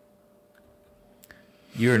forgiven,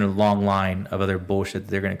 you're in a long line of other bullshit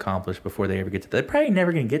that they're going to accomplish before they ever get to that. They're probably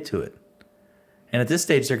never going to get to it. And at this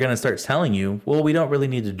stage, they're going to start telling you, well, we don't really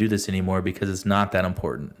need to do this anymore because it's not that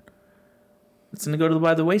important. It's going to go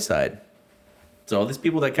by the wayside. So all these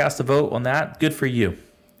people that cast a vote on that, good for you.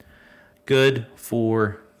 Good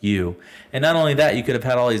for you. And not only that, you could have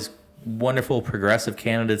had all these wonderful progressive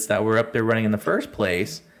candidates that were up there running in the first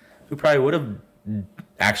place who probably would have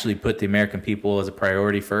actually put the American people as a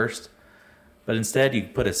priority first. But instead, you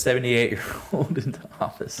put a 78-year-old into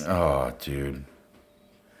office. Oh, dude.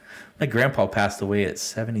 My grandpa passed away at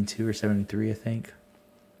 72 or 73, I think.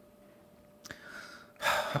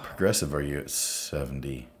 How progressive are you at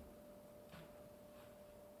 70?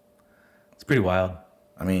 It's pretty wild.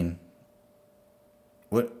 I mean,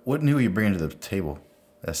 what new are you bringing to the table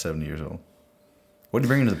at 70 years old? What are you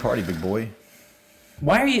bringing to the party, big boy?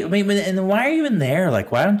 Why are you? And why are you in there?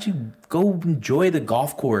 Like, why don't you go enjoy the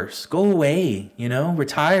golf course? Go away.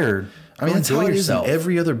 Retire. I mean, that's enjoy how it yourself. is in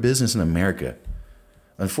every other business in America.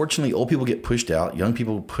 Unfortunately, old people get pushed out. Young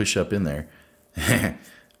people push up in there.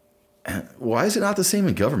 Why is it not the same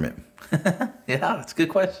in government? Yeah, that's a good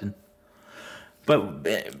question. But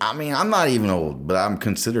I mean, I'm not even old, but I'm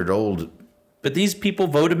considered old. But these people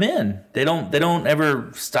vote them in. They don't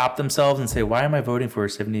ever stop themselves and say, "Why am I voting for a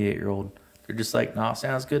 78-year-old?" They're just like, "No,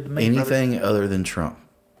 sounds good to me." Anything other than Trump.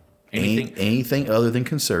 Anything. Anything other than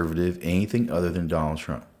conservative. Anything other than Donald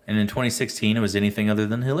Trump. And in 2016, it was anything other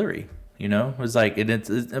than Hillary. It was like,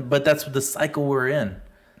 but that's the cycle we're in.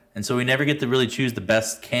 And so we never get to really choose the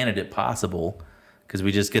best candidate possible because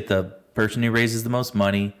we just get the person who raises the most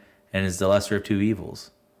money and is the lesser of two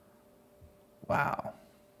evils. Wow.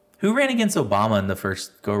 Who ran against Obama in the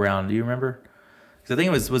first go-around? Do you remember? Because I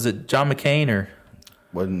think was it John McCain or?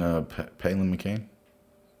 Wasn't Palin McCain?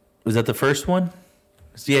 Was that the first one?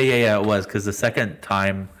 Yeah, it was. Because the second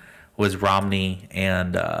time was Romney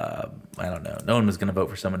and I don't know. No one was going to vote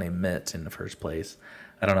for someone named Mitt in the first place.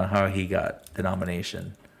 I don't know how he got the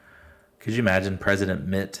nomination. Could you imagine President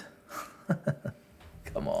Mitt?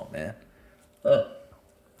 Come on, man.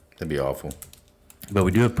 That'd be awful. But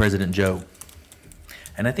we do have President Joe.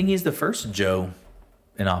 And I think he's the first Joe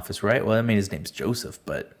in office, right? Well, I mean, his name's Joseph,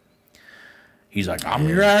 but he's like, I'm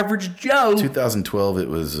your average Joe. 2012, it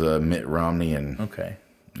was Mitt Romney and Okay.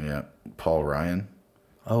 yeah, Paul Ryan.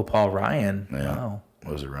 Oh, Paul Ryan. Yeah, Wow.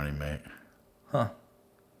 was a running mate. Huh.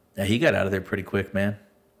 Yeah, he got out of there pretty quick, man.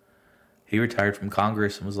 He retired from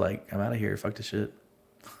Congress and was like, I'm out of here. Fuck the shit.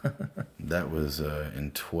 That was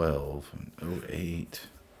in 12, 08.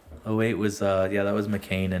 08 was, that was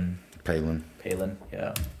McCain and Palin.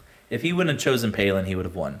 Yeah. If he wouldn't have chosen Palin, he would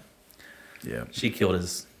have won. Yeah. She killed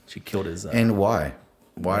his. And why?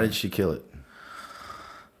 Why did she kill it?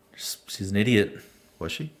 She's an idiot.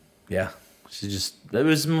 Was she? Yeah. It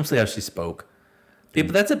was mostly how she spoke.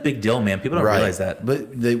 People, that's a big deal, man. People don't realize that.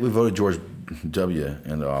 But we voted George W.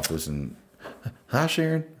 into office, and hi,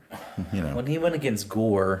 Sharon. When he went against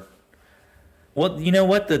Gore, well, you know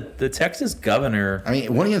what? The Texas governor. I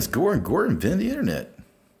mean, went against Gore, and Gore invented the internet.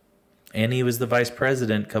 And he was the vice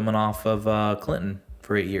president coming off of Clinton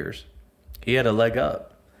for 8 years. He had a leg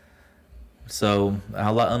up. So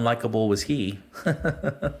how unlikable was he?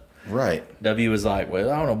 Right. W was like,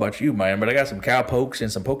 well, I don't know about you, man, but I got some cow pokes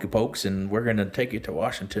and some pokey pokes, and we're going to take you to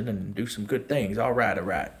Washington and do some good things. All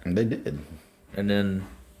right. And they did. And then,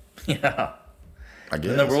 yeah. I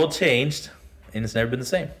guess. And the world changed, and it's never been the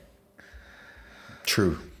same.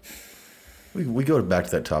 True. We go back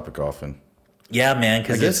to that topic often. Yeah, man,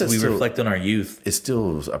 because we reflect on our youth. It's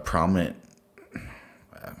still a prominent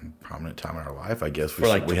time in our life, I guess. For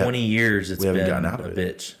like 20 years, it's been gotten out of a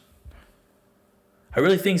bitch. I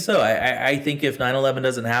really think so. I think if 9/11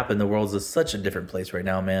 doesn't happen, the world's such a different place right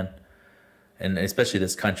now, man. And especially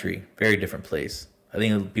this country, very different place. I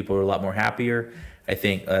think people are a lot more happier. I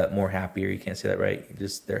think more happier. You can't say that, right?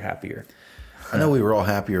 Just they're happier. I know we were all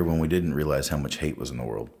happier when we didn't realize how much hate was in the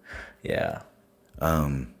world. Yeah.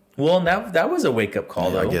 Well, that was a wake-up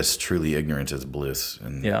call, though. I guess truly ignorance is bliss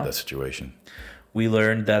in that situation. We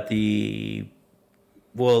learned that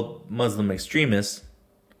Muslim extremists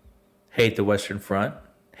hate the Western Front,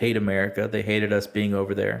 hate America. They hated us being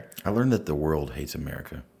over there. I learned that the world hates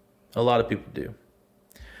America. A lot of people do.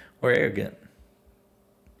 We're arrogant.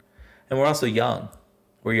 And we're also young.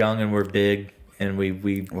 We're young and we're big, and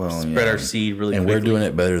we spread our seed really and quickly. we're doing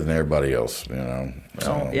it better than everybody else, you know.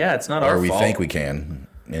 So, yeah, it's not our fault. Or we think we can,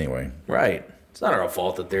 anyway. Right. It's not our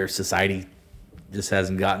fault that their society just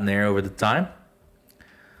hasn't gotten there over the time.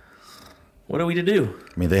 What are we to do?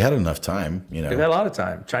 I mean, they had enough time, you know. They've had a lot of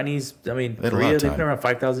time. Chinese, I mean, They had a lot Korea, of they've time. been around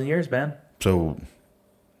 5,000 years, man. So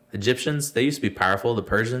Egyptians, they used to be powerful. The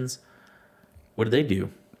Persians, what did they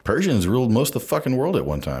do? Persians ruled most of the fucking world at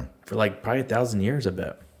one time. For like probably 1,000 years, I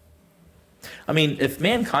bet. I mean, if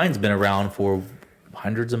mankind's been around for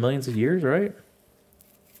hundreds of millions of years, right?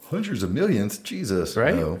 Hundreds of millions? Jesus.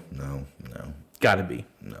 Right? No. Gotta be.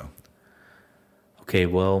 No. Okay,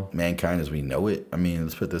 well, Mankind as we know it. I mean,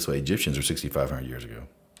 let's put it this way. Egyptians are 6,500 years ago.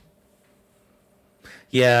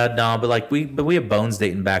 yeah, no, but like we have bones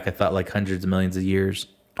dating back, I thought, like hundreds of millions of years.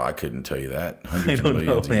 I couldn't tell you that. I Hundreds of don't know,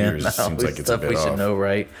 millions of man. years No, seems like it's a stuff bit we should off. know,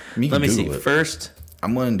 right? You Let can me see. Google it. First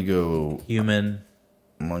I'm willing to go human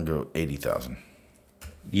 80,000.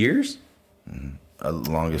 years?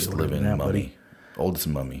 Longest Older than living that, mummy. buddy. Oldest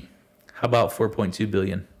mummy. How about 4.2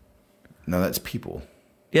 billion? No, that's people.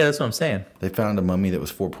 Yeah, that's what I'm saying. They found a mummy that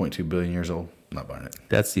was 4.2 billion years old. Not buying it.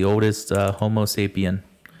 That's the oldest Homo sapien,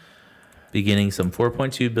 beginning some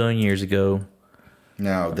 4.2 billion years ago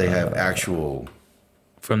Now, they have actual...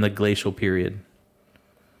 from the glacial period.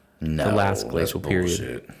 No, the last that's glacial period.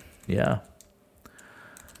 bullshit. Yeah.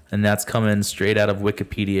 And that's coming straight out of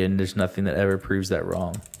Wikipedia, and there's nothing that ever proves that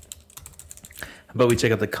wrong. But we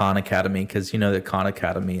check out the Khan Academy, because you know that Khan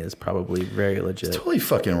Academy is probably very legit. It's totally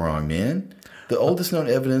fucking wrong, man. The oldest known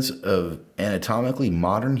evidence of anatomically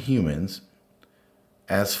modern humans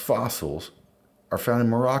as fossils are found in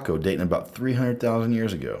Morocco, dating about 300,000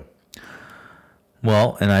 years ago.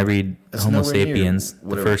 Well, and I read That's Homo nowhere near sapiens, the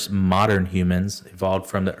whatever- first modern humans evolved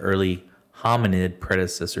from the early hominid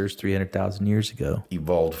predecessors 300,000 years ago.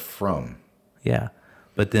 Evolved from. Yeah.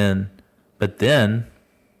 But then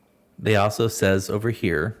they also says over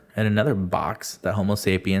here in another box that Homo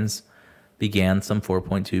sapiens began some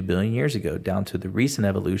 4.2 billion years ago, down to the recent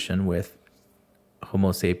evolution with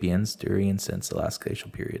Homo sapiens during and since the last glacial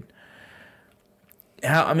period.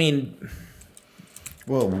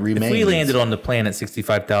 Well, Remains. if we landed on the planet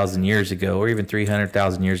 65,000 years ago, or even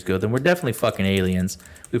 300,000 years ago, then we're definitely fucking aliens.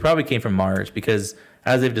 We probably came from Mars, because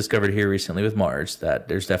as they've discovered here recently with Mars, that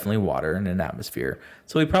there's definitely water and an atmosphere.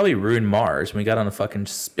 So we probably ruined Mars. We got on a fucking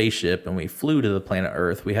spaceship and we flew to the planet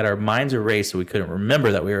Earth. We had our minds erased so we couldn't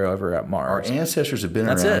remember that we were over at Our Mars. ancestors have been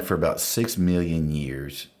That's around it. for about 6 million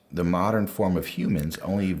years. The modern form of humans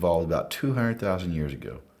only evolved about 200,000 years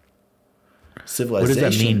ago. What Civilization,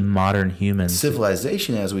 does that mean, modern humans?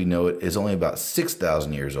 Civilization as we know it is only about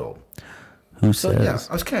 6,000 years old. Who So says? yeah,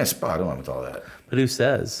 I was kind of spot on with all that. But who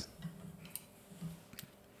says?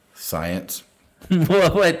 Science.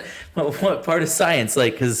 what part of science?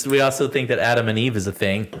 Like, because we also think that Adam and Eve is a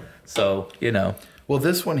thing. So, you know. Well,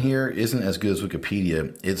 this one here isn't as good as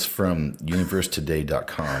Wikipedia. It's from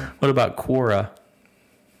universetoday.com. What about Quora?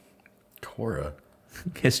 Quora.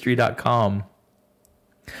 History.com.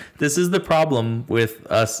 This is the problem with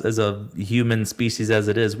us as a human species as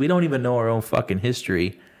it is. We don't even know our own fucking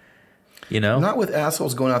history. You know? Not with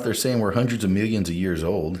assholes going out there saying we're hundreds of millions of years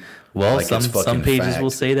old. Well, like it's some fucking pages fact. will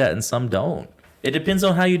say that and some don't. It depends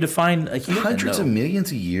on how you define a human. Hundreds though. of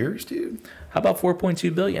millions of years, dude? How about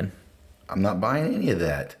 4.2 billion? I'm not buying any of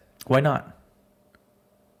that. Why not?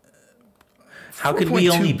 How could we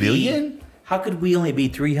 4.2 only billion? be? How could we only be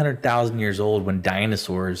 300,000 years old when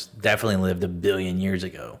dinosaurs definitely lived 1 billion years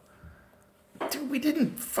ago? Dude, we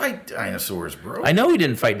didn't fight dinosaurs, bro. I know we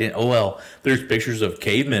didn't fight. Oh well, there's pictures of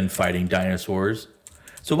cavemen fighting dinosaurs.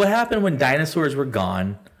 So what happened when dinosaurs were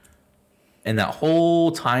gone, and that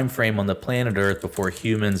whole time frame on the planet Earth before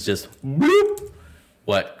humans just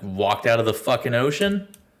walked out of the fucking ocean?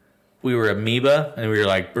 We were amoeba, and we were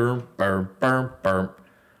like burm burm burm burm.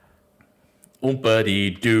 Oompa dee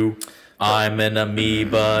doo. I'm an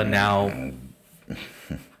amoeba now.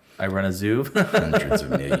 I run a zoo. Hundreds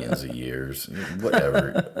of millions of years.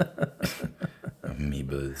 Whatever.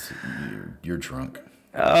 Amoebas. You're drunk.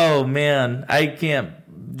 Oh man, I can't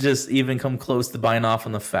just even come close to buying off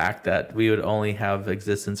on the fact that we would only have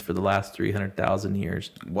existence for the last 300,000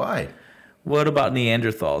 years. Why? What about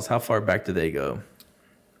Neanderthals? How far back do they go?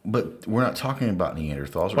 But we're not talking about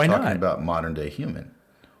Neanderthals. We're Why talking not? about modern day human.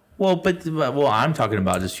 Well, I'm talking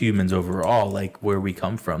about just humans overall, like where we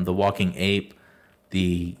come from. The walking ape,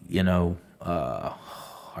 the,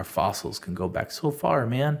 our fossils can go back so far,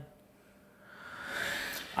 man.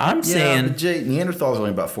 I'm Yeah, saying but Jay, Neanderthals only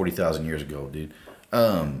about 40,000 years ago, dude.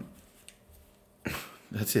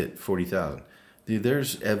 That's it, 40,000. Dude,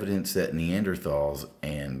 there's evidence that Neanderthals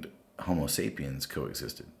and Homo sapiens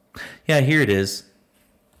coexisted. yeah, here it is.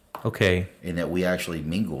 Okay. And that we actually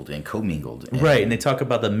mingled and commingled. Right, and they talk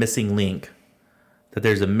about the missing link. That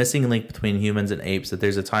there's a missing link between humans and apes, that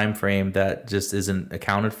there's a time frame that just isn't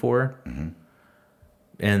accounted for. Mm-hmm.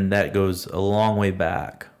 And that goes a long way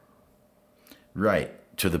back. Right,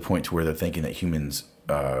 to the point to where they're thinking that humans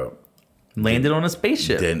Landed on a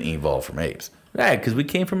spaceship. didn't evolve from apes. Right, because we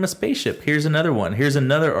came from a spaceship. Here's another one. Here's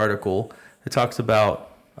another article that talks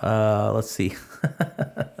about, let's see.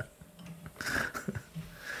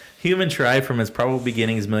 Human tribe from its probable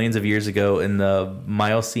beginnings millions of years ago in the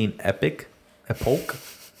Miocene epoch,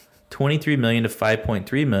 23 million to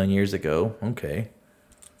 5.3 million years ago, okay,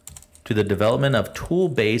 to the development of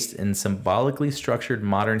tool-based and symbolically structured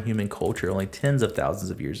modern human culture only tens of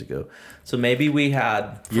thousands of years ago. So maybe we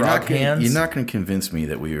had frog hands. You're not going to convince me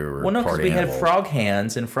that we were Well, no, because part we animal. had frog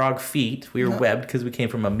hands and frog feet. We were webbed because we came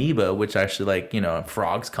from amoeba, which actually, like,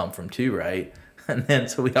 frogs come from too, right? And then,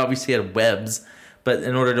 so we obviously had webs. But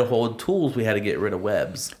in order to hold tools, we had to get rid of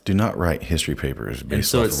webs. Do not write history papers based And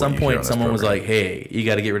so off at of some what you hear point, on this someone was program. like, hey, you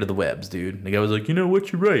got to get rid of the webs, dude. And the guy was like, you know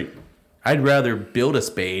what, you're right. I'd rather build a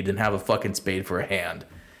spade than have a fucking spade for a hand.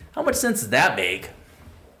 How much sense does that make?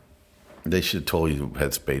 They should have told you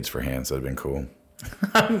had spades for hands. That'd have been cool.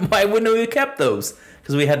 Why wouldn't we have kept those?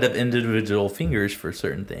 Because we had to have individual fingers for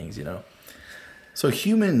certain things, So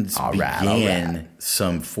humans All right. began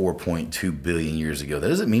some 4.2 billion years ago. That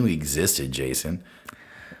doesn't mean we existed, Jason.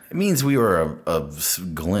 It means we were a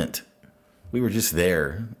glint. We were just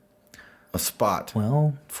there. A spot.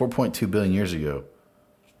 Well, 4.2 billion years ago.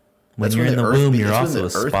 when you're in the womb, you're that's when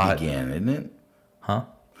also the a Earth spot. began, isn't it? Huh?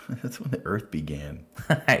 That's when the Earth began.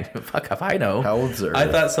 Fuck if I know. How old's the Earth?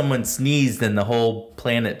 I thought someone sneezed and the whole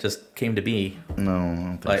planet just came to be. No, I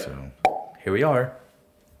don't think Like- so. Here we are.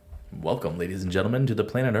 Welcome, ladies and gentlemen, to the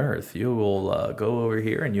planet Earth. You will go over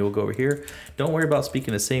here and you will go over here. Don't worry about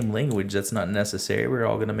speaking the same language. That's not necessary. We're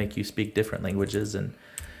all going to make you speak different languages and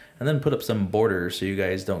then put up some borders so you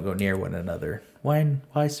guys don't go near one another. Why,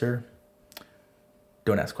 sir?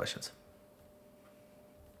 Don't ask questions.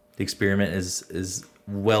 The experiment is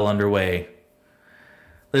well underway.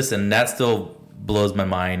 Listen, that still blows my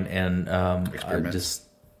mind, and I Experiments. just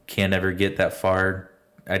can't ever get that far.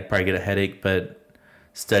 I'd probably get a headache, but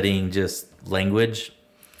studying just language.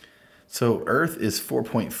 So Earth is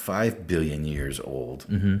 4.5 billion years old.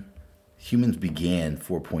 Mm-hmm. Humans began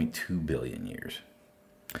 4.2 billion years.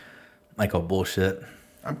 I call bullshit.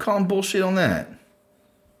 I'm calling bullshit on that.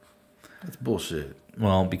 That's bullshit.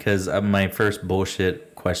 Well, because my first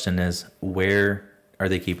bullshit question is, where are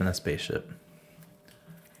they keeping the spaceship?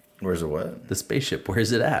 Where's the what? The spaceship, where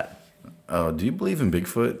is it at? Oh, do you believe in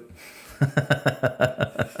Bigfoot?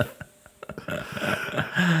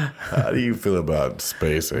 How do you feel about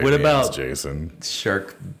space aliens, What about- Jason?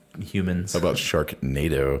 Shark humans. How about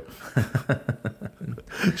Sharknado?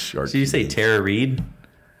 Shark. Did you say Tara Reid?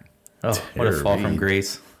 Oh, what a Tara fall from Reid.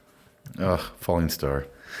 grace. Oh, falling star.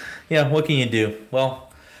 Yeah, what can you do?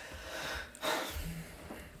 Well,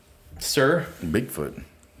 sir, Bigfoot.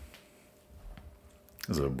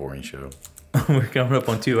 This is a boring show. we're coming up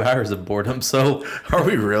on 2 hours of boredom, so Are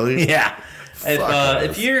we really? yeah. If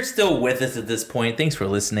us. you're still with us at this point, thanks for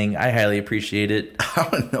listening. I highly appreciate it. I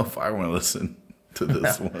don't know if I want to listen to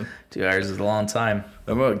this one. 2 hours is a long time.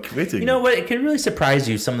 I'm about committing. You know what? It can really surprise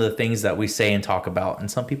you, some of the things that we say and talk about,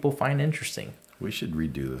 and some people find interesting. We should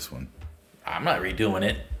redo this one. I'm not redoing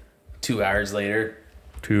it. 2 hours later.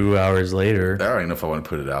 2 hours later. I don't even know if I want to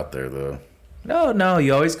put it out there, though. No,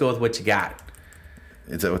 you always go with what you got.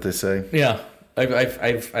 Is that what they say? Yeah,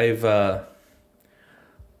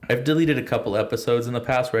 I've deleted a couple episodes in the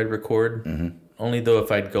past where I'd record. Mm-hmm. Only though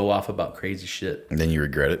if I'd go off about crazy shit. And then you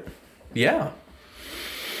regret it. Yeah.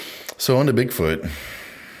 So on to Bigfoot.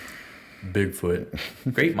 Bigfoot.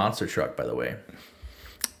 Great monster truck, by the way.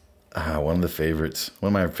 One of the favorites.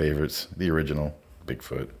 One of my favorites. The original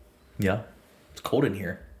Bigfoot. Yeah. It's cold in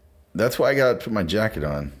here. That's why I got to put my jacket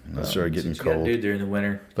on. I started getting That's what you cold. gotta do during the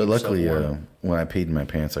winter. But Keep yourself luckily, warm. when I peed in my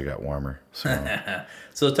pants, I got warmer. So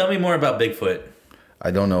So tell me more about Bigfoot.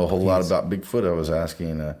 I don't know a whole lot about Bigfoot. I was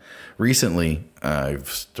asking. Recently, I've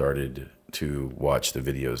started to watch the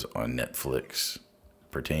videos on Netflix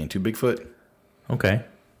pertaining to Bigfoot. Okay.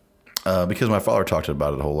 Because my father talked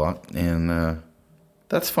about it a whole lot. And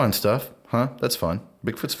that's fun stuff, huh? That's fun.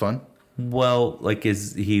 Bigfoot's fun. Well, like,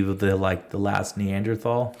 is he the last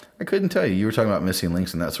Neanderthal? I couldn't tell you. You were talking about missing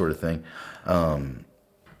links and that sort of thing.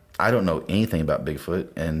 I don't know anything about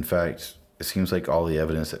Bigfoot. In fact, it seems like all the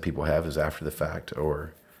evidence that people have is after the fact,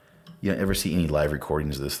 or you don't ever see any live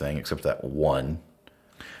recordings of this thing except that one.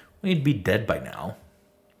 Well, he'd be dead by now.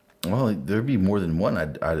 Well, there'd be more than one,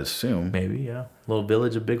 I'd assume. Maybe, yeah. Little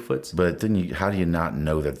village of Bigfoots. But then how do you not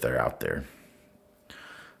know that they're out there?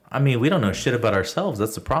 I mean, we don't know shit about ourselves.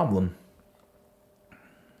 That's the problem.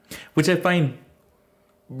 Which I find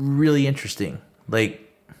really interesting.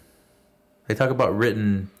 Like, they talk about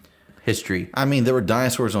written history. I mean, there were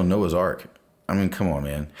dinosaurs on Noah's Ark. I mean, come on,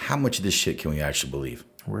 man. How much of this shit can we actually believe?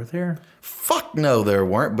 Were there? Fuck no, there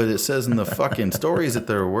weren't. But it says in the fucking stories that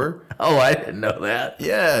there were. Oh, I didn't know that.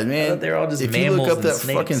 Yeah, man. They're all just if mammals. If you look up that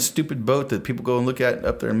snakes. fucking stupid boat that people go and look at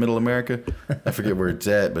up there in Middle America, I forget where it's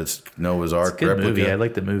at, but it's Noah's Ark. It's a good replica. movie. I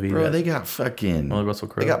like the movie. Bro, they got fucking. Well, Russell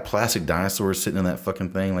Crowe. They got plastic dinosaurs sitting in that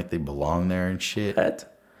fucking thing like they belong there and shit.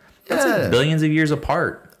 What? That's like billions of years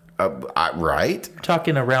apart. Right? We're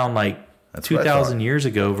talking around like 2,000 years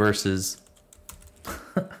ago versus.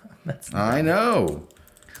 I know.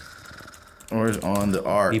 Or is on the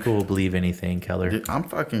ark. People will believe anything, Keller. Dude, I'm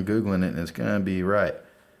fucking Googling it and it's going to be right.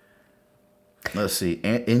 Let's see.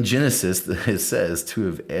 In Genesis, it says two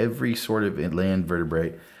of every sort of land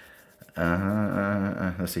vertebrate.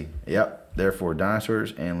 Let's see. Yep. Therefore,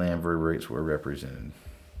 dinosaurs and land vertebrates were represented.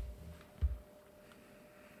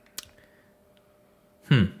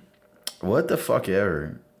 What the fuck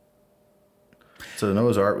ever? So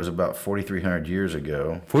Noah's Ark was about 4,300 years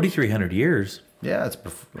ago. 4,300 years? Yeah, it's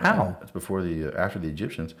before. How? It's before after the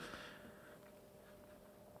Egyptians.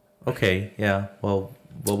 Okay, yeah. Well,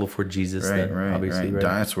 before Jesus, then, obviously. Right.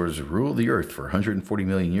 Dinosaurs ruled the earth for 140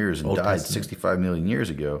 million years and Old died Testament. 65 million years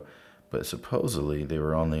ago, but supposedly they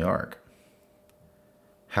were on the ark.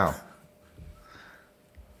 How?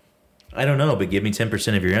 I don't know, but give me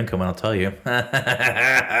 10% of your income and I'll tell you.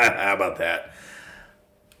 How about that?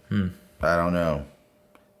 I don't know.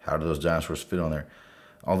 How do those dinosaurs fit on there?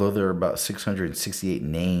 Although there are about 668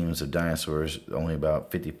 names of dinosaurs, only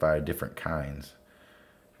about 55 different kinds.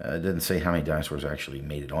 It doesn't say how many dinosaurs actually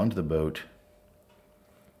made it onto the boat.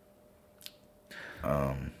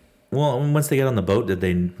 Well, once they got on the boat, did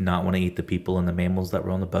they not want to eat the people and the mammals that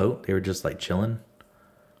were on the boat? They were just like chilling?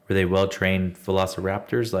 Were they well-trained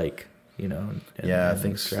velociraptors? Like, you know? I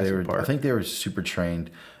think they were. I think they were super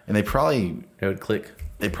trained. And they would click.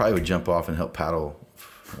 They probably would jump off and help paddle.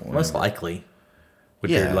 Most likely. With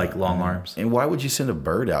their like long arms. And why would you send a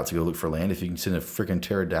bird out to go look for land if you can send a freaking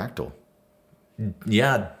pterodactyl?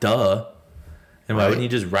 Yeah, duh. And why wouldn't you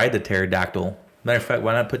just ride the pterodactyl? Matter of fact,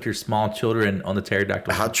 why not put your small children on the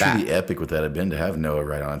pterodactyl? How truly epic would that have been to have Noah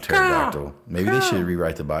ride on a pterodactyl? Maybe they should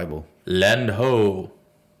rewrite the Bible. Land ho.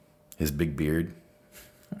 His big beard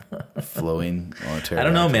flowing on a pterodactyl. I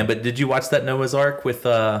don't know, man, but did you watch that Noah's Ark with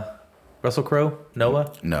Russell Crowe?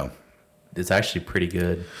 Noah? No. It's actually pretty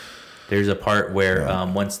good. There's a part where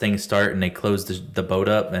once things start and they close the boat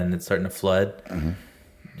up and it's starting to flood,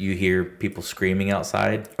 you hear people screaming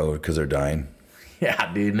outside. Oh, because they're dying?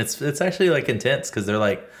 Yeah, dude. And it's actually like intense because they're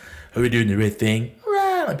like, are we doing the right thing?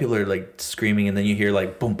 Like people are like screaming and then you hear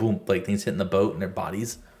like boom, boom, like things hitting the boat and their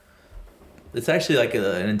bodies. It's actually like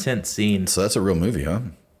an intense scene. So that's a real movie, huh?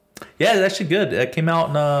 Yeah, it's actually good. It came out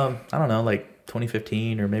in, I don't know, like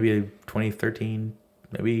 2015 or maybe 2013,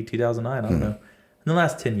 maybe 2009. I don't know. In the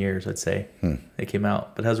last 10 years, I'd say, it came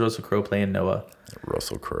out. But it has Russell Crowe playing Noah.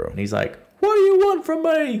 Russell Crowe. And he's like, what do you want from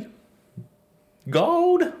me?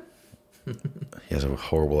 Gold? He has a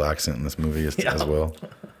horrible accent in this movie as well.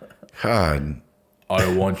 God.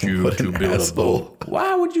 I want you What to an build asshole. a boat.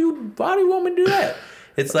 Why do you want me to do that?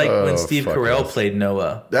 It's like when Steve fuck Carell us. played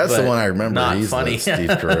Noah. That's the but one I remember. Not He's funny. like Steve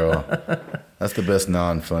Carell. That's the best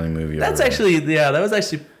non-funny movie That's ever. actually, that was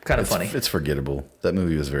actually kind of funny. It's forgettable. That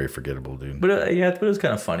movie was very forgettable, dude. But but it was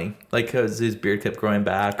kind of funny. Like, because his beard kept growing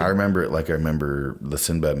back. I remember it like I remember the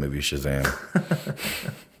Sinbad movie, Shazam.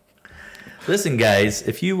 Listen, guys,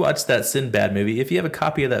 if you watch that Sinbad movie, if you have a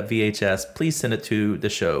copy of that VHS, please send it to the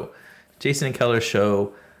show. Jason and Keller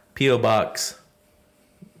Show, P.O. Box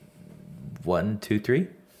 123.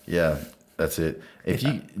 Yeah, that's it. If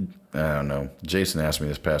you, I don't know. Jason asked me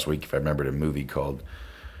this past week if I remembered a movie called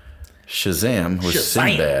Shazam with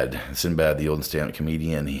Sinbad. Sinbad, the old stand-up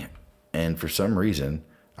comedian. And for some reason,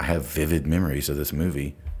 I have vivid memories of this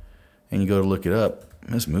movie. And you go to look it up,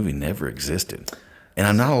 this movie never existed. And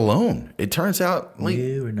I'm not alone. It turns out like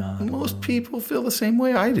You're not most alone. people feel the same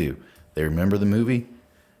way I do. They remember the movie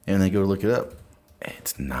and they go to look it up.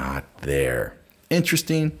 It's not there.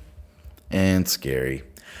 Interesting and scary.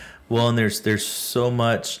 Well, and there's so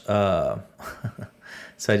much. So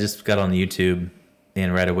I just got on YouTube,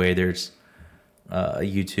 and right away there's a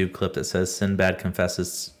YouTube clip that says Sinbad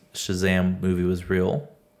confesses Shazam movie was real.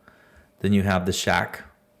 Then you have the Shaq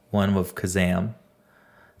one with Kazam.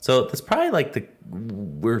 So that's probably like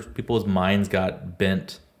where people's minds got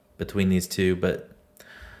bent between these two, but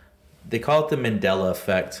they call it the Mandela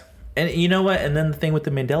effect. And you know what? And then the thing with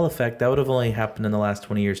the Mandela effect, that would have only happened in the last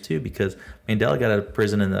 20 years too, because Mandela got out of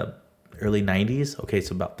prison in the early 90s. Okay,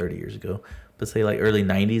 so about 30 years ago. But say like early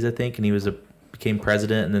 90s, I think, and he became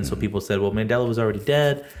president. And then so people said, well, Mandela was already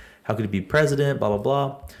dead. How could he be president? Blah, blah,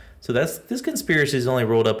 blah. So this conspiracy is only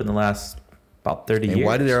rolled up in the last about 30 years. And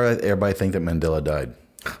why did everybody think that Mandela died?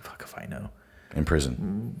 Fuck if I know. In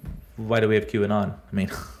prison. Why do we have QAnon? I mean,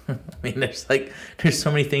 there's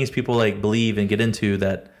so many things people like believe and get into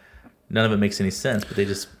that none of it makes any sense, but they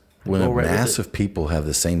just when go a right with mass it. of people have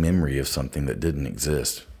the same memory of something that didn't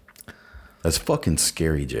exist. That's fucking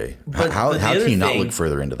scary, Jay. But How the can other you not thing- look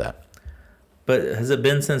further into that? But has it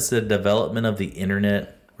been since the development of the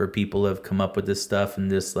internet where people have come up with this stuff and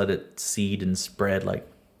just let it seed and spread like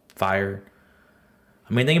fire?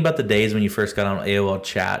 I mean, think about the days when you first got on AOL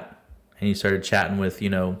chat and you started chatting with,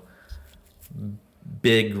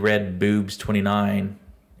 Big Red Boobs 29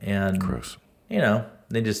 and Gross.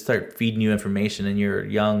 they just start feeding you information and your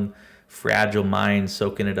young, fragile mind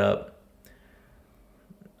soaking it up.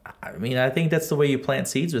 I mean, I think that's the way you plant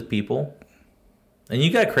seeds with people. And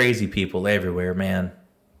you got crazy people everywhere, man.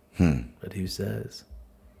 But who says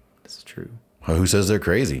this is true? Well, who says they're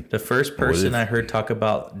crazy? The first person I heard talk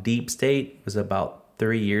about deep state was about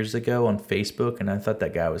 3 years ago on Facebook, and I thought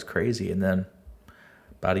that guy was crazy. And then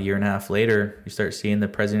about a year and a half later, you start seeing the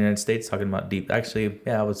president of the United States talking about deep. Actually, it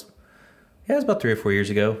was about 3 or 4 years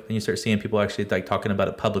ago. And you start seeing people actually like talking about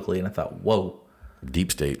it publicly, and I thought, whoa,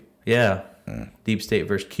 Deep state. yeah, deep state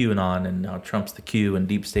versus QAnon, and now Trump's the Q, and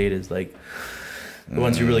deep state is like the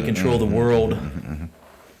ones who really control the world.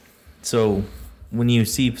 So when you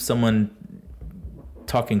see someone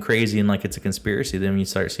talking crazy and like it's a conspiracy, then when you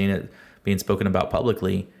start seeing it being spoken about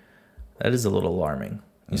publicly, that is a little alarming.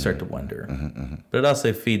 You start to wonder. But it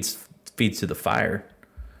also feeds to the fire.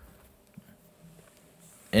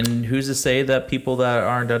 And who's to say that people that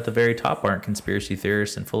aren't at the very top aren't conspiracy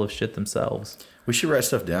theorists and full of shit themselves? We should write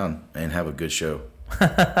stuff down and have a good show.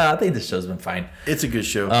 I think this show's been fine. It's a good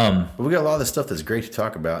show. But we got a lot of the stuff that's great to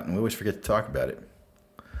talk about, and we always forget to talk about it.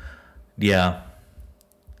 Yeah.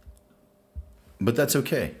 But that's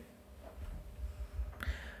okay.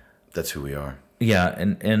 That's who we are. Yeah,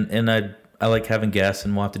 and I like having guests,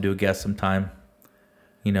 and we'll have to do a guest sometime.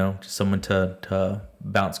 Just someone to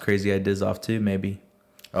bounce crazy ideas off to, maybe.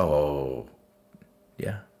 Oh.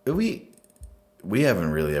 Yeah. We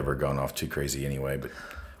haven't really ever gone off too crazy anyway, but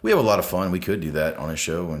we have a lot of fun. We could do that on a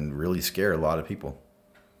show and really scare a lot of people.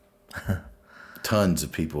 Tons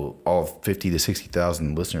of people, all 50 to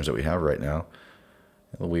 60,000 listeners that we have right now.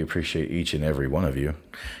 We appreciate each and every one of you.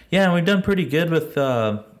 Yeah, and we've done pretty good with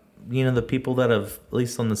the people that have, at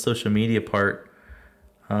least on the social media part,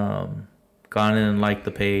 gone in and liked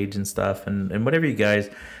the page and stuff, and whatever you guys.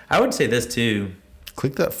 I would say this too.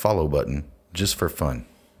 Click that follow button just for fun.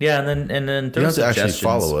 Yeah, and then You throw don't have to actually suggestions.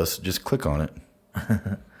 follow us. Just click on it.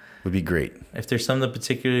 Would be great. If there's something that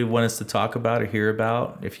particularly you want us to talk about or hear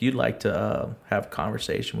about, if you'd like to have a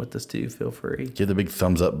conversation with us too, feel free. Give the big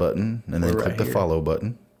thumbs up button and then We're click right the here. follow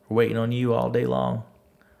button. We're waiting on you all day long.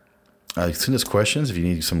 Send us questions if you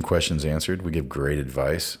need some questions answered. We give great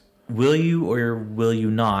advice. Will you or will you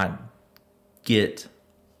not get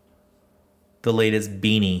the latest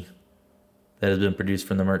beanie that has been produced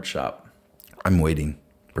from the merch shop? I'm waiting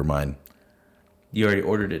for mine. You already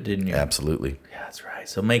ordered it, didn't you? Absolutely. Yeah, that's right.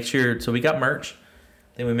 So make sure. So we got merch.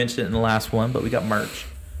 I think we mentioned it in the last one, but we got merch.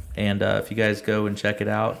 And if you guys go and check it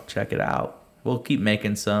out. We'll keep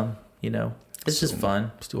making some. It's just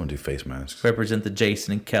fun. Still want to do face masks. Represent the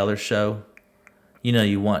Jason and Keller show.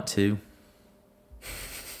 You want to.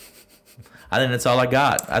 I think that's all I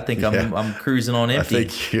got. I think I'm cruising on I empty.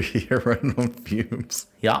 think you're running on fumes.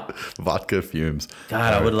 Yeah. Vodka fumes.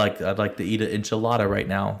 God, I'd like to eat an enchilada right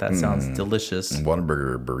now. That sounds delicious.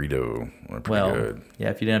 Whataburger burrito. Pretty good. Yeah,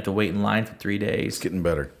 if you didn't have to wait in line for 3 days. It's getting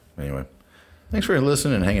better. Anyway, thanks for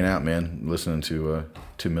listening and hanging out, man. Listening to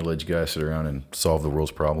two middle-aged guys sit around and solve the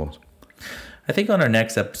world's problems. I think on our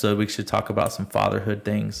next episode, we should talk about some fatherhood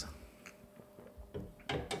things.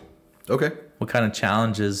 Okay. What kind of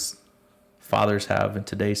challenges fathers have in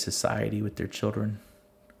today's society with their children?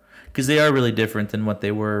 Because they are really different than what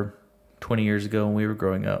they were 20 years ago when we were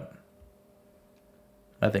growing up.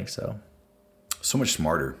 I think so. So much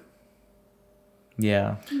smarter.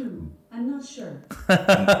 Yeah. I'm not sure.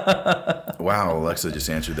 Wow, Alexa just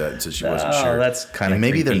answered that and said she wasn't sure. That's kind of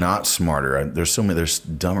maybe creepy. they're not smarter. They're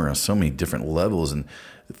dumber on so many different levels. And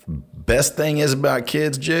best thing is about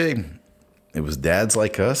kids, Jay, it was dads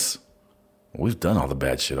like us. We've done all the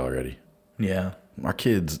bad shit already. Yeah. Our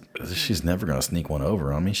kids, she's never gonna sneak one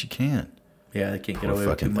over on me. She can't. Yeah, they can't get Poor away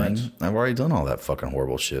with too fucking much. thing. I've already done all that fucking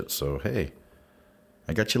horrible shit. So hey,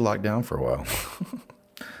 I got you locked down for a while.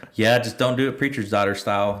 Yeah, just don't do it preacher's daughter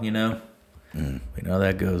style, you know? We know how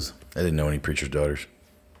that goes. I didn't know any preacher's daughters.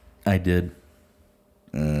 I did.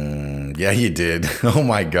 Yeah, you did. Oh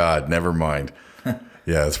my God, never mind. Yeah,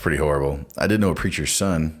 that's pretty horrible. I didn't know a preacher's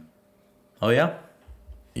son. Oh, yeah?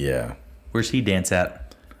 Yeah. Where's he dance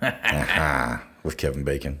at? With Kevin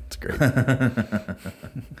Bacon. It's great. All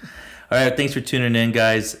right, thanks for tuning in,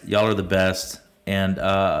 guys. Y'all are the best. And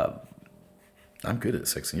I'm good at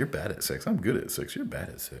sex, and you're bad at sex. I'm good at sex. You're bad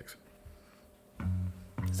at sex.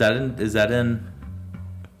 is that in?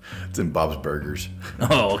 It's in Bob's Burgers.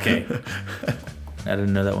 Oh, okay. I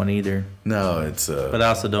didn't know that one either. No, it's But I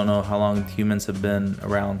also don't know how long humans have been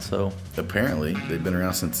around, so apparently they've been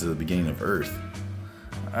around since the beginning of Earth.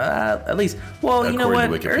 at least, well, you know what?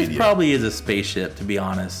 According to Earth Wikipedia. probably is a spaceship, to be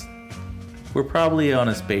honest. We're probably on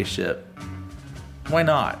a spaceship. Why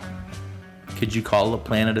not? Could you call a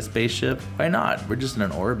planet a spaceship? Why not? We're just in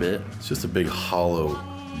an orbit. It's just a big hollow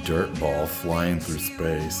dirt ball flying through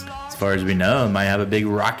space. As far as we know, it might have a big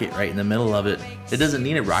rocket right in the middle of it. It doesn't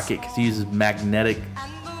need a rocket because it uses magnetic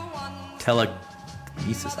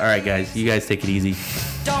telekinesis. All right, guys. You guys take it easy.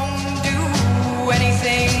 Don't do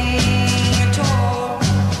anything